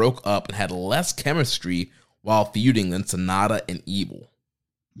who broke up and had less chemistry while feuding than Sonata and Evil?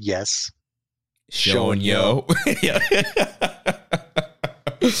 Yes. Show and Yo.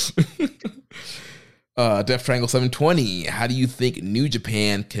 Death Triangle 720. How do you think New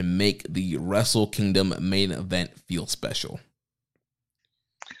Japan can make the Wrestle Kingdom main event feel special?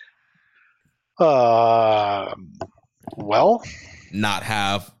 Well, not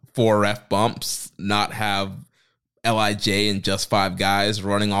have 4 ref bumps, not have LIJ and just 5 guys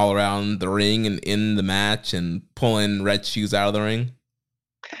running all around the ring and in the match and pulling red shoes out of the ring.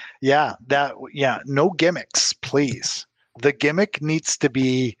 Yeah, no gimmicks, please. The gimmick needs to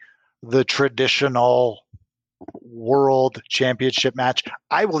be the traditional world championship match.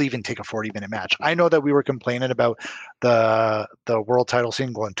 I will even take a 40-minute match. I know that we were complaining about the world title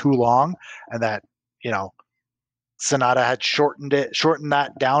scene going too long, and that, you know, Sonata had shortened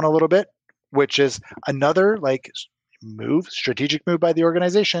that down a little bit, which is another like strategic move by the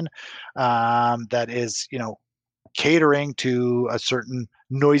organization that is, you know, catering to a certain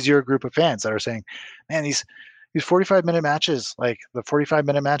noisier group of fans that are saying, man, these 45-minute matches, like the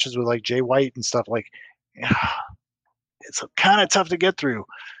 45-minute matches with like Jay White and stuff, like, it's kind of tough to get through.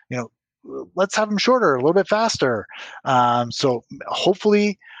 You know, let's have them shorter, a little bit faster. So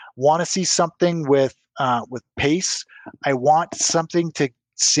hopefully want to see something with pace. I want something to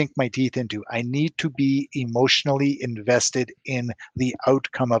sink my teeth into. I need to be emotionally invested in the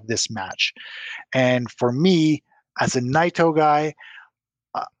outcome of this match. And for me, as a Naito guy,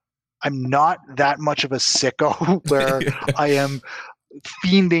 I'm not that much of a sicko where I am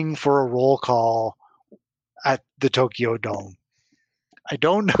fiending for a roll call at the Tokyo Dome. I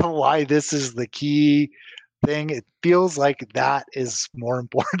don't know why this is the key thing. It feels like that is more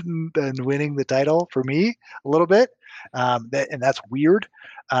important than winning the title for me a little bit. And that's weird.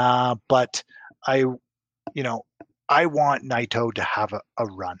 But I want Naito to have a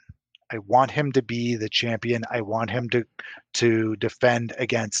run. I want him to be the champion. I want him to defend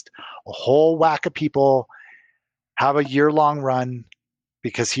against a whole whack of people, have a year-long run,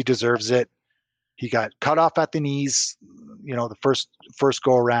 because he deserves it. He got cut off at the knees, you know, the first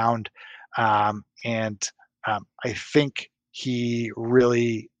go around. And I think he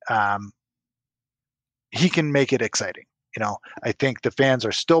really, he can make it exciting. You know, I think the fans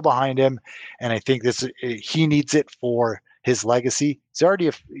are still behind him, and I think he needs it for his legacy. He's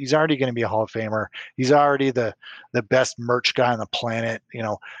already going to be a Hall of Famer. He's already the best merch guy on the planet. You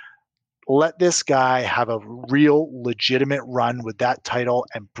know, let this guy have a real legitimate run with that title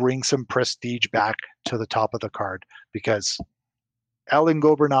and bring some prestige back to the top of the card, because El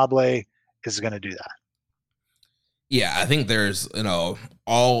Ingobernable is going to do that. Yeah, I think there's,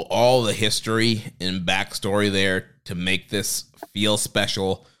 all the history and backstory there to make this feel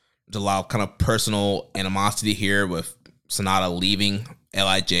special. There's a lot of kind of personal animosity here with Sanada leaving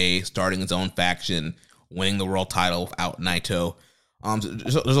LIJ, starting his own faction, winning the world title without Naito.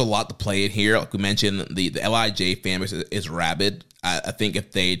 There's a lot to play in here. Like we mentioned, the LIJ fan base is rabid. I think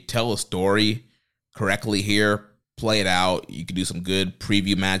if they tell a story correctly here, play it out, you can do some good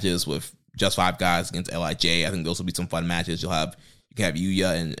preview matches with just 5 guys against LIJ. I think those will be some fun matches. You can have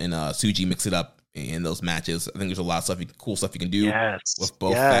Yuya and Tsuji mix it up in those matches. I think there's a lot of cool stuff you can do with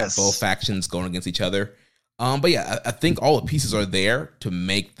both factions going against each other. But yeah, I think all the pieces are there to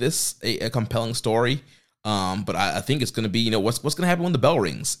make this a compelling story. But I think it's going to be, what's going to happen when the bell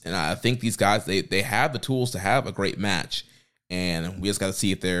rings. And I think these guys, they have the tools to have a great match. And we just got to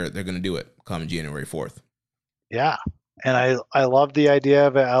see if they're going to do it come January 4th. Yeah. And I love the idea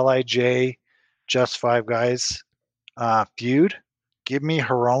of a LIJ just 5 guys feud. Give me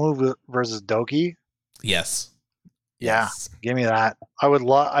Hiromu versus Doki. Yes. Yeah. Give me that. I would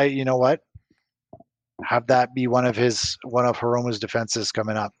love, you know what? Have that be one of Hiromu's defenses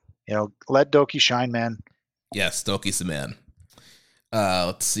coming up. Let Doki shine, man. Yes, Doki's the man.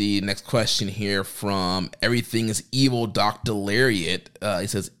 Let's see. Next question here from Everything is Evil Dr. Lariat. He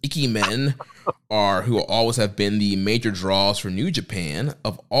says, Ikemen who always have been the major draws for New Japan.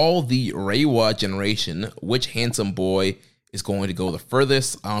 Of all the Reiwa generation, which handsome boy is going to go the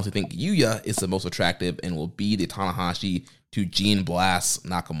furthest? I honestly think Yuya is the most attractive and will be the Tanahashi to Gene Blast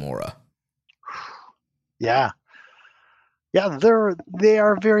Nakamura. Yeah. Yeah, they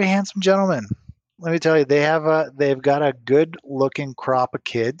are very handsome gentlemen. Let me tell you, they've got a good looking crop of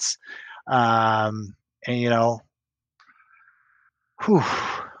kids. And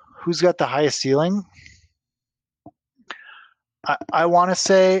who's got the highest ceiling? I want to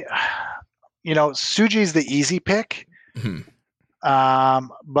say, Tsuji's the easy pick. Mm-hmm.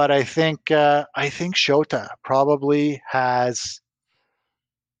 But I think Shota probably has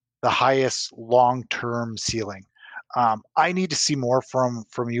the highest long-term ceiling. I need to see more from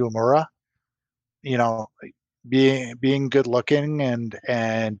Uemura. Being good looking and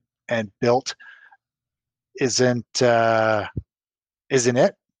built isn't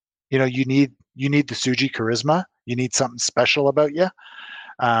it? You need the Tsuji charisma. You need something special about you.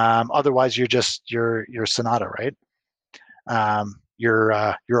 Otherwise, you're Sonata, right? You're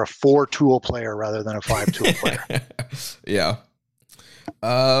a 4-tool player rather than a 5-tool player. Yeah.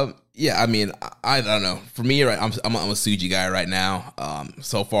 Yeah, I mean, I don't know. For me, right, I'm a Tsuji guy right now.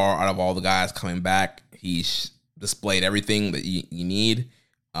 So far, out of all the guys coming back, he's displayed everything that you need.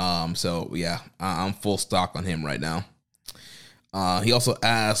 So yeah, I'm full stock on him right now. He also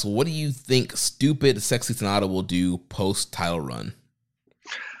asks, what do you think stupid Sexy Sonata will do post title run?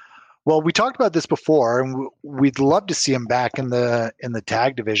 Well, we talked about this before, and we'd love to see him back in the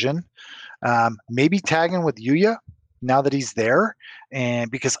tag division. Maybe tagging with Yuya now that he's there, and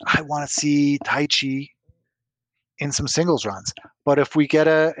because I want to see Taichi in some singles runs. But if we get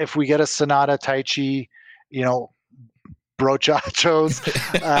a Sonata Taichi, brochachos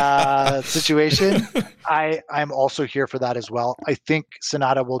situation, I'm also here for that as well. I think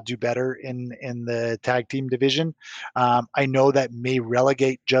Sonata will do better in the tag team division. I know that may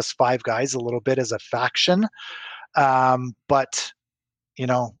relegate just 5 guys a little bit as a faction, but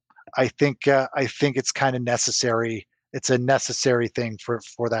I think it's kind of necessary. It's a necessary thing for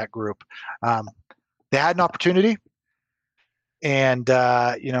that group. They had an opportunity, and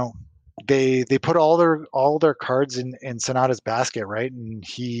they put all their cards in Sonata's basket, right? And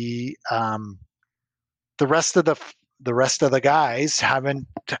he, the rest of the guys haven't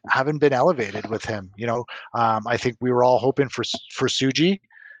been elevated with him. I think we were all hoping for Tsuji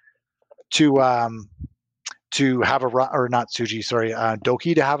to have a run, or not Tsuji, sorry,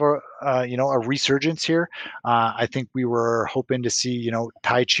 Doki to have a resurgence here. I think we were hoping to see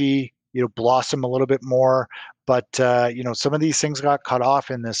Taichi blossom a little bit more, but some of these things got cut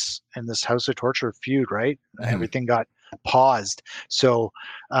off in this House of Torture feud, right? Mm-hmm. Everything got paused. So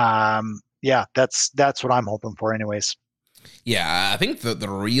yeah, that's what I'm hoping for, anyways. Yeah, I think the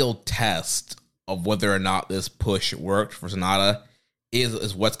real test of whether or not this push worked for Sonata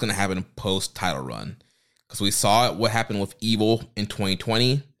is what's going to happen post title run. Because we saw what happened with Evil in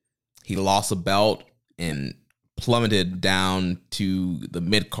 2020. He lost a belt and plummeted down to the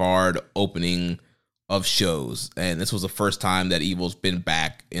mid-card opening of shows. And this was the first time that Evil's been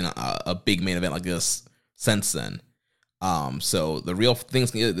back in a big main event like this since then. So the real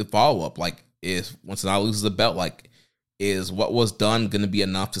things the follow-up, is when Sonata loses the belt, is what was done going to be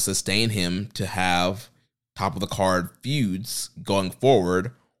enough to sustain him to have top-of-the-card feuds going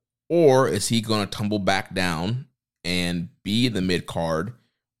forward? Or is he going to tumble back down and be in the mid card,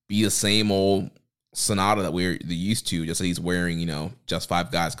 be the same old Sonata that we're used to, just that he's wearing, just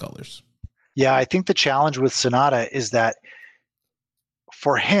Five Guys colors. Yeah, I think the challenge with Sonata is that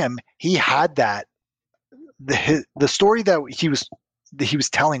for him, he had that the story that he was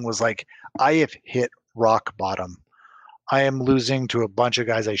telling was like, I have hit rock bottom. I am losing to a bunch of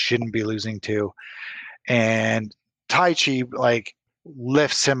guys I shouldn't be losing to. And Tai Chi like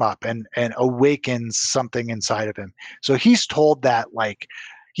lifts him up and awakens something inside of him. So he's told that, like,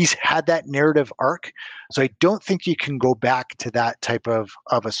 he's had that narrative arc. So I don't think you can go back to that type of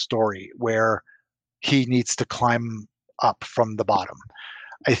a story where he needs to climb up from the bottom.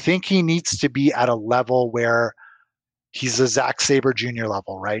 I think he needs to be at a level where he's a Zack Sabre Jr.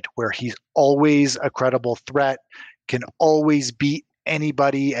 level, right? Where he's always a credible threat, can always beat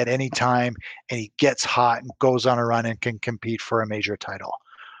anybody at any time, and he gets hot and goes on a run and can compete for a major title,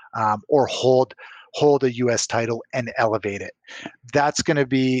 or hold a U.S. title and elevate it. That's going to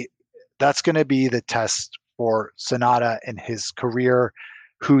be the test for Sonata and his career,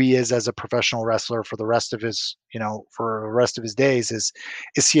 who he is as a professional wrestler for the rest of his, days.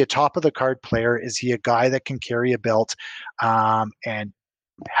 Is he a top of the card player? Is he a guy that can carry a belt and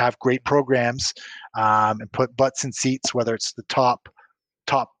have great programs and put butts in seats, whether it's the top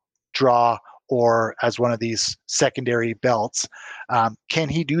draw or as one of these secondary belts? Can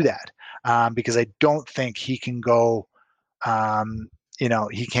he do that? Because I don't think he can go.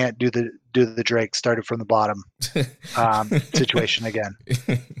 He can't do the Drake started from the bottom situation again.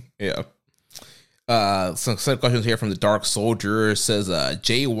 Yeah. Some set of questions here from the Dark Soldier. It says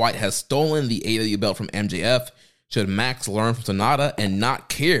Jay White has stolen the AEW belt from MJF. Should Max learn from Sonata and not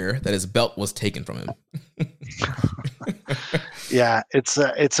care that his belt was taken from him? Yeah, it's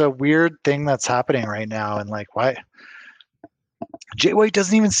a weird thing that's happening right now, and like, why Jay White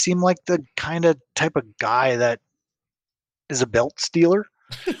doesn't even seem like the kind of type of guy that is a belt stealer.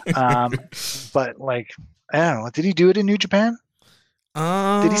 But like, I don't know, did he do it in New Japan?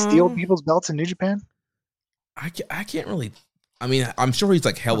 Did he steal people's belts in New Japan? I can't really. I mean, I'm sure he's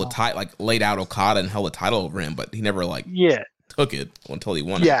like held a title, like laid out Okada and held a title over him, but he never took it until he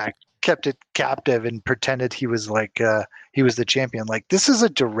won it. Yeah, kept it captive and pretended he was like he was the champion. Like, this is a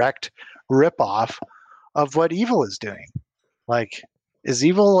direct ripoff of what Evil is doing. Like, is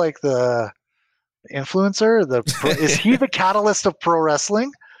Evil like the influencer? Is he the catalyst of pro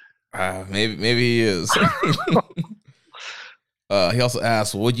wrestling? Maybe he is. He also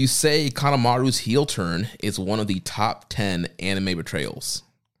asked, would you say Kanemaru's heel turn is one of the top 10 anime betrayals?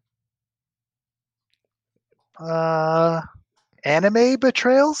 Anime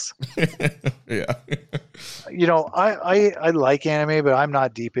betrayals? Yeah. I like anime, but I'm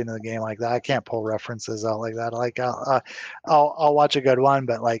not deep into the game like that. I can't pull references out like that. Like, I'll watch a good one,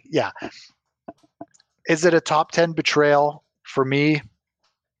 but like, yeah. Is it a top 10 betrayal for me?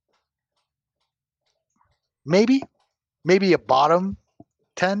 Maybe a bottom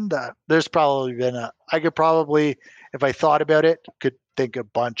 10. There's probably been I could probably, if I thought about it, could think a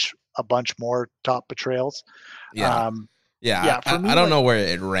bunch more top betrayals. Yeah. I don't know where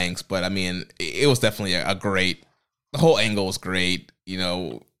it ranks, but I mean, it was definitely a great, the whole angle was great.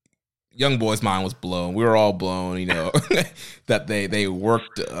 Young Boy's mind was blown. We were all blown, that they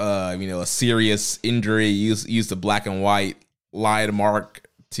worked, a serious injury, used the black and white lie to mark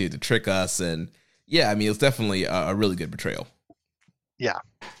to trick us. And yeah, I mean, it was definitely a really good betrayal. Yeah.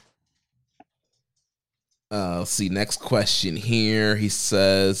 Let's see. Next question here. He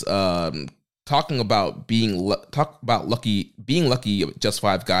says, talking about being lucky with just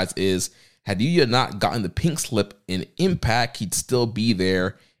Five Guys is, had Yuya not gotten the pink slip in Impact, he'd still be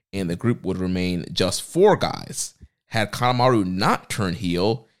there and the group would remain just 4 guys. Had Kanemaru not turned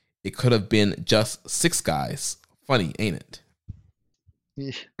heel, it could have been just 6 guys. Funny, ain't it?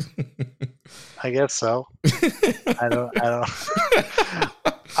 I guess so. I don't.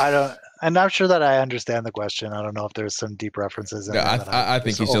 I'm not sure that I understand the question. I don't know if there's some deep references in there. I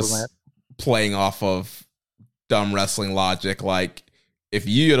think he's just playing off of dumb wrestling logic. Like, if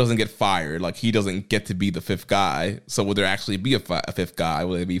Yuya doesn't get fired, like, he doesn't get to be the 5th guy. So would there actually be a 5th guy?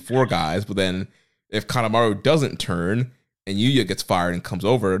 Will there be 4 guys? But then if Kanemaru doesn't turn and Yuya gets fired and comes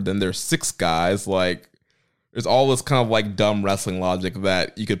over, then there's 6 guys. Like, there's all this kind of like dumb wrestling logic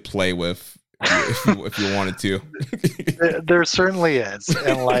that you could play with if you wanted to. There certainly is,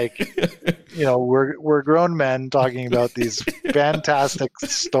 and like, we're grown men talking about these fantastic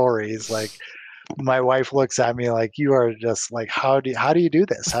stories. Like, my wife looks at me like, you are just like, how do you do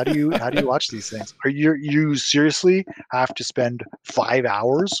this? How do you watch these things? Are you seriously have to spend 5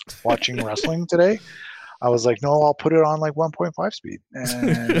 hours watching wrestling today? I was like, no, I'll put it on like 1.5 speed,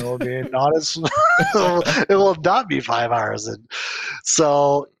 and it will be not as it will not be 5 hours. And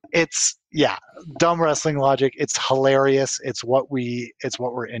so it's dumb wrestling logic. It's hilarious. It's what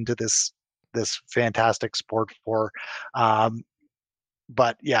we're into this fantastic sport for.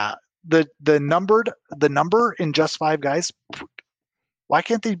 But yeah, the number in just 5 guys. Why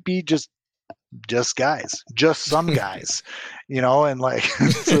can't they be just guys, just some guys, and like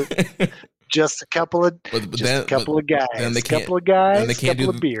just a couple of guys, a couple of guys, a couple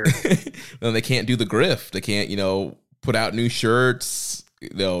of beer. Then they can't do the grift. They can't, put out new shirts.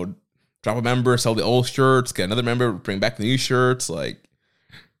 Drop a member, sell the old shirts, get another member, bring back the new shirts. Like,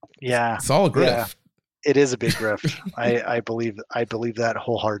 it's all a grift. Yeah, it is a big grift. I believe that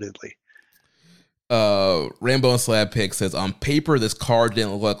wholeheartedly. Rambo and Slab Pick says, on paper, this card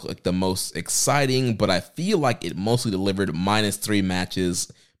didn't look like the most exciting, but I feel like it mostly delivered -3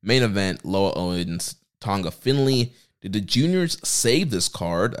 matches. Main event, Loa Owens, Tonga Finley. Did the juniors save this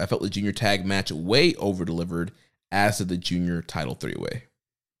card? I felt the junior tag match way over-delivered, as did the junior title 3-way.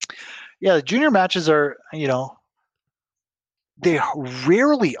 Yeah, the junior matches are, they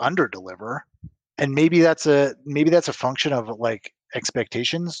rarely under-deliver, and maybe that's a function of like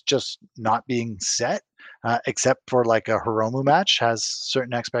expectations just not being set, except for like a Hiromu match has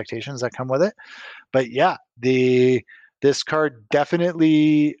certain expectations that come with it. But yeah, this card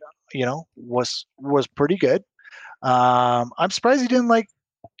definitely, was pretty good. I'm surprised he didn't like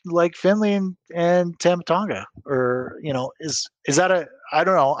Finley and Tama Tonga, or is that I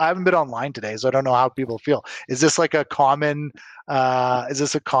don't know. I haven't been online today, so I don't know how people feel. Is this like a common? Is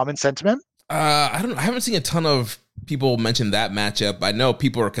this a common sentiment? I haven't seen a ton of people mention that matchup. I know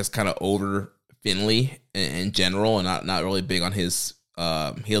people are just kind of over Finley in general, and not really big on his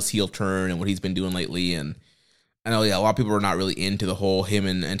heel turn and what he's been doing lately. And I know, a lot of people are not really into the whole him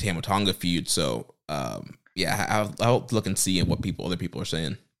and Tama Tonga feud. So, I'll look and see what other people are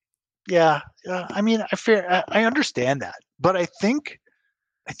saying. Yeah, I mean, I understand that, but I think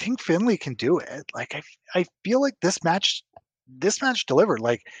Finley can do it. Like, I feel like this match delivered.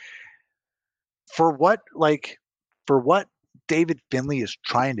 Like, for what David Finley is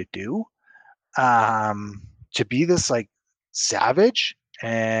trying to do, to be this like savage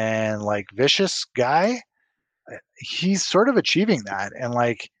and like vicious guy, he's sort of achieving that, and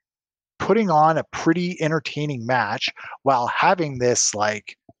like putting on a pretty entertaining match while having this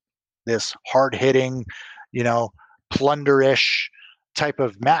hard hitting, plunderish type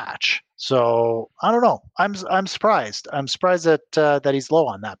of match. So I don't know. I'm surprised. I'm surprised that he's low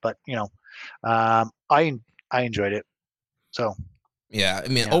on that, but I enjoyed it. So yeah, I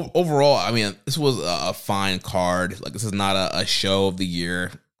mean, overall, I mean, this was a fine card. Like, this is not a show of the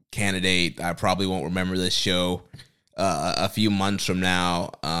year candidate. I probably won't remember this show a few months from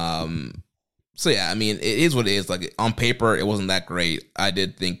now. So yeah, I mean, it is what it is. Like, on paper, it wasn't that great. I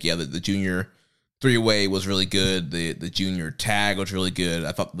did think, the junior 3-way was really good. The junior tag was really good.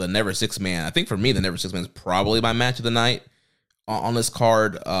 I thought the Never Six Man. I think for me, the Never Six Man is probably my match of the night on this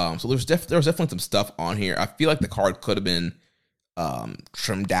card. So there was definitely some stuff on here. I feel like the card could have been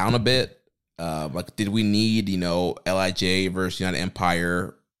trimmed down a bit. Like, did we need LIJ versus United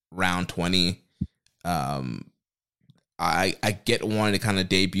Empire round 20? I get wanting to kind of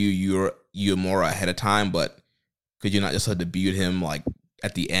debut Uemura ahead of time, but could you not just have debuted him like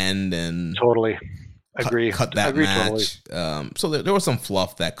at the end and totally agree cut that agree match? Totally. So there was some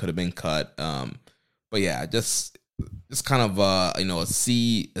fluff that could have been cut. But yeah, just kind of a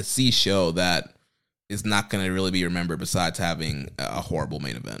C show that is not going to really be remembered besides having a horrible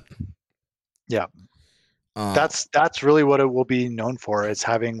main event. Yeah. That's really what it will be known for, is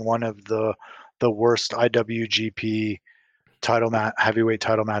having one of the worst IWGP heavyweight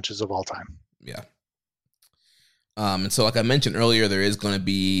title matches of all time. Yeah. And so, like I mentioned earlier, there is going to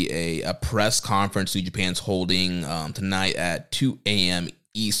be a press conference New Japan's holding tonight at 2 a.m.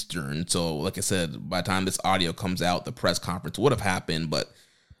 Eastern. So, like I said, by the time this audio comes out, the press conference would have happened, but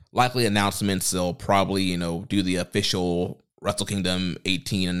likely announcements, they'll probably, do the official Wrestle Kingdom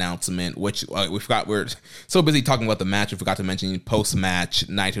 18 announcement, which we forgot. We're so busy talking about the match, we forgot to mention post-match,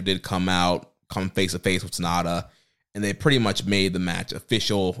 Naito did come face-to-face with Sonata, and they pretty much made the match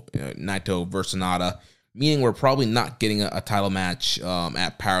official, Naito versus Sonata, meaning we're probably not getting a title match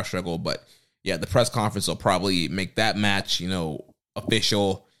at Power Struggle, but yeah, the press conference will probably make that match,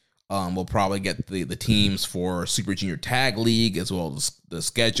 official. We'll probably get the teams for Super Junior Tag League, as well as the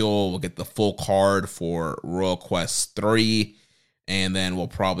schedule. We'll get the full card for Royal Quest 3, and then we'll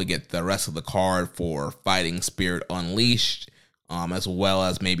probably get the rest of the card for Fighting Spirit Unleashed, as well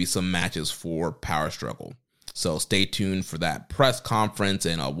as maybe some matches for Power Struggle. So stay tuned for that press conference,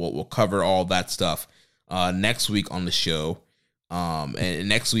 and we'll cover all that stuff next week on the show. And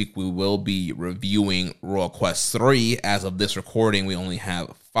next week we will be reviewing Royal Quest 3. As of this recording, we only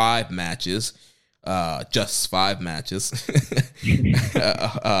have 5 matches. Just 5 matches.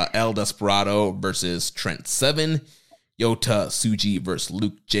 El Desperado versus Trent Seven, Yota Tsuji versus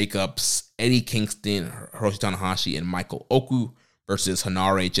Luke Jacobs, Eddie Kingston, Hiroshi Tanahashi, and Michael Oku versus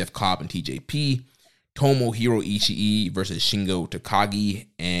Hanare, Jeff Cobb, and TJP, Tomohiro Ishii versus Shingo Takagi,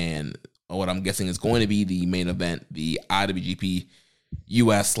 and what I'm guessing is going to be the main event, the IWGP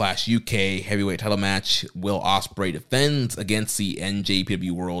US/UK heavyweight title match. Will Ospreay defends against the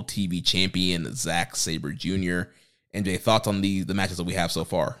NJPW World TV Champion Zack Sabre Jr. NJ, thoughts on the matches that we have so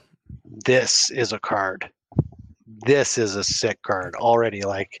far? This is a card. This is a sick card already.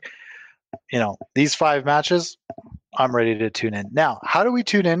 Like, these 5 matches, I'm ready to tune in. Now, how do we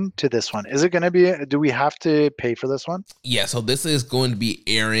tune in to this one? Is it going to be, do we have to pay for this one? Yeah, so this is going to be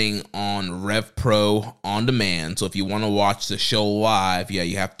airing on Rev Pro on demand. So if you want to watch the show live,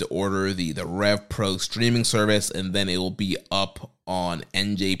 you have to order the Rev Pro streaming service, and then it will be up on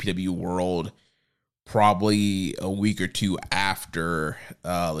NJPW World probably a week or 2 after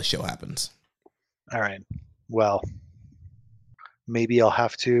the show happens. All right. Well, maybe I'll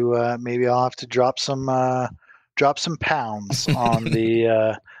have to drop some pounds on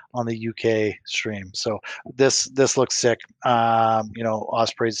the UK stream. So this looks sick.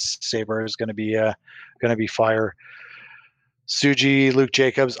 Ospreay's Sabre is going to be fire. Tsuji, Luke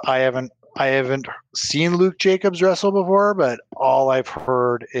Jacobs. I haven't seen Luke Jacobs wrestle before, but all I've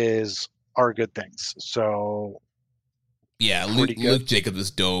heard are good things. So yeah, Luke Jacobs is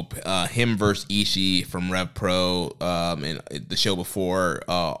dope. Him versus Ishii from Rev Pro, and the show before,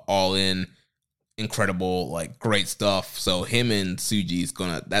 All In. Incredible, like, great stuff. So him and Tsuji's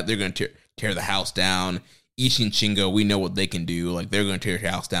they're gonna tear the house down. Ishii and Shingo, we know what they can do. Like, they're gonna tear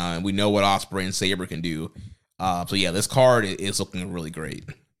the house down, and we know what Ospreay and Sabre can do. So yeah, this card is looking really great.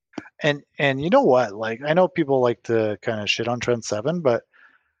 And you know what? Like, I know people like to kind of shit on Trent Seven, but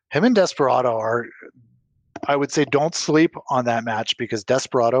him and Desperado are, I would say, don't sleep on that match, because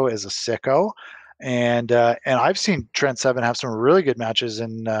Desperado is a sicko. And I've seen Trent Seven have some really good matches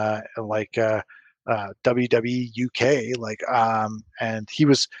in WWE UK, and he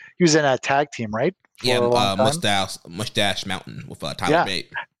was in a tag team, right? Mustache Mountain with Tyler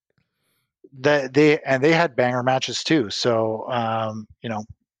Bate. They had banger matches too. So I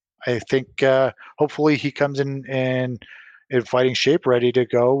think hopefully he comes in fighting shape, ready to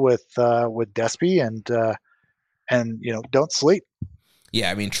go with Despy, and don't sleep. Yeah,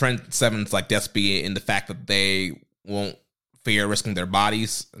 I mean, Trent Seven's like Despy in the fact that they won't fear risking their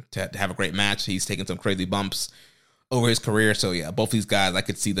bodies to have a great match. He's taken some crazy bumps over his career. So yeah, both these guys, I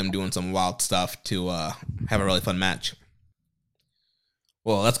could see them doing some wild stuff to have a really fun match.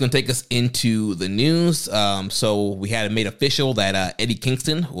 Well, that's going to take us into the news. So we had it made official that Eddie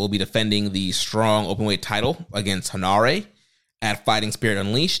Kingston will be defending the strong openweight title against Hanare at Fighting Spirit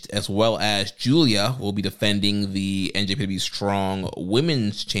Unleashed, as well as Julia will be defending the NJPW Strong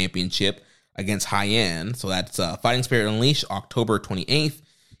Women's Championship against Hyan. So that's Fighting Spirit Unleashed, October 28th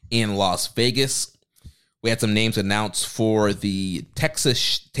in Las Vegas. We had some names announced for the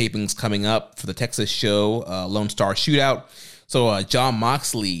Texas tapings coming up for the Texas show, Lone Star Shootout. So John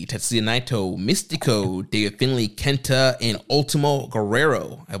Moxley, Tetsuya Naito, Mystico, David Finlay, Kenta, and Ultimo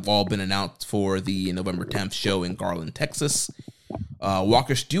Guerrero have all been announced for the November 10th show in Garland, Texas.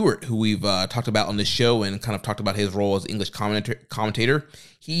 Walker Stewart, who we've talked about on this show and kind of talked about his role as English commentator,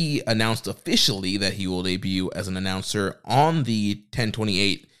 he announced officially that he will debut as an announcer on the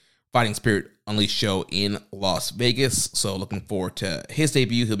 10/28 Fighting Spirit Unleashed show in Las Vegas. So looking forward to his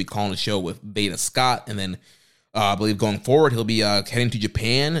debut. He'll be calling the show with Veda Scott, and then I believe going forward, he'll be heading to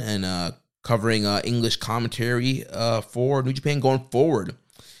Japan and covering English commentary for New Japan going forward.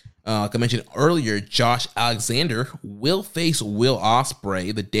 Like I mentioned earlier, Josh Alexander will face Will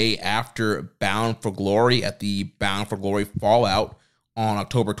Ospreay the day after Bound for Glory at the Bound for Glory Fallout on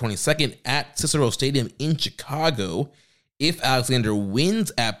October 22nd at Cicero Stadium in Chicago. If Alexander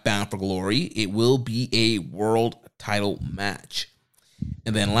wins at Bound for Glory, it will be a world title match.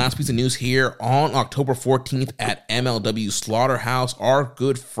 And then last piece of news here, on October 14th at MLW Slaughterhouse, our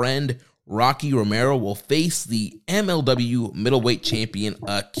good friend Rocky Romero will face the MLW middleweight champion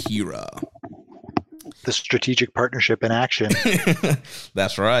Akira. The strategic partnership in action.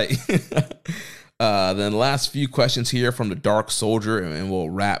 That's right. Then last few questions here from the Dark Soldier, and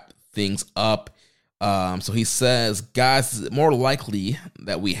we'll wrap things up. So he says, guys, is it more likely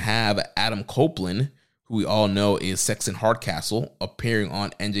that we have Adam Copeland, who we all know is Sexton Hardcastle, appearing on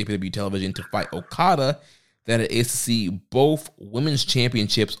NJPW television to fight Okada, that it is to see both women's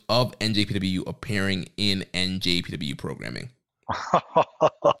championships of NJPW appearing in NJPW programming?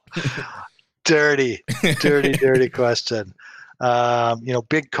 Dirty question.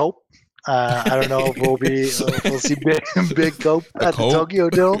 Big Cope. I don't know if we'll see Big Cope at the Tokyo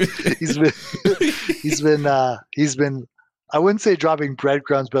Dome. He's been I wouldn't say dropping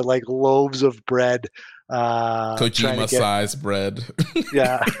breadcrumbs, but like loaves of bread. Kojima-sized bread.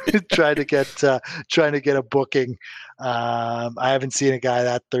 Yeah, trying to get a booking. I haven't seen a guy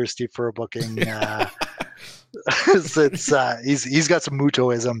that thirsty for a booking. He's got some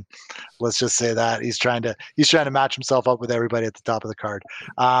Mutoism. Let's just say that he's trying to match himself up with everybody at the top of the card.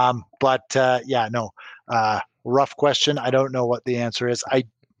 Rough question. I don't know what the answer is.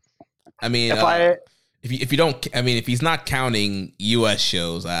 If he's not counting U.S.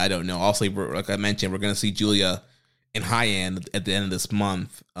 shows, I don't know. Also, like I mentioned, we're going to see Julia in High End at the end of this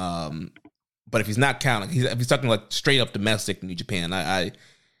month. But if he's not counting, if he's talking like straight up domestic New Japan,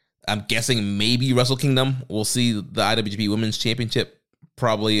 I'm guessing maybe Wrestle Kingdom. We'll see the IWGP Women's Championship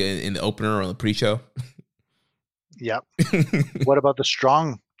probably in the opener or the pre-show. Yep. What about the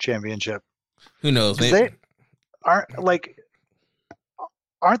Strong Championship? Who knows?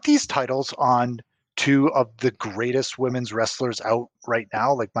 Aren't these titles on two of the greatest women's wrestlers out right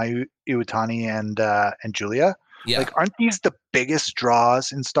now, like Mayu Iwatani and Julia? Yeah. Like, aren't these the biggest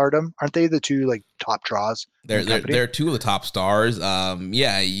draws in Stardom? Aren't they the two like top draws? They're two of the top stars.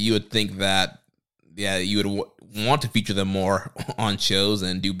 You would think that. Yeah, you would want to feature them more on shows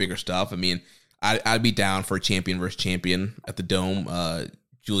and do bigger stuff. I mean, I'd be down for champion versus champion at the Dome.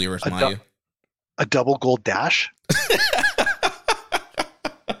 Julia versus Mayu. A double gold dash.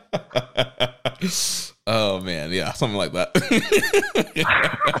 Oh man, yeah, something like that.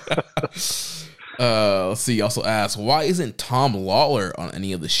 Let's see. He also asks, why isn't Tom Lawler on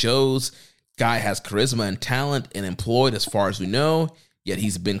any of the shows? Guy has charisma and talent and employed as far as we know, yet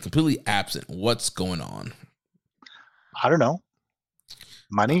he's been completely absent. What's going on? I don't know.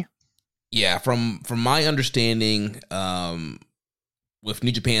 Money? Yeah, from my understanding, with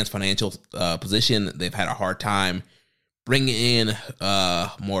New Japan's financial position, they've had a hard time bringing in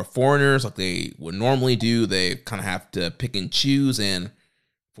more foreigners like they would normally do. They kind of have to pick and choose, and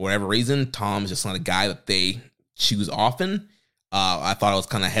for whatever reason, Tom's just not a guy that they choose often. I thought it was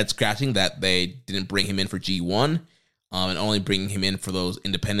kind of head-scratching that they didn't bring him in for G1 and only bringing him in for those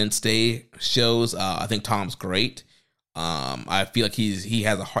Independence Day shows. I think Tom's great. I feel like he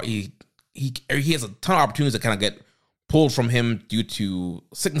has a ton of opportunities that kind of get pulled from him due to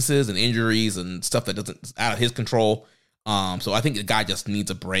sicknesses and injuries and stuff that doesn't out of his control. So I think the guy just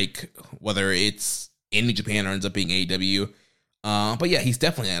needs a break, whether it's in New Japan or ends up being AEW. But yeah, he's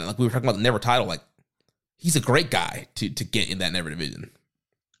definitely, like we were talking about the Never title, like he's a great guy to get in that Never division.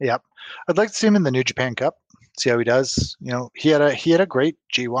 Yep. I'd like to see him in the New Japan Cup, see how he does. You know, he had a great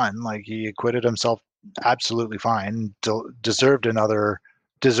G1, like he acquitted himself absolutely fine, deserved another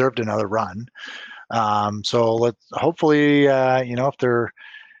run. So let's hopefully, if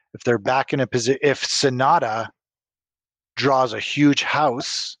they're back in a position, if Sonata draws a huge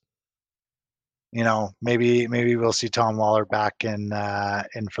house, maybe we'll see Tom Lawler back in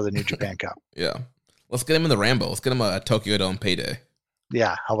for the New Japan Cup. Yeah, let's get him in the Rambo. Let's get him a Tokyo Dome payday.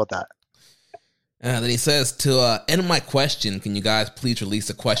 Yeah, how about that? Then he says, to end my question, can you guys please release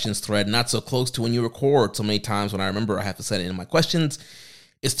a questions thread not so close to when you record? So many times when I remember I have to send it in my questions,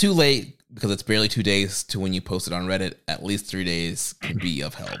 it's too late because it's barely 2 days to when you post it on Reddit. At least 3 days can be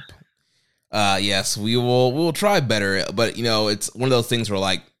of help. Yes, we will try better, but it's one of those things where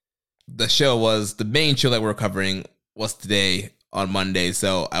like the main show that we're covering was today on Monday,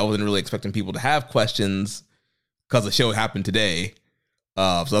 so I wasn't really expecting people to have questions because the show happened today.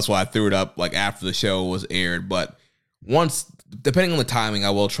 So that's why I threw it up like after the show was aired. But once, depending on the timing,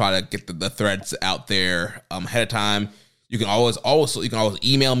 I will try to get the threads out there ahead of time. You can always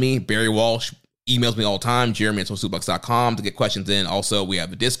email me. Barry Walsh emails me all the time. Jeremy@socialsuplex.com to get questions in. Also, we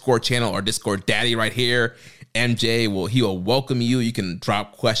have a Discord channel, our Discord daddy right here. MJ he will welcome you. You can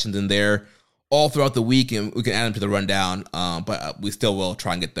drop questions in there all throughout the week, and we can add them to the rundown. But we still will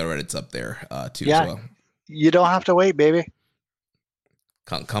try and get the Reddits up there too. Yeah, as well. You don't have to wait, baby.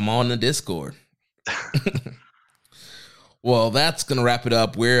 Come on the Discord. Well, that's gonna wrap it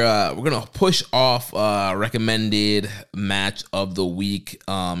up. We're gonna push off recommended match of the week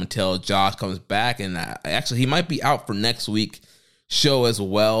until Josh comes back, and actually he might be out for next week show as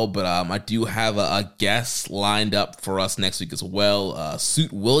well. But I do have a guest lined up for us next week as well.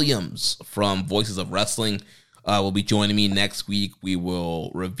 Suit Williams from Voices of Wrestling will be joining me next week. We will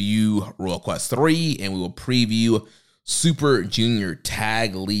review Royal Quest 3 and we will preview Super Junior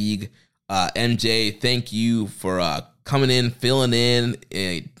Tag League. MJ, thank you for coming in, filling in,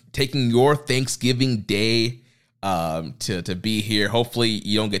 taking your Thanksgiving day to be here. Hopefully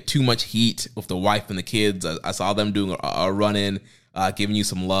you don't get too much heat with the wife and the kids. I saw them doing a run-in, giving you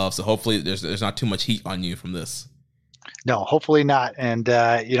some love. So hopefully there's not too much heat on you from this. No, hopefully not. And,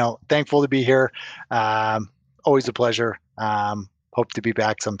 thankful to be here. Always a pleasure. Hope to be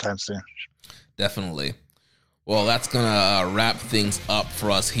back sometime soon. Definitely. Well, that's going to wrap things up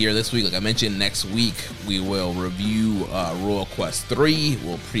for us here this week. Like I mentioned, next week we will review Royal Quest 3.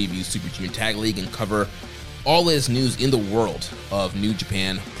 We'll preview Super Junior Tag League and cover all this news in the world of New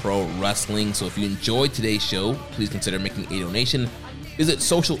Japan Pro Wrestling. So if you enjoyed today's show, please consider making a donation. Visit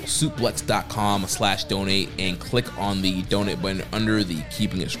socialsuplex.com/donate and click on the donate button under the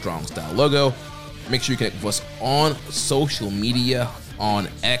Keeping It Strong Style logo. Make sure you connect with us on social media. On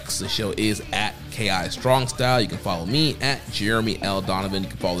X, the show is at KI Strong Style. You can follow me at Jeremy L. Donovan. You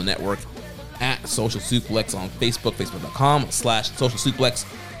can follow the network at Social Suplex on Facebook, facebook.com/Social Suplex.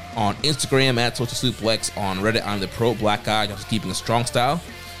 On Instagram at Social Suplex. On Reddit, I'm the Pro Black Guy, just keeping a strong style.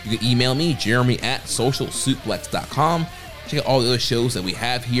 You can email me, Jeremy at socialsuplex.com. Check out all the other shows that we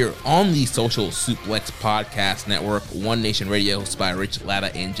have here on the Social Suplex Podcast Network. One Nation Radio, hosted by Rich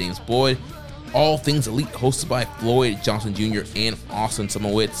Latta and James Boyd. All Things Elite, hosted by Floyd Johnson Jr. and Austin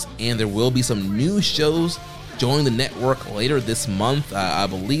Samowitz. And there will be some new shows joining the network later this month. I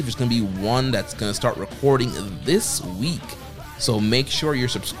believe there's going to be one that's going to start recording this week. So make sure you're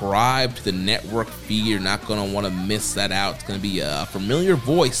subscribed to the network feed. You're not going to want to miss that out. It's going to be a familiar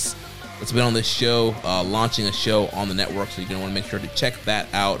voice that's been on this show, launching a show on the network. So you're going to want to make sure to check that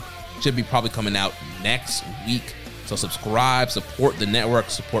out. Should be probably coming out next week. So subscribe, support the network,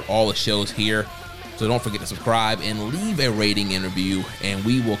 support all the shows here. So don't forget to subscribe and leave a rating and review. And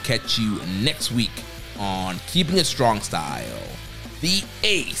we will catch you next week on Keeping It Strong Style, the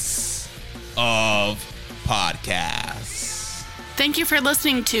ace of podcasts. Thank you for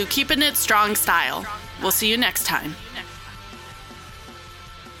listening to Keeping It Strong Style. We'll see you next time.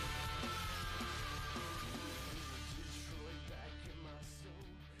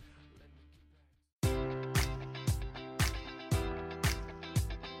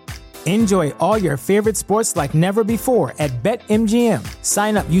 Enjoy all your favorite sports like never before at BetMGM.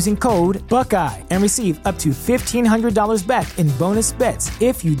 Sign up using code Buckeye and receive up to $1,500 back in bonus bets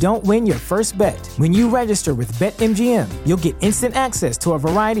if you don't win your first bet. When you register with BetMGM, you'll get instant access to a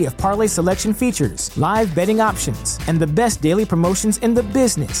variety of parlay selection features, live betting options, and the best daily promotions in the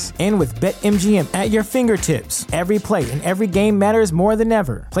business. And with BetMGM at your fingertips, every play and every game matters more than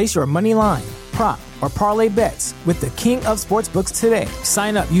ever. Place your money line, prop, or parlay bets with the king of sportsbooks today.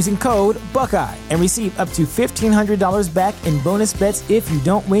 Sign up using code Buckeye and receive up to $1,500 back in bonus bets if you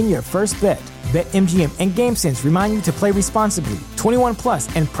don't win your first bet. BetMGM and GameSense remind you to play responsibly. 21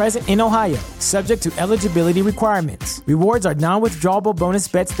 plus and present in Ohio, subject to eligibility requirements. Rewards are non-withdrawable bonus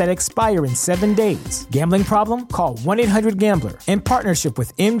bets that expire in 7 days. Gambling problem? Call 1-800-GAMBLER in partnership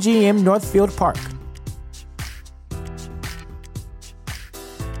with MGM Northfield Park.